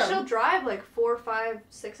it mean, came from. she'll drive like 4, 5,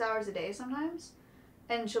 6 hours a day sometimes,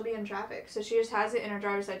 and she'll be in traffic. So she just has it in her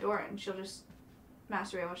driver's side door, and she'll just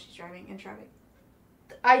masturbate while she's driving in traffic.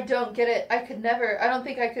 I don't get it. I could never. I don't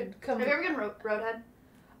think I could come. Have you ever given roadhead?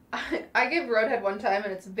 I gave roadhead one time,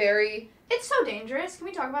 and it's very. It's so dangerous. Can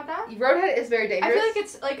we talk about that? Roadhead is very dangerous. I feel like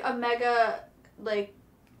it's like a mega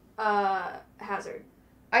hazard.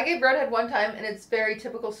 I gave roadhead one time, and it's very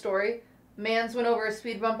typical story. Man's went over a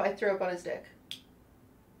speed bump. I threw up on his dick.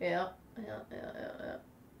 Yeah.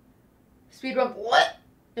 Speed bump. What?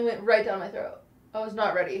 It went right down my throat. I was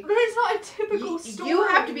not ready. But it's not a typical story. You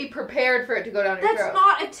have to be prepared for it to go down your That's throat.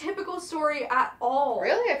 not a typical story at all.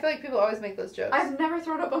 Really? I feel like people always make those jokes. I've never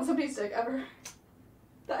thrown up on somebody's dick ever.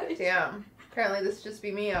 That is. Damn. Apparently this just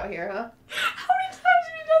be me out here, huh? How many times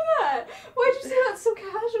have you done that? Why'd you say that so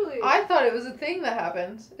casually? I thought it was a thing that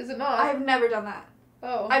happened. Is it not? I've never done that.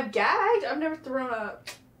 Oh. I've gagged. I've never thrown up.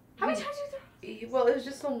 How many times have you thrown up? Well, it was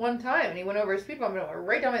just the one time, and he went over a speed bump, and it went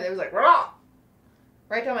right down my... It was like, raw!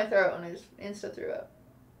 Right down my throat, and I just insta threw up.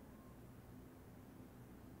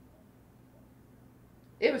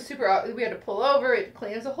 It was super. We had to pull over. It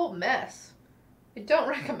was a whole mess. I don't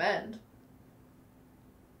recommend.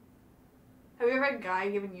 Have you ever had a guy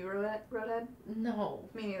giving you roadhead? No.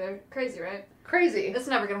 Me neither. Crazy, right? Crazy. It's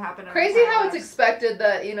never gonna happen. Crazy how it's expected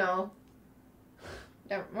that, you know...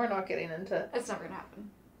 We're not getting into... It's never gonna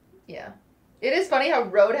happen. Yeah. It is funny how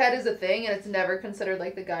roadhead is a thing, and it's never considered,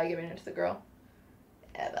 like, the guy giving it to the girl.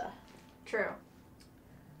 Ever. True.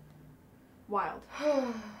 Wild.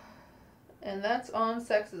 And that's on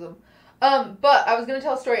sexism. But I was gonna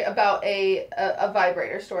tell a story about a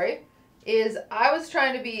vibrator story. I was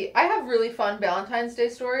trying to be... I have really fun Valentine's Day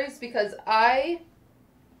stories because I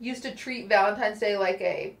used to treat Valentine's Day like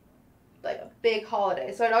a big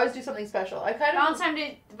holiday. So I'd always do something special. I kind of...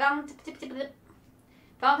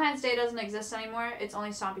 Valentine's Day doesn't exist anymore. It's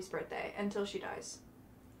only Stompy's birthday until she dies.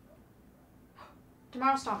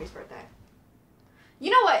 Tomorrow's Stompy's birthday.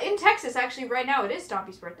 You know what? In Texas, actually, right now, it is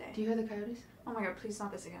Stompy's birthday. Do you hear the coyotes? Oh my god, please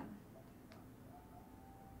not this again.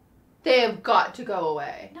 They have got to go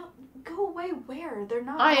away. No, go away where? They're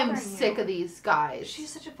not I am bothering sick you. of these guys. She's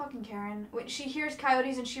such a fucking Karen. When she hears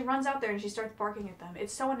coyotes and she runs out there and she starts barking at them.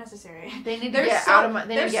 It's so unnecessary. They need to get out of my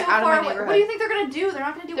neighborhood. What do you think they're gonna do? They're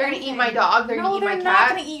not gonna do They're anything. gonna eat my dog. They're gonna eat my cat. No, they're not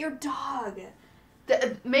gonna eat your dog.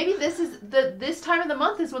 Maybe this time of the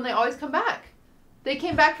month is when they always come back. They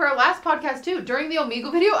came back for our last podcast too. During the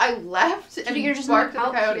Omegle video, I left and you're just barked not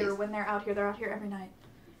at the out coyotes. here when they're out here. They're out here every night.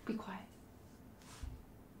 Be quiet.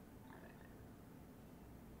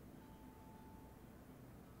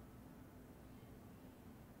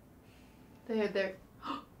 They're...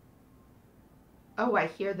 Oh, I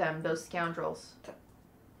hear them, those scoundrels.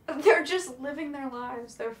 They're just living their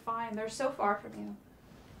lives. They're fine. They're so far from you.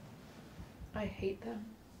 I hate them.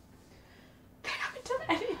 They haven't done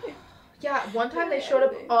anything. Yeah, one time they showed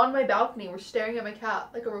up on my balcony. Were staring at my cat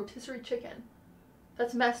like a rotisserie chicken.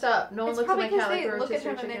 That's messed up. No one looks at my cat like a rotisserie chicken. They look at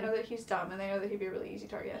him and they know that he's dumb and they know that he'd be a really easy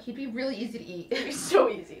target. He'd be really easy to eat. He'd be so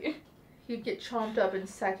easy. He'd get chomped up in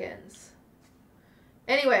seconds.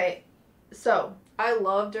 Anyway, so. I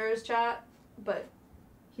love Dur's chat, but...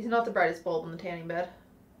 He's not the brightest bulb in the tanning bed.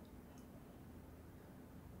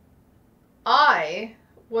 I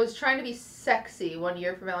was trying to be sexy one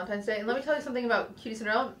year for Valentine's Day, and let me tell you something about Cutie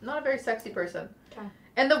Cinderella. I'm not a very sexy person. Okay.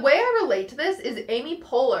 And the way I relate to this is Amy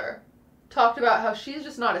Poehler talked about how she's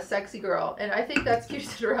just not a sexy girl, and I think that's Cutie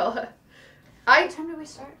Cinderella. What time did we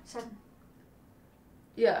start? 7.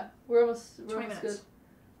 Yeah, we're almost 20 minutes. Good.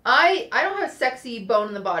 I don't have a sexy bone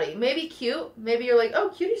in the body. Maybe cute. Maybe you're like, oh,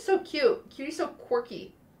 Cutie's so cute. Cutie's so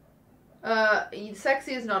quirky.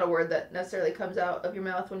 Sexy is not a word that necessarily comes out of your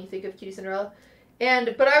mouth when you think of Cutie Cinderella.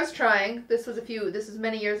 But I was trying. This was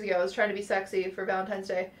many years ago. I was trying to be sexy for Valentine's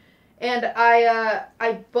Day. And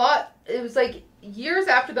I bought, it was like years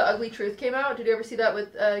after The Ugly Truth came out. Did you ever see that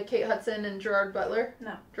with Kate Hudson and Gerard Butler?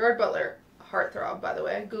 No. Gerard Butler, heartthrob, by the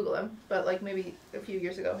way. Google him. But like maybe a few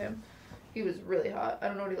years ago, him. He was really hot. I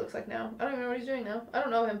don't know what he looks like now. I don't even know what he's doing now. I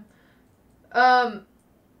don't know him.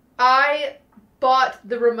 I bought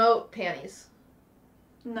the remote panties.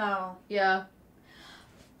 No. Yeah.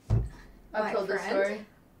 I've My told this friend story.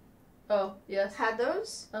 Oh, yes. had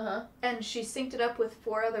those, Uh-huh. and she synced it up with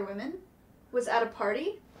 4 other women. Was at a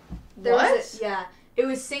party. What? Yeah. It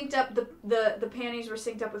was synced up, the panties were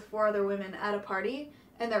synced up with 4 other women at a party,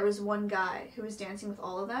 and there was one guy who was dancing with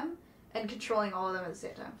all of them and controlling all of them at the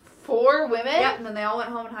same time. 4 women? Yeah, and then they all went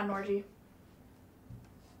home and had an orgy.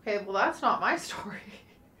 Okay, well that's not my story.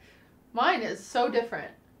 Mine is so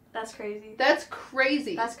different. That's crazy. That's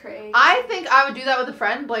crazy. That's crazy. I think I would do that with a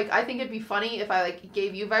friend. Like, I think it'd be funny if I, like,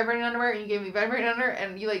 gave you vibrating underwear and you gave me vibrating underwear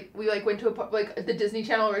and you, like, we, like, went to the Disney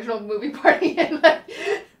Channel original movie party and,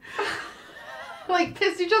 like,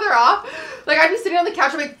 pissed each other off. Like, I'd be sitting on the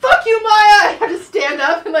couch and be like, fuck you, Maya! I had to stand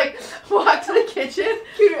up and, like, walk to the kitchen.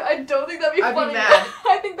 Dude, I don't think that'd be I'd funny. be mad.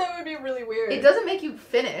 I think that would be really weird. It doesn't make you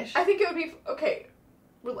finish. I think it would be... Okay.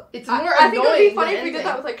 It's more I think it would be annoying funny than if we did anything.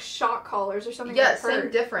 that with, like, shock collars or something. Yeah, that same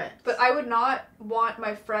hurt. different. But I would not want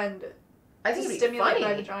my friend I to think it'd be stimulate funny.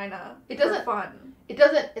 my vagina. It doesn't- For fun.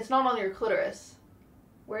 It's not on your clitoris.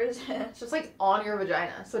 Where is it? It's just, like, on your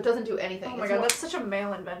vagina, so it doesn't do anything. Oh my It's god, more- that's such a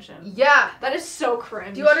male invention. Yeah. That is so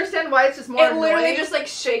cringe. Do you understand why it's just more It literally annoying? just, like,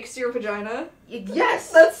 shakes your vagina.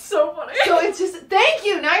 Yes! That's so funny. So it's just, thank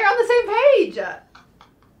you, now you're on the same page!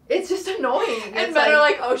 It's just annoying. And It's men are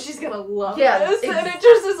like, oh, she's gonna love Yeah, this. ex- And it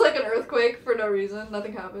just is like an earthquake for no reason.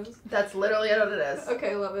 Nothing happens. That's literally what it is.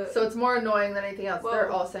 Okay, love it. So it's more annoying than anything else. Whoa.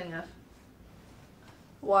 They're all saying F.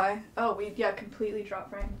 Why? Oh, we, completely dropped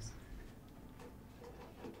frames.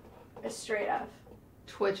 A straight F.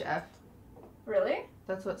 Twitch F. Really?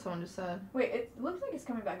 That's what someone just said. Wait, it looks like it's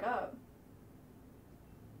coming back up.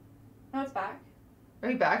 No, it's back.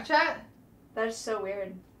 Are you back, chat? That is so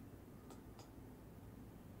weird.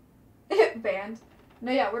 Banned.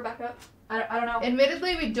 No, yeah, we're back up. I don't know.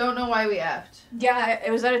 Admittedly, we don't know why we effed. Yeah,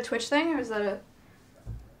 was that a Twitch thing or was that a...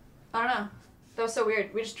 I don't know. That was so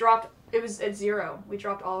weird. We just dropped... It was at 0. We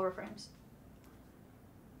dropped all of our frames.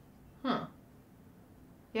 Huh.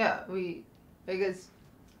 Yeah, because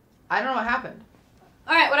I don't know what happened.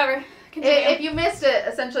 Alright, whatever. Continue. If you missed it,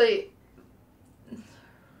 essentially...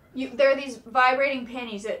 There are these vibrating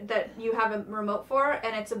panties that you have a remote for,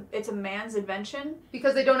 and it's a man's invention.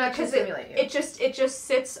 Because they don't actually stimulate you. It just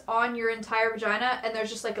sits on your entire vagina, and there's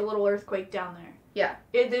just like a little earthquake down there. Yeah.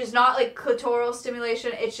 There's not like clitoral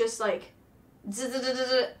stimulation. It's just like,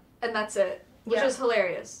 and that's it, which is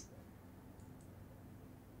hilarious.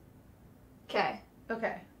 Okay.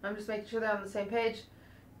 Okay. I'm just making sure they're on the same page.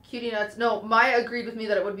 Cutie nuts. No, Maya agreed with me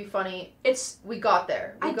that it would be funny. We got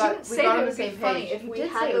there. We got on the same funny page. if we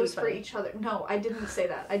had those for each other. No, I didn't say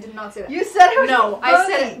that. I did not say that. You said it would be funny.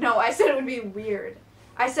 I said it would be weird.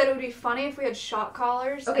 I said it would be funny if we had shock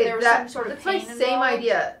collars. Okay, and there was some sort of that's my pain same involved.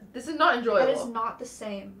 idea. This is not enjoyable. That is not the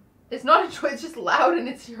same. It's not enjoyable. It's just loud and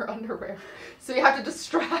it's your underwear. So you have to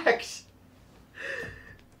distract.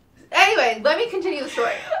 Anyway, let me continue the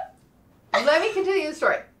story.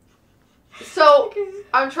 So,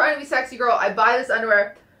 I'm trying to be sexy girl. I buy this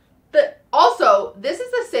underwear. Also, this is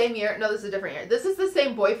the same year. No, this is a different year. This is the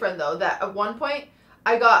same boyfriend, though, that at one point,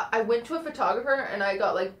 I went to a photographer and I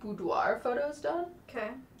got, like, boudoir photos done. Okay.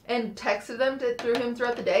 And texted them through him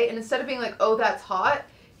throughout the day. And instead of being like, oh, that's hot,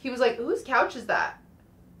 he was like, whose couch is that?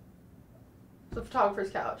 The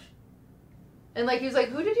photographer's couch. And, like, he was like,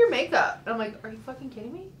 who did your makeup? And I'm like, are you fucking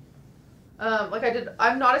kidding me?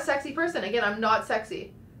 I'm not a sexy person. Again, I'm not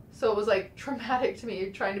sexy. So it was, like, traumatic to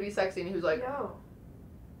me trying to be sexy. And he was like, Yo.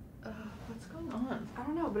 What's going on? I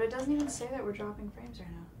don't know, but it doesn't even say that we're dropping frames right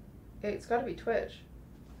now. It's got to be Twitch.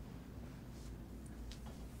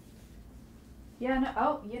 Yeah, no.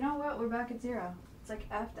 Oh, you know what? We're back at 0. It's like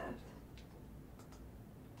effed.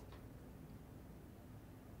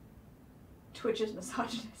 Twitch is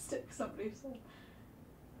misogynistic, somebody said.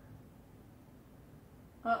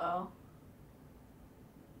 Uh-oh.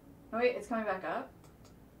 Oh, wait, it's coming back up?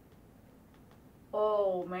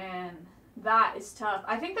 Oh, man. That is tough.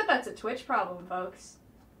 I think that's a Twitch problem, folks.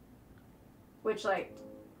 Which, like,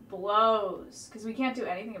 blows. Because we can't do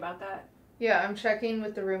anything about that. Yeah, I'm checking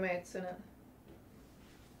with the roommates in it.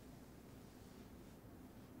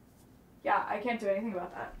 Yeah, I can't do anything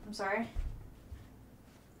about that. I'm sorry.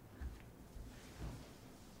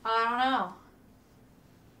 I don't know.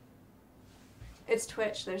 It's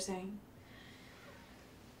Twitch, they're saying.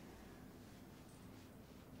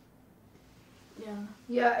 Yeah.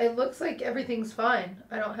 Yeah, it looks like everything's fine.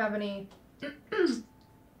 I don't have any...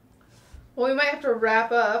 Well, we might have to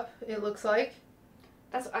wrap up, it looks like.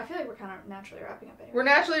 I feel like we're kind of naturally wrapping up anyway. We're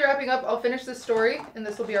naturally wrapping up. I'll finish this story, and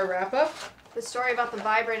this will be our wrap-up. The story about the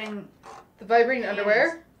vibrating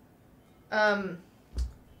underwear.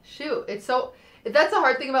 Shoot, it's so... That's the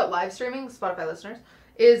hard thing about live streaming, Spotify listeners,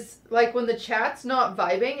 is, like, when the chat's not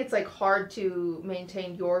vibing, it's, like, hard to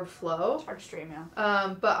maintain your flow. It's hard to stream,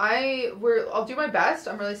 yeah. But I'll do my best.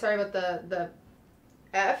 I'm really sorry about the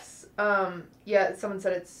Fs. Yeah, someone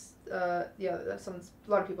said it's, a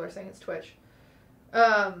lot of people are saying it's Twitch.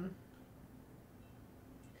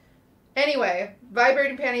 Anyway,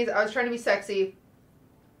 vibrating panties, I was trying to be sexy.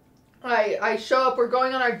 I show up, we're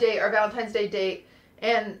going on our date, our Valentine's Day date,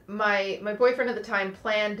 and my boyfriend at the time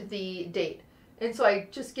planned the date. And so I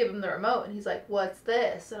just give him the remote, and he's like, what's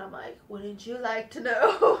this? And I'm like, wouldn't you like to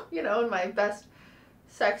know? You know, in my best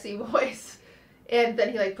sexy voice. And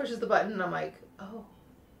then he, like, pushes the button, and I'm like, oh.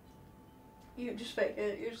 You just fake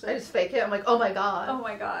it. I just fake it. I'm like, oh my god. Oh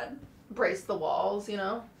my god. Brace the walls, you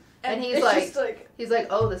know? And he's he's like,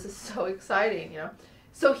 oh, this is so exciting, you know?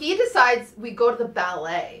 So he decides we go to the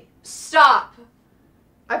ballet. Stop.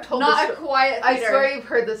 I've told Not this a quiet theater. I swear you've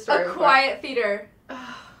heard this story A before. quiet theater.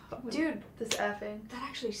 Dude. This effing. That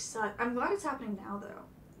actually sucks. I'm glad it's happening now, though.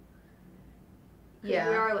 Yeah.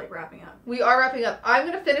 We are, like, wrapping up. We are wrapping up. I'm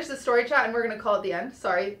going to finish the story chat, and we're going to call it the end.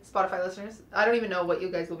 Sorry, Spotify listeners. I don't even know what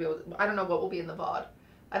you guys will be able to... I don't know what will be in the VOD.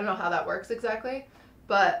 I don't know how that works exactly.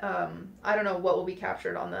 But I don't know what will be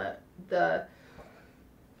captured on the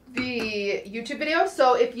YouTube video.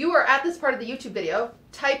 So if you are at this part of the YouTube video,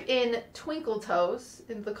 type in Twinkle Toes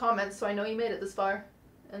in the comments so I know you made it this far.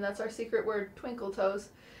 And that's our secret word, Twinkle Toes.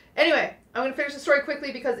 Anyway, I'm going to finish the story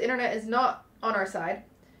quickly because the internet is not on our side.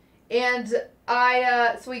 And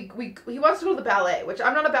so he wants to go to the ballet, which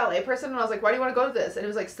I'm not a ballet person, and I was like, why do you want to go to this? And it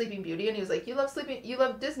was like Sleeping Beauty, and he was like, you love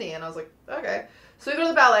Disney, and I was like, okay. So we go to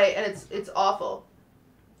the ballet, and it's awful.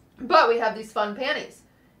 But we have these fun panties.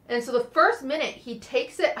 And so the first minute, he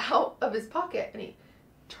takes it out of his pocket, and he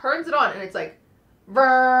turns it on, and it's like,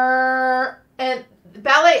 brrr. And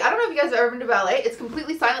ballet, I don't know if you guys have ever been to ballet, it's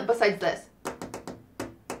completely silent besides this.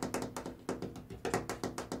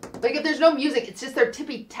 Like, if there's no music, it's just their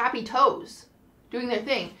tippy-tappy toes doing their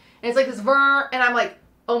thing. And it's like this vrr, and I'm like,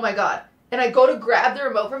 oh my god. And I go to grab the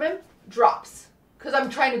remote from him, drops. Because I'm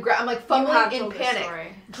trying to grab, I'm like fumbling in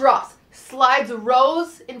panic. Drops. Slides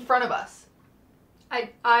rows in front of us.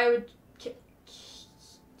 I would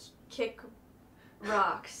kick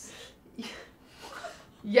rocks.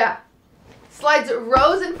 Yeah. Slides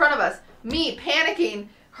rows in front of us. Me panicking.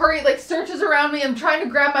 Hurry, like, searches around me. I'm trying to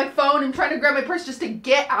grab my phone. I'm trying to grab my purse just to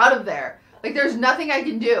get out of there. Like, there's nothing I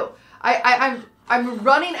can do. I'm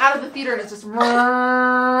running out of the theater, and it's just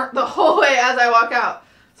the whole way as I walk out.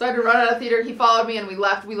 So I had to run out of the theater. He followed me, and we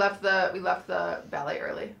left the ballet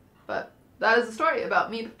early. But that is the story about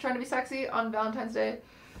me trying to be sexy on Valentine's Day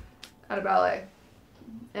at a ballet.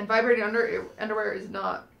 And vibrating underwear is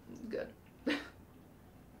not good. I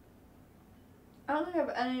don't think I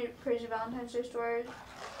have any crazy Valentine's Day stories.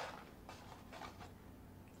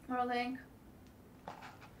 I don't think.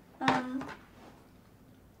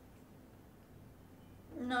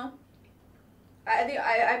 No. I think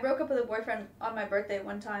I broke up with a boyfriend on my birthday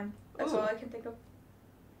one time. That's all I can think of.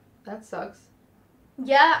 That sucks.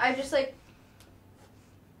 Yeah, I just like...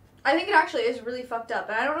 I think it actually is really fucked up.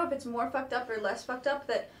 And I don't know if it's more fucked up or less fucked up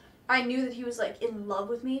that I knew that he was, like, in love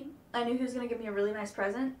with me. I knew he was going to give me a really nice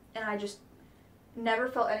present. And I just never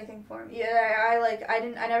felt anything for him. Yeah, I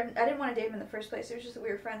didn't want to date him in the first place. It was just that we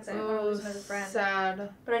were friends. I didn't want to lose him as a friend. Sad.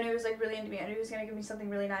 But I knew he was, like, really into me. I knew he was going to give me something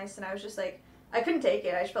really nice. And I was just, like... I couldn't take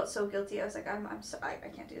it. I just felt so guilty. I was like, I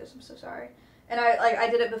can't do this. I'm so sorry. And I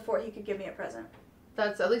did it before he could give me a present.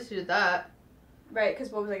 At least you did that. Right,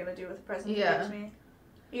 because what was I going to do with the present he gives me?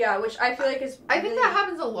 Yeah, which I feel like is I think that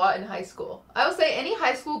happens a lot in high school. I would say any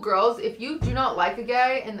high school girls, if you do not like a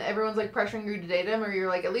guy and everyone's like pressuring you to date him, or you're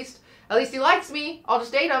like, at least he likes me, I'll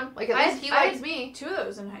just date him. Like, at least he likes me. 2 of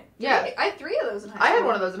those in high school. Yeah. I had 3 of those in high school. I had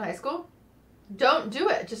one of those in high school. Don't do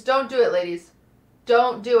it. Just don't do it, ladies.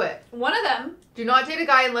 Don't do it. One of them. Do not date a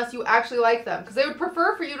guy unless you actually like them. Because they would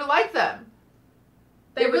prefer for you to like them.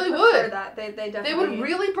 They really would. That. They definitely. They would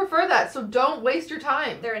really prefer that. So don't waste your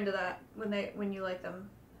time. They're into that when you like them.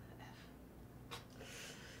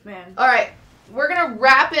 Man. All right, we're gonna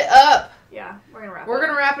wrap it up. Yeah, we're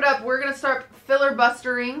gonna wrap it up. We're gonna start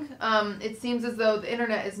filibustering. It seems as though the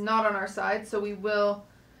internet is not on our side, so we will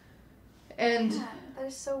end. Man, that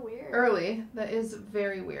is so weird. Early. That is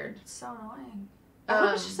very weird. It's so annoying. I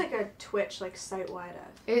hope it's just like a Twitch, like site-wide.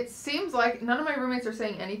 It seems like none of my roommates are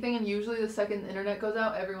saying anything, and usually the second the internet goes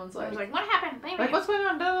out, everyone's like, "What happened? Like, what's going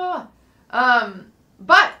on?" Blah, blah, blah.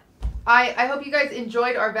 But I hope you guys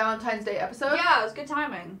enjoyed our Valentine's Day episode. Yeah, it was good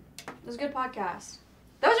timing. It was a good podcast.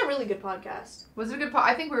 That was a really good podcast. Was it a good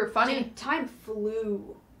I think we were funny. Dude, time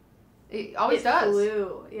flew. It always does. It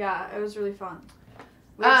flew. Yeah, it was really fun.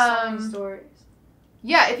 We had so many stories.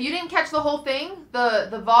 Yeah, if you didn't catch the whole thing,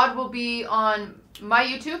 the VOD will be on my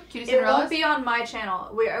YouTube, Cutie Cinderellas. It won't be on my channel.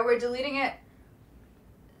 We're deleting it.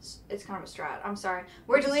 It's kind of a strat. I'm sorry.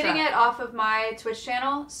 We're deleting it off of my Twitch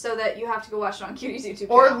channel so that you have to go watch it on Cutie's YouTube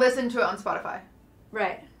channel. Or listen to it on Spotify.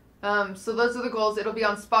 Right. So those are the goals. It'll be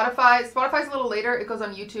on Spotify. Spotify's a little later. It goes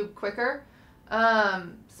on YouTube quicker.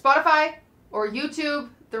 Spotify or YouTube.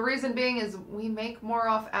 The reason being is we make more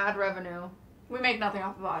off ad revenue. We make nothing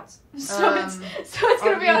off of odds. So it's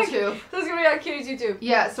gonna be on YouTube. So it's gonna be on Cutie's YouTube.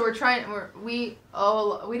 Yeah, so we're trying. We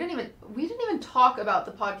didn't even talk about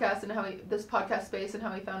the podcast and this podcast space and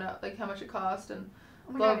how we found out like how much it cost and.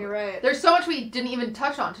 Oh my god, you're right. There's so much we didn't even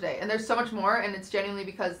touch on today, and there's so much more, and it's genuinely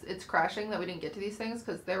because it's crashing that we didn't get to these things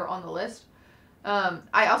because they were on the list.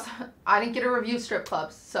 I didn't get a review strip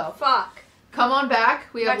clubs, so fuck. Come on back.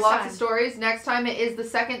 We have lots of stories. Next time it is the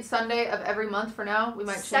second Sunday of every month for now. We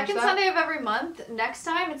might change that. Second Sunday of every month. Next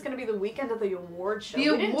time it's going to be the weekend of the award show. We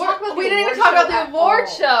didn't even talk about the award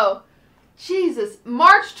show. Jesus.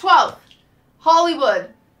 March 12th. Hollywood,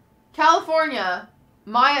 California.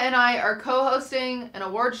 Maya and I are co-hosting an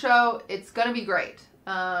award show. It's going to be great.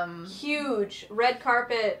 Huge red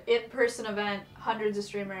carpet in-person event, hundreds of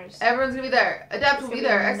streamers. Everyone's gonna be there. Adept will be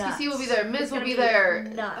there. XQC will be there. Miz will be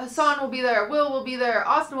there. Hassan will be there. Will be there.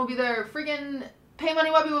 Austin will be there. Freaking Pay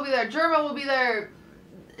Money Webby will be there. Germa will be there.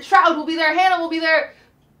 Shroud will be there. Hannah will be there.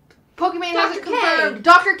 Pokemon has it confirmed.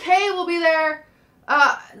 Dr. K will be there.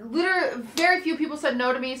 Literally, very few people said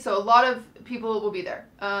no to me, so a lot of people will be there.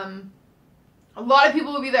 A lot of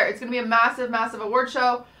people will be there. It's going to be a massive, massive award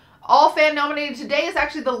show. All fan nominated. Today is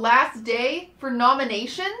actually the last day for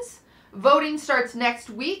nominations. Voting starts next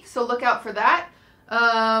week, so look out for that.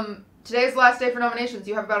 Today's the last day for nominations.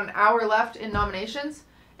 You have about an hour left in nominations,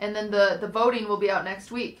 and then the voting will be out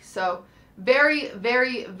next week. So very,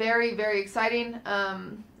 very, very, very exciting.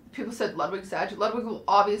 People said Ludwig Sag. Ludwig will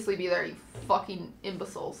obviously be there, you fucking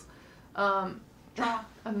imbeciles.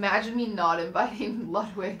 Imagine me not inviting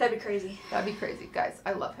Ludwig. That'd be crazy. That'd be crazy. Guys,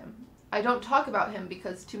 I love him. I don't talk about him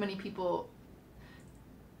because too many people...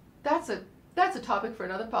 That's a topic for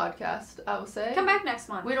another podcast, I will say. Come back next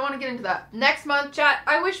month. We don't want to get into that. Next month... Chat,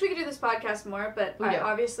 I wish we could do this podcast more, but We do.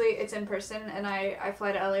 obviously it's in person, and I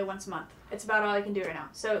fly to LA once a month. It's about all I can do right now.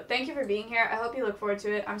 So thank you for being here. I hope you look forward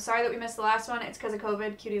to it. I'm sorry that we missed the last one. It's because of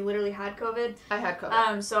COVID. Cutie literally had COVID. I had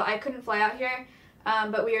COVID. So I couldn't fly out here.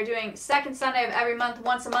 But we are doing second Sunday of every month,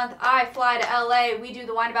 once a month. I fly to LA. We do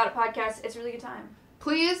the Wine About It podcast. It's a really good time.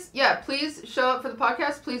 Please show up for the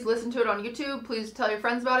podcast. Please listen to it on YouTube. Please tell your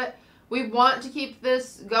friends about it. We want to keep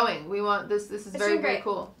this going. We want this. This is very, very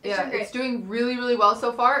cool. It's doing really, really well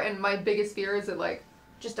so far. And my biggest fear is it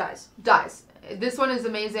just dies. This one is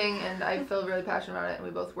amazing, and I feel really passionate about it, and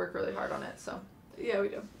we both work really hard on it. So yeah, we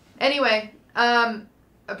do. Anyway,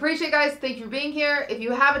 appreciate it, guys. Thank you for being here. If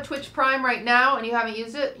you have a Twitch Prime right now and you haven't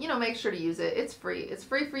used it, make sure to use it. It's free. It's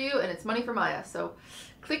free for you, and it's money for Maya. So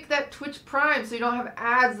click that Twitch Prime so you don't have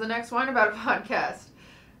ads the next Wine About It podcast.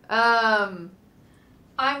 I'm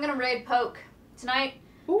gonna raid Poke tonight.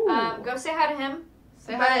 Go say hi to him.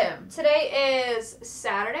 Say hi to him. Today is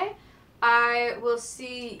Saturday. I will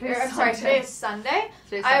see... today is Sunday.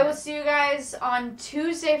 I will see you guys on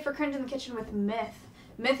Tuesday for Cringe in the Kitchen with Myth.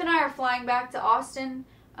 Myth and I are flying back to Austin,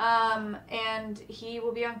 and he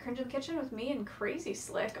will be on Cringe in the Kitchen with me and Crazy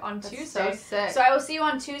Slick on Tuesday. So sick. So I will see you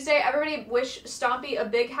on Tuesday. Everybody wish Stompy a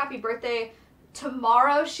big happy birthday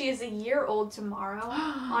tomorrow. She is a year old tomorrow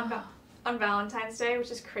on Valentine's Day,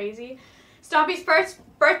 which is crazy. Stompy's first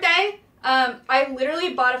birthday. I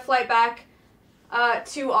literally bought a flight back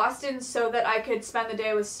to Austin so that I could spend the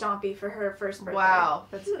day with Stompy for her first birthday. Wow,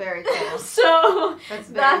 that's very cool. So that's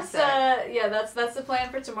that's the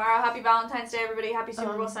plan for tomorrow. Happy Valentine's Day, everybody. Happy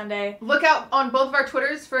Super Bowl Sunday. Look out on both of our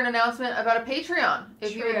Twitters for an announcement about a Patreon.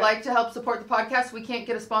 If you would like to help support the podcast, we can't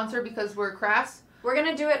get a sponsor because we're crass. We're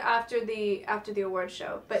gonna do it after the award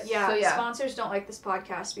show. But sponsors don't like this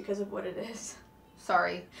podcast because of what it is.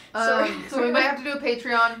 Sorry. So we might have to do a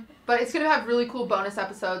Patreon, but it's going to have really cool bonus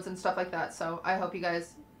episodes and stuff like that. So I hope you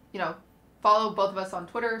guys, follow both of us on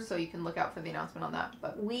Twitter so you can look out for the announcement on that.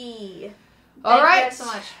 But Thank you guys so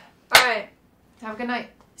much. All right. Have a good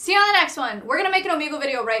night. See you on the next one. We're going to make an Omegle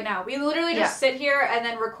video right now. We literally just sit here and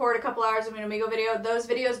then record a couple hours of an Omegle video. Those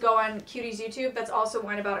videos go on Cutie's YouTube. That's also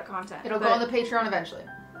Wine About It content. It'll go on the Patreon eventually.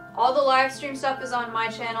 All the live stream stuff is on my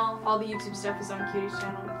channel. All the YouTube stuff is on Cutie's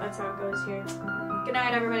channel. That's how it goes here. Good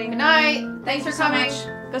night, everybody. Good night. Thanks for coming.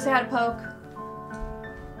 Go say hi to Poke.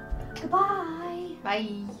 Goodbye.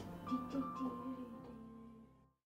 Bye.